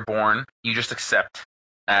around when you're born, you just accept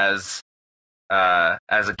as a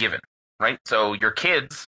given, right? So your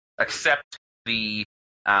kids accept the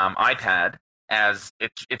iPad as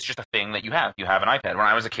it's just a thing that you have. You have an iPad. When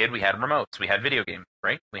I was a kid, we had remotes, we had video games,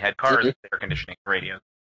 right? We had cars, air conditioning, radios.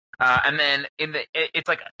 And then it's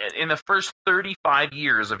like in the first 35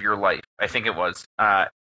 years of your life, I think it was,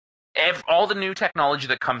 all the new technology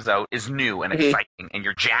that comes out is new and exciting, and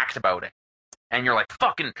you're jacked about it. And you're like,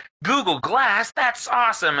 fucking Google Glass, that's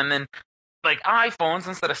awesome. And then like iPhones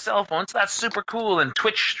instead of cell phones, that's super cool. And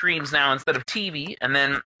Twitch streams now instead of TV. And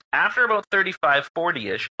then after about 35,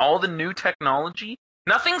 40-ish, all the new technology,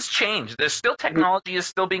 nothing's changed. There's still technology is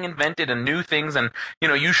still being invented and new things, and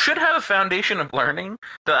you should have a foundation of learning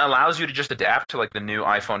that allows you to just adapt to like the new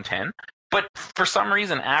iPhone 10. But for some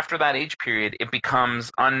reason, after that age period, it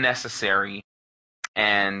becomes unnecessary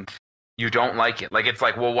and you don't like it. Like, it's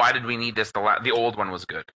like, well, why did we need this? The old one was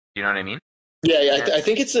good. You know what I mean? Yeah, I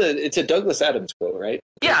think it's a Douglas Adams quote, right?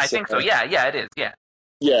 Yeah, I think so. Yeah, it is. Yeah.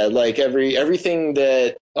 Yeah, like everything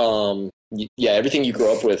that everything you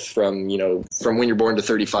grow up with from when you're born to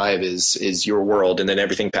 35 is your world, and then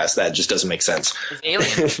everything past that just doesn't make sense. It's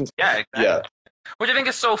alien. Yeah, exactly. Yeah. Which I think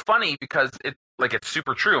is so funny because it's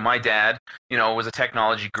super true. My dad, was a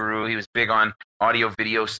technology guru. He was big on audio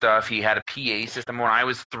video stuff. He had a PA system. When I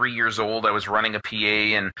was 3 years old, I was running a PA,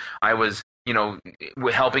 and I was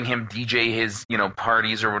helping him DJ his,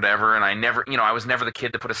 parties or whatever. And I was never the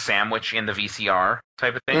kid to put a sandwich in the VCR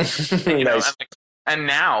type of thing. Nice. And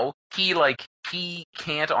now he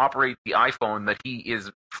can't operate the iPhone that he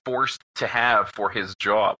is forced to have for his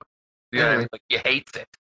job. Yeah, he hates it.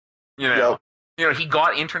 Yep. He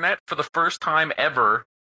got internet for the first time ever,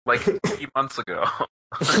 3 months ago.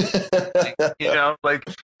 But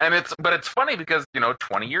it's funny because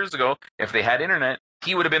 20 years ago, if they had internet,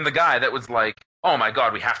 he would have been the guy that was like, "Oh my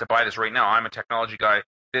God, we have to buy this right now. I'm a technology guy.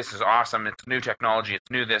 This is awesome. It's new technology. It's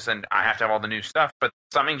new this, and I have to have all the new stuff." But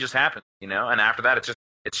something just happened, And after that, it's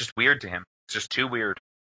just weird to him. It's just too weird.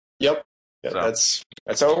 Yep. Yeah, so,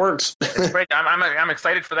 that's how it works. It's great. I'm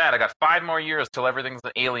excited for that. I got 5 more years till everything's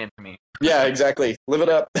an alien to me. Yeah, exactly. Live it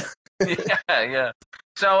up. Yeah.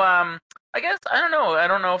 So, I guess I don't know. I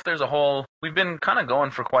don't know if there's a whole. We've been kind of going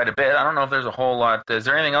for quite a bit. I don't know if there's a whole lot. Is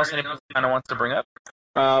there anything else anyone kind of wants to bring up?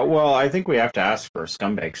 Well, I think we have to ask for a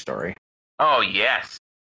scumbag story. Oh yes.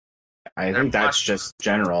 I think that's just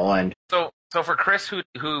general. And so for Chris, who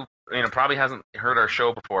probably hasn't heard our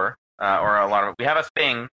show before, or a lot of, we have a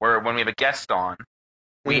thing where when we have a guest on,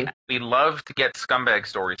 we love to get scumbag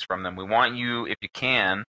stories from them. We want you, if you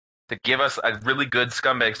can, to give us a really good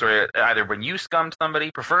scumbag story, either when you scummed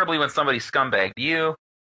somebody, preferably when somebody scumbagged you,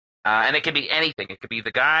 and it could be anything. It could be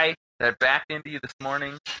the guy that backed into you this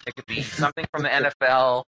morning. It could be something from the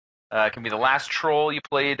NFL. It can be the last troll you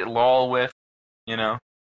played LOL with.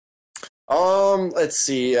 Let's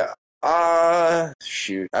see.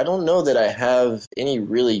 Shoot. I don't know that I have any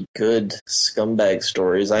really good scumbag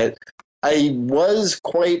stories. I was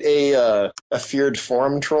quite a feared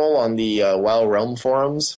forum troll on the WoW Realm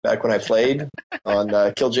forums back when I played on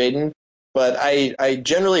Kill Jaden, but I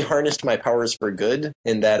generally harnessed my powers for good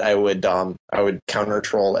in that I would counter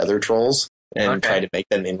troll other trolls and try to make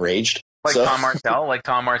them enraged. Tom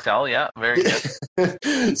Martell, yeah, very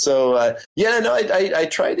good. So, I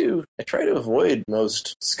try to avoid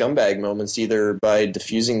most scumbag moments, either by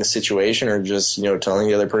diffusing the situation or just, telling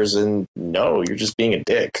the other person, no, you're just being a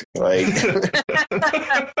dick. Like,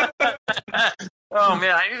 oh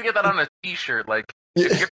man, I need to get that on a t-shirt. Like,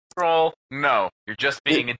 if you're a troll, no, you're just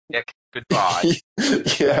being a dick. Goodbye.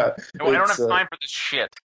 Yeah. No, I don't have time for this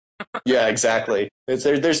shit. Yeah, exactly.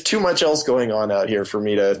 There's too much else going on out here for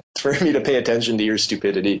me to pay attention to your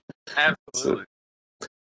stupidity. Absolutely.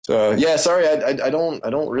 So yeah, sorry, I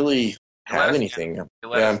don't really have anything.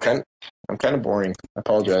 Yeah, I'm kind of boring. I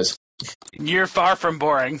apologize. You're far from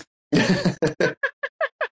boring. So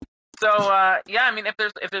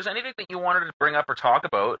if there's anything that you wanted to bring up or talk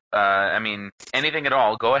about, anything at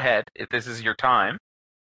all, go ahead. If this is your time.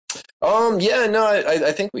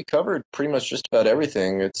 I think we covered pretty much just about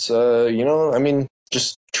everything. It's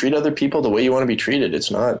just treat other people the way you want to be treated.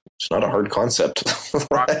 It's not a hard concept.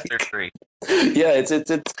 Tree. Yeah,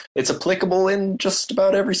 it's applicable in just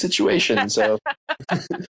about every situation. So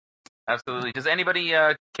absolutely. Does anybody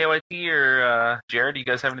KYT or Jared? Do you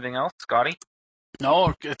guys have anything else? Scotty?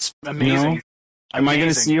 No, it's amazing. No. Am I going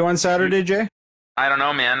to see you on Saturday, Jay? I don't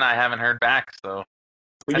know, man. I haven't heard back. So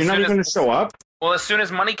you're not even going to show up? Well, as soon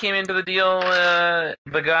as money came into the deal,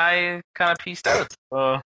 the guy kind of pieced out.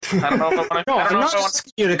 I don't know if I want to. I'm not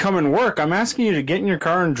asking you to come and work. I'm asking you to get in your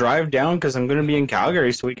car and drive down because I'm going to be in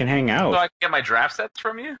Calgary so we can hang out. So I can get my draft sets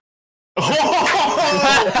from you?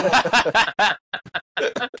 That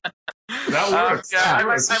works. Yeah, I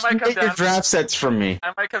might come get down. Your draft sets from me.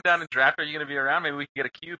 I might come down and draft. Are you going to be around? Maybe we can get a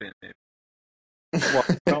cube in. Maybe. Well,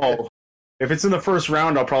 no. If it's in the first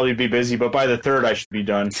round, I'll probably be busy, but by the third, I should be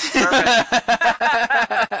done.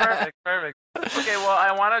 Perfect. Okay, well,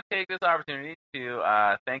 I want to take this opportunity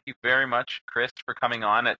to thank you very much, Chris, for coming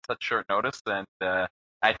on at such short notice. And I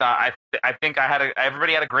think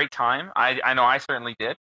everybody had a great time. I know I certainly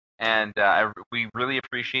did, and we really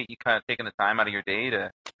appreciate you kind of taking the time out of your day to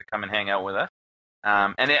come and hang out with us.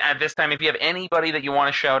 And at this time, if you have anybody that you want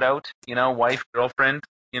to shout out, wife, girlfriend,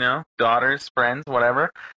 daughters, friends, whatever,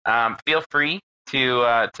 feel free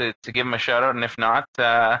to give them a shout out. And if not,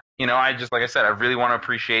 I just, like I said, I really want to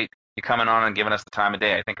appreciate you coming on and giving us the time of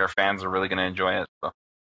day. I think our fans are really going to enjoy it. So.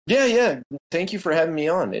 Yeah. Thank you for having me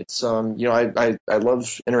on. It's I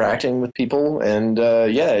love interacting with people, and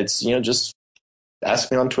it's just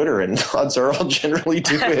ask me on Twitter, and odds are I'll generally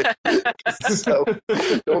do it. So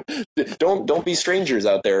don't be strangers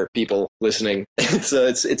out there, people listening.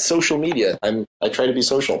 It's social media. I try to be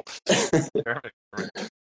social. Perfect.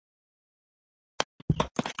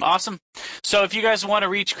 Awesome. So if you guys want to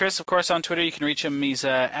reach Chris, of course, on Twitter, you can reach him. He's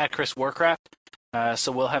at Chris Warcraft.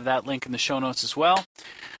 So we'll have that link in the show notes as well.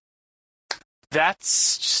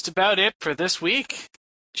 That's just about it for this week.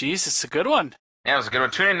 Jeez, it's a good one. Yeah, it was a good one.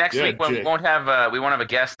 Tune in next week when we won't have a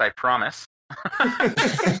guest, I promise.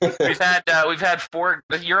 we've had four.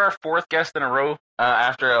 You're our fourth guest in a row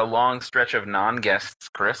after a long stretch of non-guests,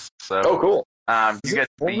 Chris. So cool. Is you it get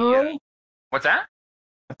to 4 be. in a row? What's that?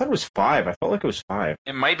 I thought it was 5. I felt like it was 5.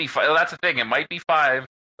 It might be 5. That's the thing. It might be 5.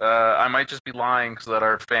 I might just be lying so that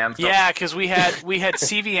our fans. Yeah, because we had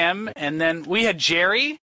CVM, and then we had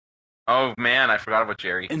Jerry. Oh man, I forgot about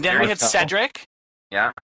Jerry. And then Jerry we had Cedric.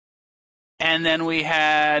 Yeah. And then we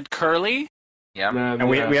had Curly. Yeah. And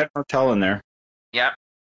we had Martel in there. Yeah.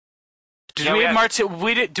 Did we have Martel?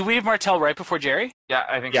 Do we have Martel right before Jerry? Yeah,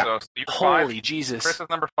 I think Yeah. so. So Holy 5. Jesus! Chris is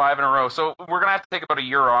number 5 in a row. So we're gonna have to take about a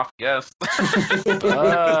year off. Yes. Fuck.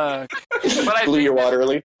 But I Blew think your wad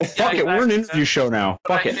early. Fuck it, we're an interview show now.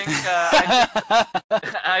 Fuck it.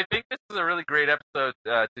 I think this is a really great episode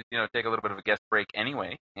to take a little bit of a guest break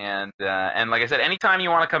anyway. And like I said, anytime you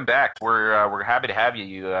want to come back, we're happy to have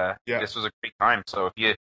you. This was a great time. So if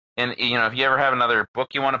you ever have another book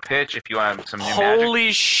you want to pitch, if you have some new magic, Holy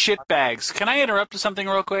shitbags! Can I interrupt with something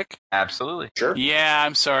real quick? absolutely. Sure. Yeah,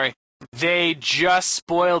 I'm sorry. They just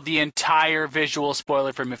spoiled the entire visual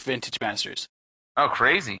spoiler from Vintage Masters. Oh,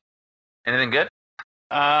 crazy! Anything good?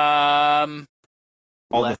 All the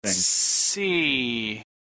Let's things. see.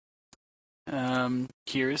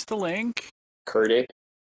 Here's the link. Kurt Ape.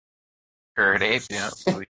 Curd Ape, yeah.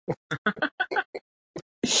 Sweet.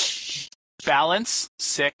 Balance,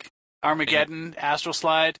 sick. Armageddon, Astral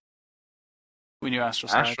Slide. We knew Astral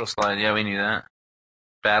Slide. Astral Slide, yeah, we knew that.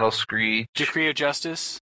 Battle Screech. Decree of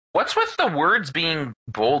Justice. What's with the words being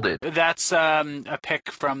bolded? That's a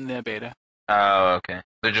pick from the beta. Oh, okay.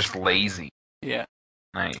 They're just lazy. Yeah.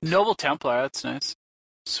 Nice. Noble Templar, that's nice.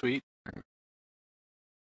 Sweet.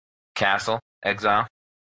 Castle, Exile.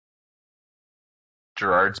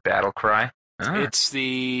 Gerard's Battle Cry. Ah. It's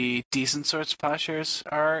the Decent Sorts Plowshares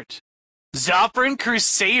art. Zoprin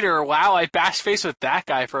Crusader. Wow, I bashed face with that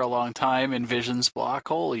guy for a long time in Visions Block.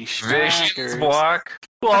 Holy shit. Visions Block.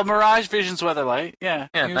 Well, Mirage Visions Weatherlight. Yeah,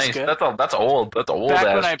 Yeah, he was nice. good. That's old. That's old. Back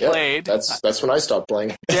ass. when I played. That's when I stopped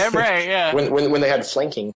playing. Damn right, yeah. when they had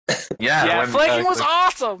flanking. Yeah, Flanking was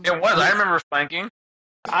awesome. It was. I remember flanking.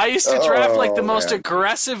 I used to draft like the Oh, most man.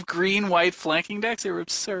 aggressive green-white flanking decks. They were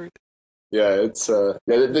absurd. Yeah, it's that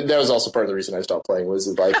was also part of the reason I stopped playing. Was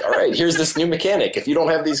like, all right, here's this new mechanic. If you don't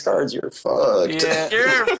have these cards, you're fucked.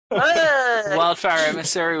 Yeah. Wildfire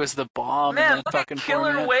Emissary was the bomb in Man, that look fucking at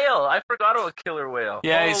Killer format. Whale. I forgot about Killer Whale.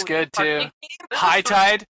 Yeah, he's Holy good fuck. too. This is High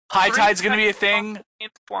Tide. High three Tide's gonna be a thing.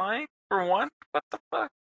 It's flying for one. What the fuck?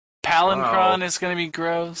 Palancron Wow. is gonna be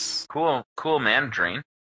gross. Cool man drain.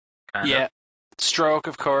 Kinda. Yeah. Stroke,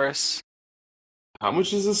 of course. How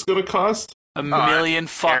much is this going to cost? $1 million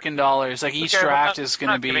fucking dollars. Like each Okay, draft I'm is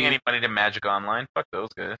gonna not giving be anybody to Magic Online. Fuck those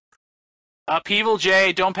guys. Upheaval.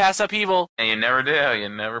 Jay, don't pass Upheaval. And you never do. You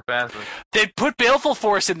never pass it. They put Baleful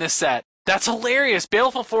Force in this set. That's hilarious.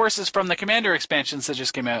 Baleful Force is from the Commander expansions that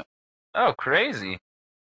just came out. Oh, crazy.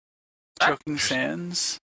 Choking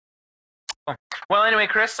Sands. Well, anyway,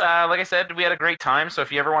 Chris, like I said, we had a great time. So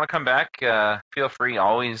if you ever want to come back, feel free.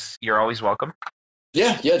 You're always welcome.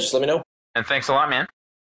 Yeah, just let me know. And thanks a lot, man.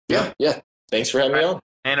 Yeah. Thanks for having me on.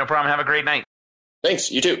 Hey, no problem. Have a great night.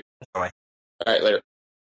 Thanks. You too. Bye. All right, later.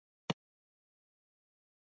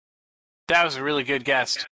 That was a really good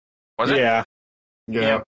guest. Was it? Yeah.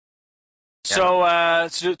 Yeah.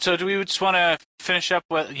 So do we just want to finish up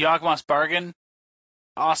with Yawgmoth's Bargain?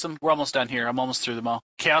 Awesome. We're almost done here. I'm almost through them all.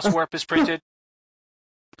 Chaos Warp is printed.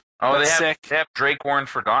 Oh, That's sick. They have Drake Warren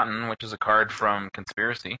Forgotten, which is a card from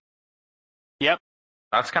Conspiracy. Yep.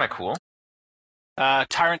 That's kind of cool.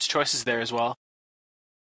 Tyrant's Choice is there as well.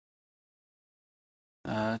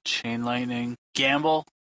 Chain Lightning. Gamble.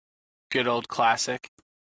 Good old classic.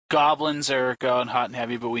 Goblins are going hot and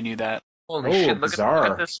heavy, but we knew that. Holy Oh, shit! Look bizarre.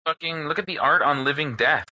 at this fucking. Look at the art on Living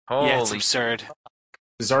Death. Holy! Yeah, it's absurd.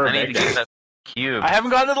 Bizarre I need to get that cube. I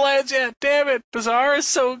haven't gotten to the lands yet. Damn it. Bizarre is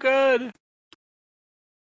so good.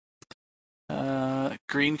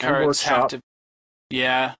 Green cards have Workshop. to...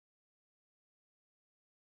 Yeah.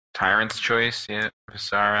 Tyrant's Choice, yeah.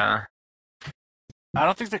 Visara. I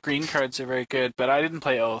don't think the green cards are very good, but I didn't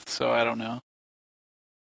play Oath, so I don't know.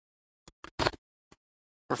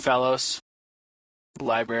 For Fellows,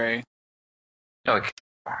 Library. Like,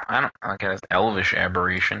 I don't like it as Elvish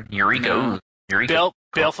Aberration. Eureka. No. Ooh, Eureka.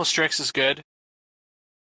 Baleful Strix is good.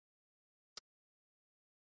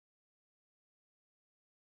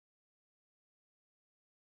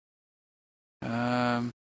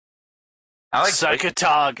 I like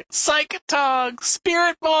Psychotog,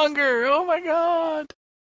 Spiritmonger. Oh my god.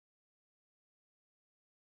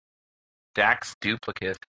 Dax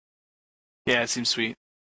Duplicate. Yeah, it seems sweet.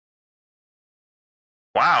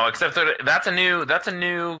 Wow, except that that's a new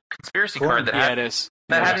conspiracy card that it is.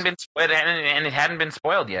 hadn't been and it hadn't been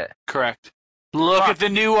spoiled yet. Correct. Look at the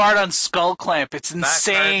new art on Skull Clamp. It's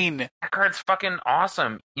insane. That card's fucking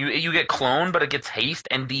awesome. You get cloned, but it gets haste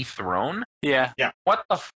and dethrone. Yeah. What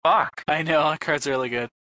the fuck? I know, that card's really good.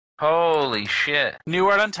 Holy shit. New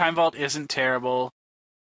art on Time Vault isn't terrible.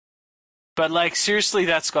 But, like, seriously,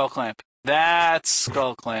 that's Skull Clamp. That's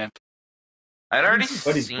Skull Clamp. I'd already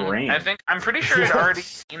Somebody's seen. brain. I'm pretty sure I'd already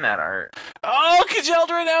seen that art. Oh,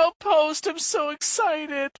 Kjeldren Outpost! I'm so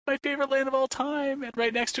excited. My favorite land of all time. And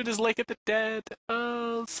right next to it is Lake of the Dead.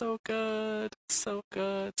 Oh, so good. So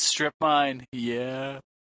good. Strip Mine. Yeah.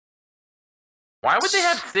 Why would they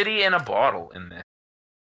have City in a Bottle in this?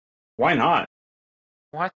 Why not?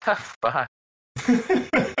 What the fuck?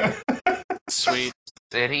 Sweet.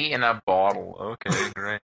 City in a Bottle. Okay,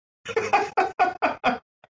 great.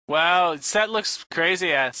 Wow, set looks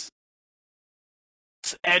crazy ass.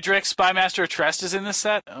 Edric, Spymaster of Trest is in this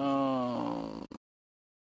set? Oh.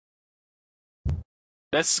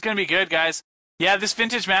 This is going to be good, guys. Yeah, this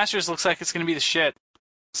Vintage Masters looks like it's going to be the shit.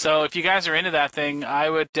 So if you guys are into that thing, I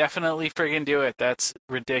would definitely friggin' do it. That's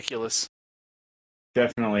ridiculous.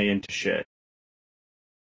 Definitely into shit.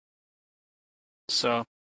 So.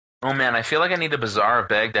 Oh man, I feel like I need a Bazaar of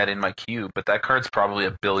Baghdad in my queue, but that card's probably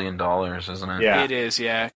 $1 billion, isn't it? Yeah. It is,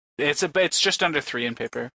 yeah. It's just under 3 in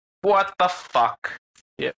paper. What the fuck?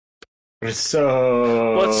 Yep. It's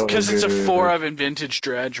so. Well, it's because it's a good. 4 of in Vintage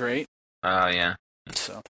Dredge, right? Oh yeah.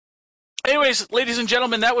 So. Anyways, ladies and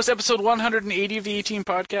gentlemen, that was episode 180 of the 18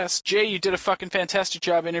 podcast. Jay, you did a fucking fantastic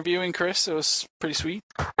job interviewing Chris. It was pretty sweet.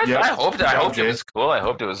 Yeah. I hoped it was cool. I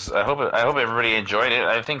hope everybody enjoyed it.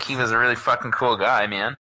 I think he was a really fucking cool guy,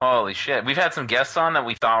 man. Holy shit. We've had some guests on that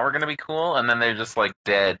we thought were going to be cool, and then they're just, like,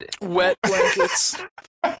 dead. Wet blankets.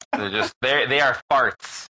 They are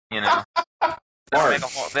farts, you know?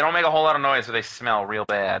 They don't make a whole lot of noise, but they smell real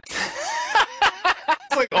bad.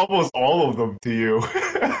 It's like almost all of them to you.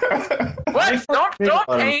 What?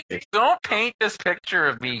 Don't paint this picture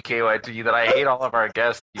of me, KYT, that I hate all of our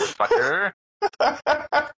guests, you fucker.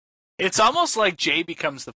 It's almost like Jay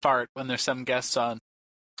becomes the fart when there's some guests on.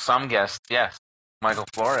 Some guests, yes. Michael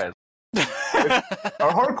Flores.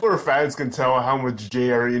 Our hardcore fans can tell how much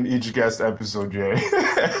Jay are in each guest episode, Jay.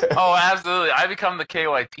 Oh, absolutely. I become the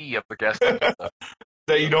KYT of the guest episode.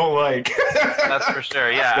 That you don't like. That's for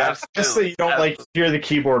sure, yeah. Absolutely. Just so you don't like hear the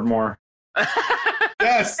keyboard more.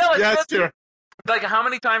 Yes, Yeah, yes, sure. Like, how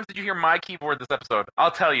many times did you hear my keyboard this episode?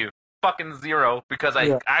 I'll tell you. Fucking 0, because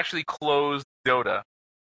I actually closed Dota.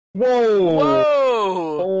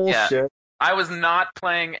 Whoa! Yeah. Shit. I was not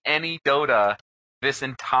playing any Dota this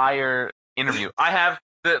entire interview. I have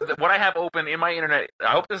what I have open in my internet.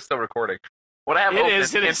 I hope this is still recording. What I have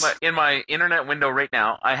in my internet window right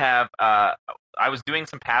now, I have. I was doing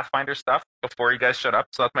some Pathfinder stuff before you guys shut up,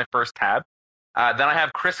 so that's my first tab. Then I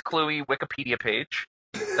have Chris Kluwe Wikipedia page.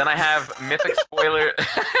 Then I have Mythic Spoiler.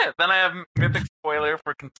 Then I have Mythic Spoiler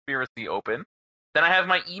for Conspiracy open. Then I have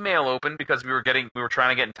my email open because we were trying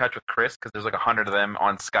to get in touch with Chris because there's like 100 of them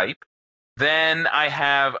on Skype. Then I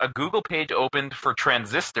have a Google page opened for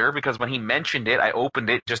Transistor because when he mentioned it, I opened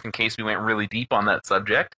it just in case we went really deep on that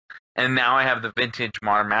subject. And now I have the Vintage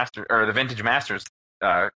Masters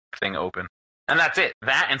thing open. And that's it.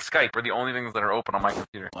 That and Skype are the only things that are open on my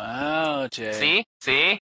computer. Wow, Jay.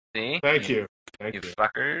 See? Thank you. You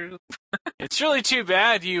fuckers. It's really too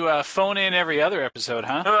bad you phone in every other episode,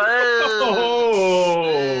 huh? Oh.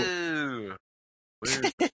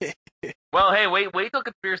 Well, hey, wait till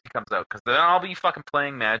Conspiracy comes out, because then I'll be fucking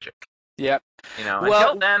playing Magic. Yep. You know,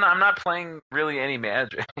 Well- until then, I'm not playing really any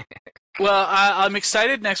Magic. Well, I'm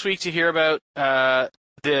excited next week to hear about the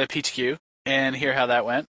PTQ and hear how that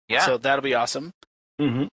went. Yeah. So that'll be awesome.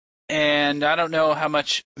 Mm-hmm. And I don't know how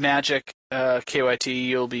much Magic KYT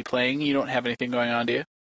you'll be playing. You don't have anything going on, do you?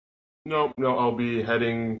 No, I'll be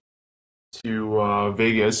heading to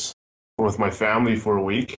Vegas with my family for a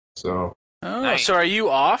week. So Oh, Nice. So are you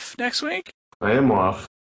off next week? I am off.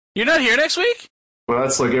 You're not here next week? Well,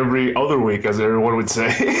 that's like every other week, as everyone would say.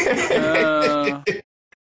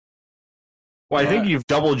 Well, I think you've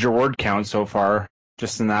doubled your word count so far,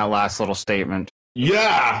 just in that last little statement.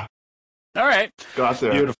 Yeah, All right. got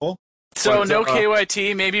there. Beautiful. So But, no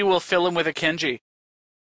KYT. Maybe we'll fill him with a Kenji.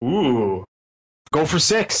 Ooh, Go for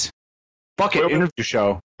 6. Fuck it, Wait, interview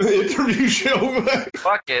show. interview show.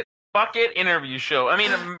 Fuck it. Fuck it, interview show. I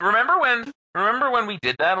mean, remember when we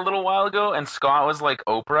did that a little while ago and Scott was like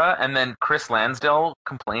Oprah and then Chris Lansdale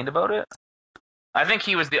complained about it? I think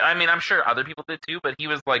he was I'm sure other people did too, but he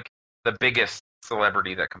was like the biggest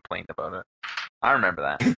celebrity that complained about it. I remember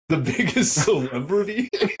that. The biggest celebrity.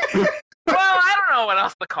 Well, I don't know what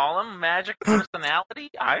else to call him. Magic personality?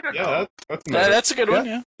 I don't know. Yeah, that's nice. That's a good one.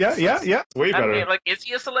 Yeah. Yeah. Way I better. mean, like, is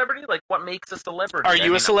he a celebrity? Like, what makes a celebrity? Are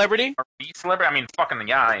you a celebrity? Are we a celebrity? I mean, fucking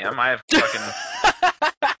yeah, I am. I have fucking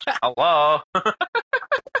hello.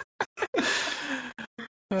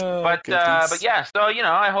 But yeah, so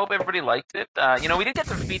I hope everybody liked it. We did get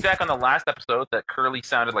some feedback on the last episode that Curly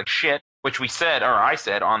sounded like shit, which we said, or I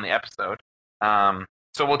said on the episode.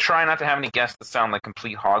 So we'll try not to have any guests that sound like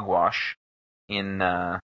complete hogwash in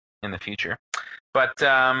the future. But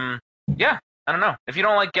yeah, I don't know. If you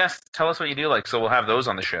don't like guests, tell us what you do like, so we'll have those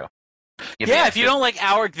on the show. If you don't like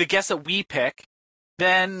the guests that we pick,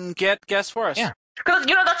 then get guests for us. Yeah, because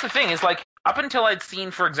that's the thing is like up until I'd seen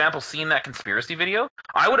that conspiracy video,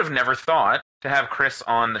 I would have never thought to have Chris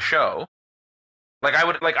on the show. Like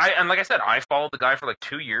like I said, I followed the guy for like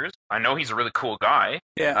 2 years. I know he's a really cool guy.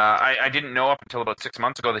 Yeah. I didn't know up until about 6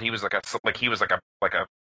 months ago that he was like a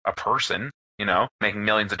person, making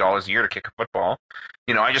millions of dollars a year to kick a football.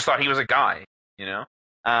 I just thought he was a guy,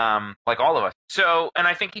 like all of us. So, and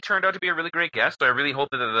I think he turned out to be a really great guest. So I really hope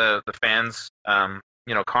that the fans,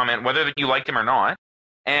 comment whether you liked him or not.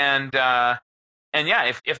 And yeah,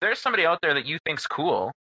 if there's somebody out there that you think's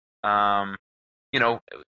cool,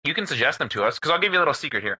 you can suggest them to us, because I'll give you a little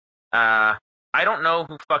secret here. I don't know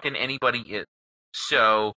who fucking anybody is.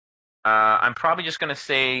 So I'm probably just going to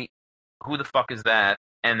say, who the fuck is that?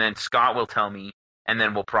 And then Scott will tell me, and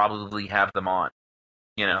then we'll probably have them on.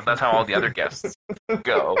 That's how all the other guests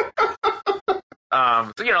go.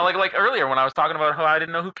 So, like earlier when I was talking about how I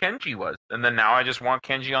didn't know who Kenji was. And then now I just want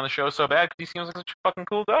Kenji on the show so bad because he seems like such a fucking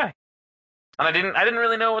cool guy. And I didn't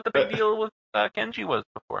really know what the big deal with Kenji was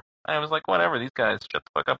before. I was like, whatever, these guys shut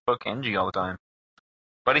the fuck up about Kenji all the time.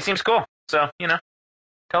 But he seems cool. So,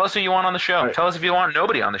 tell us who you want on the show. Right. Tell us if you want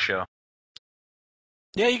nobody on the show.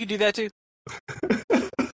 Yeah, you can do that too.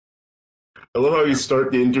 I love how you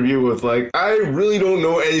start the interview with like, I really don't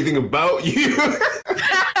know anything about you.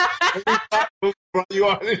 Brought you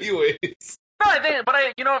on anyways.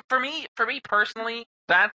 No, for me personally,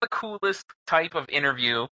 that's the coolest type of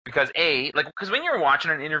interview because because when you're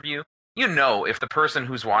watching an interview, if the person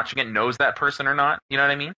who's watching it knows that person or not. You know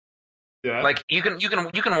what I mean? Yeah. Like you can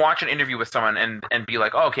watch an interview with someone and be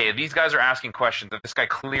like, oh, okay, these guys are asking questions that this guy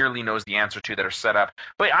clearly knows the answer to that are set up.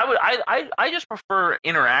 But I just prefer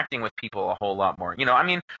interacting with people a whole lot more.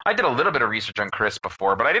 I did a little bit of research on Chris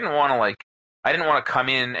before, but I didn't want to come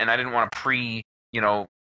in and I didn't want to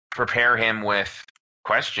prepare him with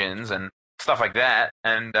questions and stuff like that.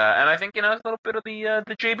 And I think it's a little bit of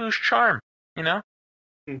the J-Boosh charm,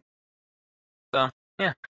 So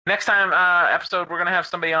yeah. Next time episode, we're gonna have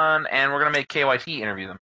somebody on, and we're gonna make KYT interview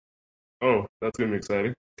them. Oh, that's gonna be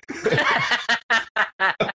exciting.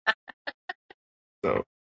 So,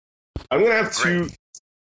 I'm gonna have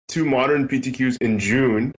two modern PTQs in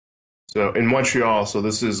June. So in Montreal. So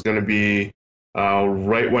this is gonna be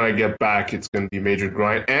right when I get back. It's gonna be major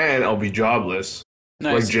grind, and I'll be jobless,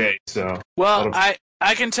 Nice. like Jay. So I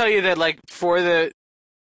can tell you that like for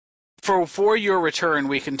your return,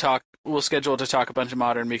 we'll schedule to talk a bunch of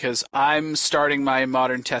modern because I'm starting my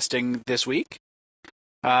modern testing this week.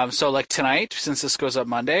 So like tonight, since this goes up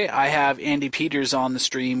Monday, I have Andy Peters on the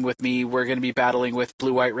stream with me. We're going to be battling with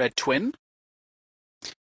Blue, White, Red Twin.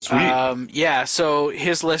 sweet. Yeah, so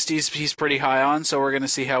his list he's pretty high on, so we're going to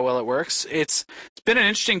see how well it works. It's been an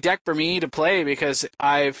interesting deck for me to play because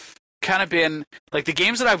I've kind of been, like the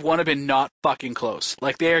games that I've won have been not fucking close.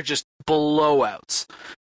 Like they are just blowouts.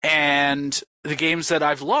 And the games that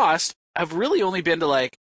I've lost have really only been to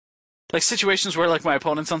like situations where like my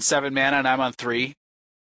opponent's on 7 mana and I'm on 3.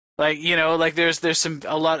 Like, there's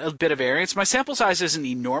a bit of variance. My sample size isn't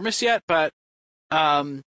enormous yet, but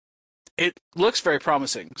it looks very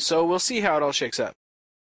promising. So we'll see how it all shakes up.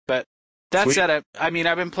 But that Sweet. said, I've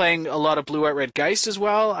been playing a lot of Blue, White, Red Geist as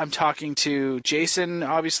well. I'm talking to Jason,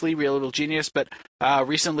 obviously, Real Little Genius, but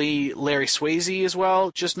recently Larry Swayze as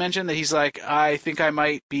well just mentioned that he's like, I think I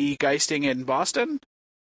might be geisting in Boston.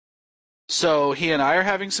 So he and I are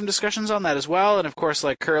having some discussions on that as well. And of course,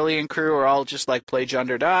 like Curly and crew are all just like play Jund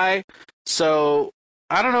or Die. So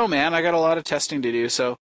I don't know, man. I got a lot of testing to do,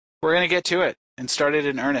 so we're going to get to it and start it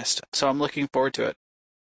in earnest. So I'm looking forward to it.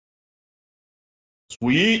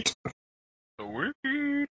 Sweet.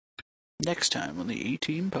 Next time on the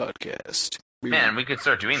A-Team Podcast. Man, we could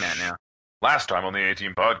start doing that now. Last time on the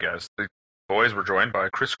A-Team Podcast, the boys were joined by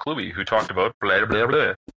Chris Kluwe, who talked about blah, blah,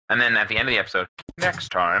 blah. And then at the end of the episode, next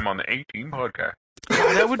time on the A-Team Podcast.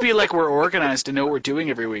 That would be like we're organized and know what we're doing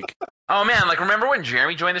every week. Oh, man, like, remember when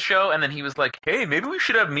Jeremy joined the show, and then he was like, hey, maybe we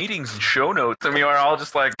should have meetings and show notes, and we were all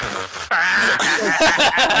just like,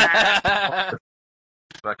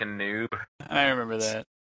 fucking noob. I remember that.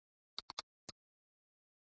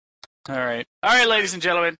 All right, ladies and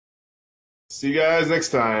gentlemen. See you guys next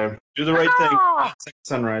time. Do the right thing.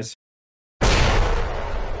 Sunrise.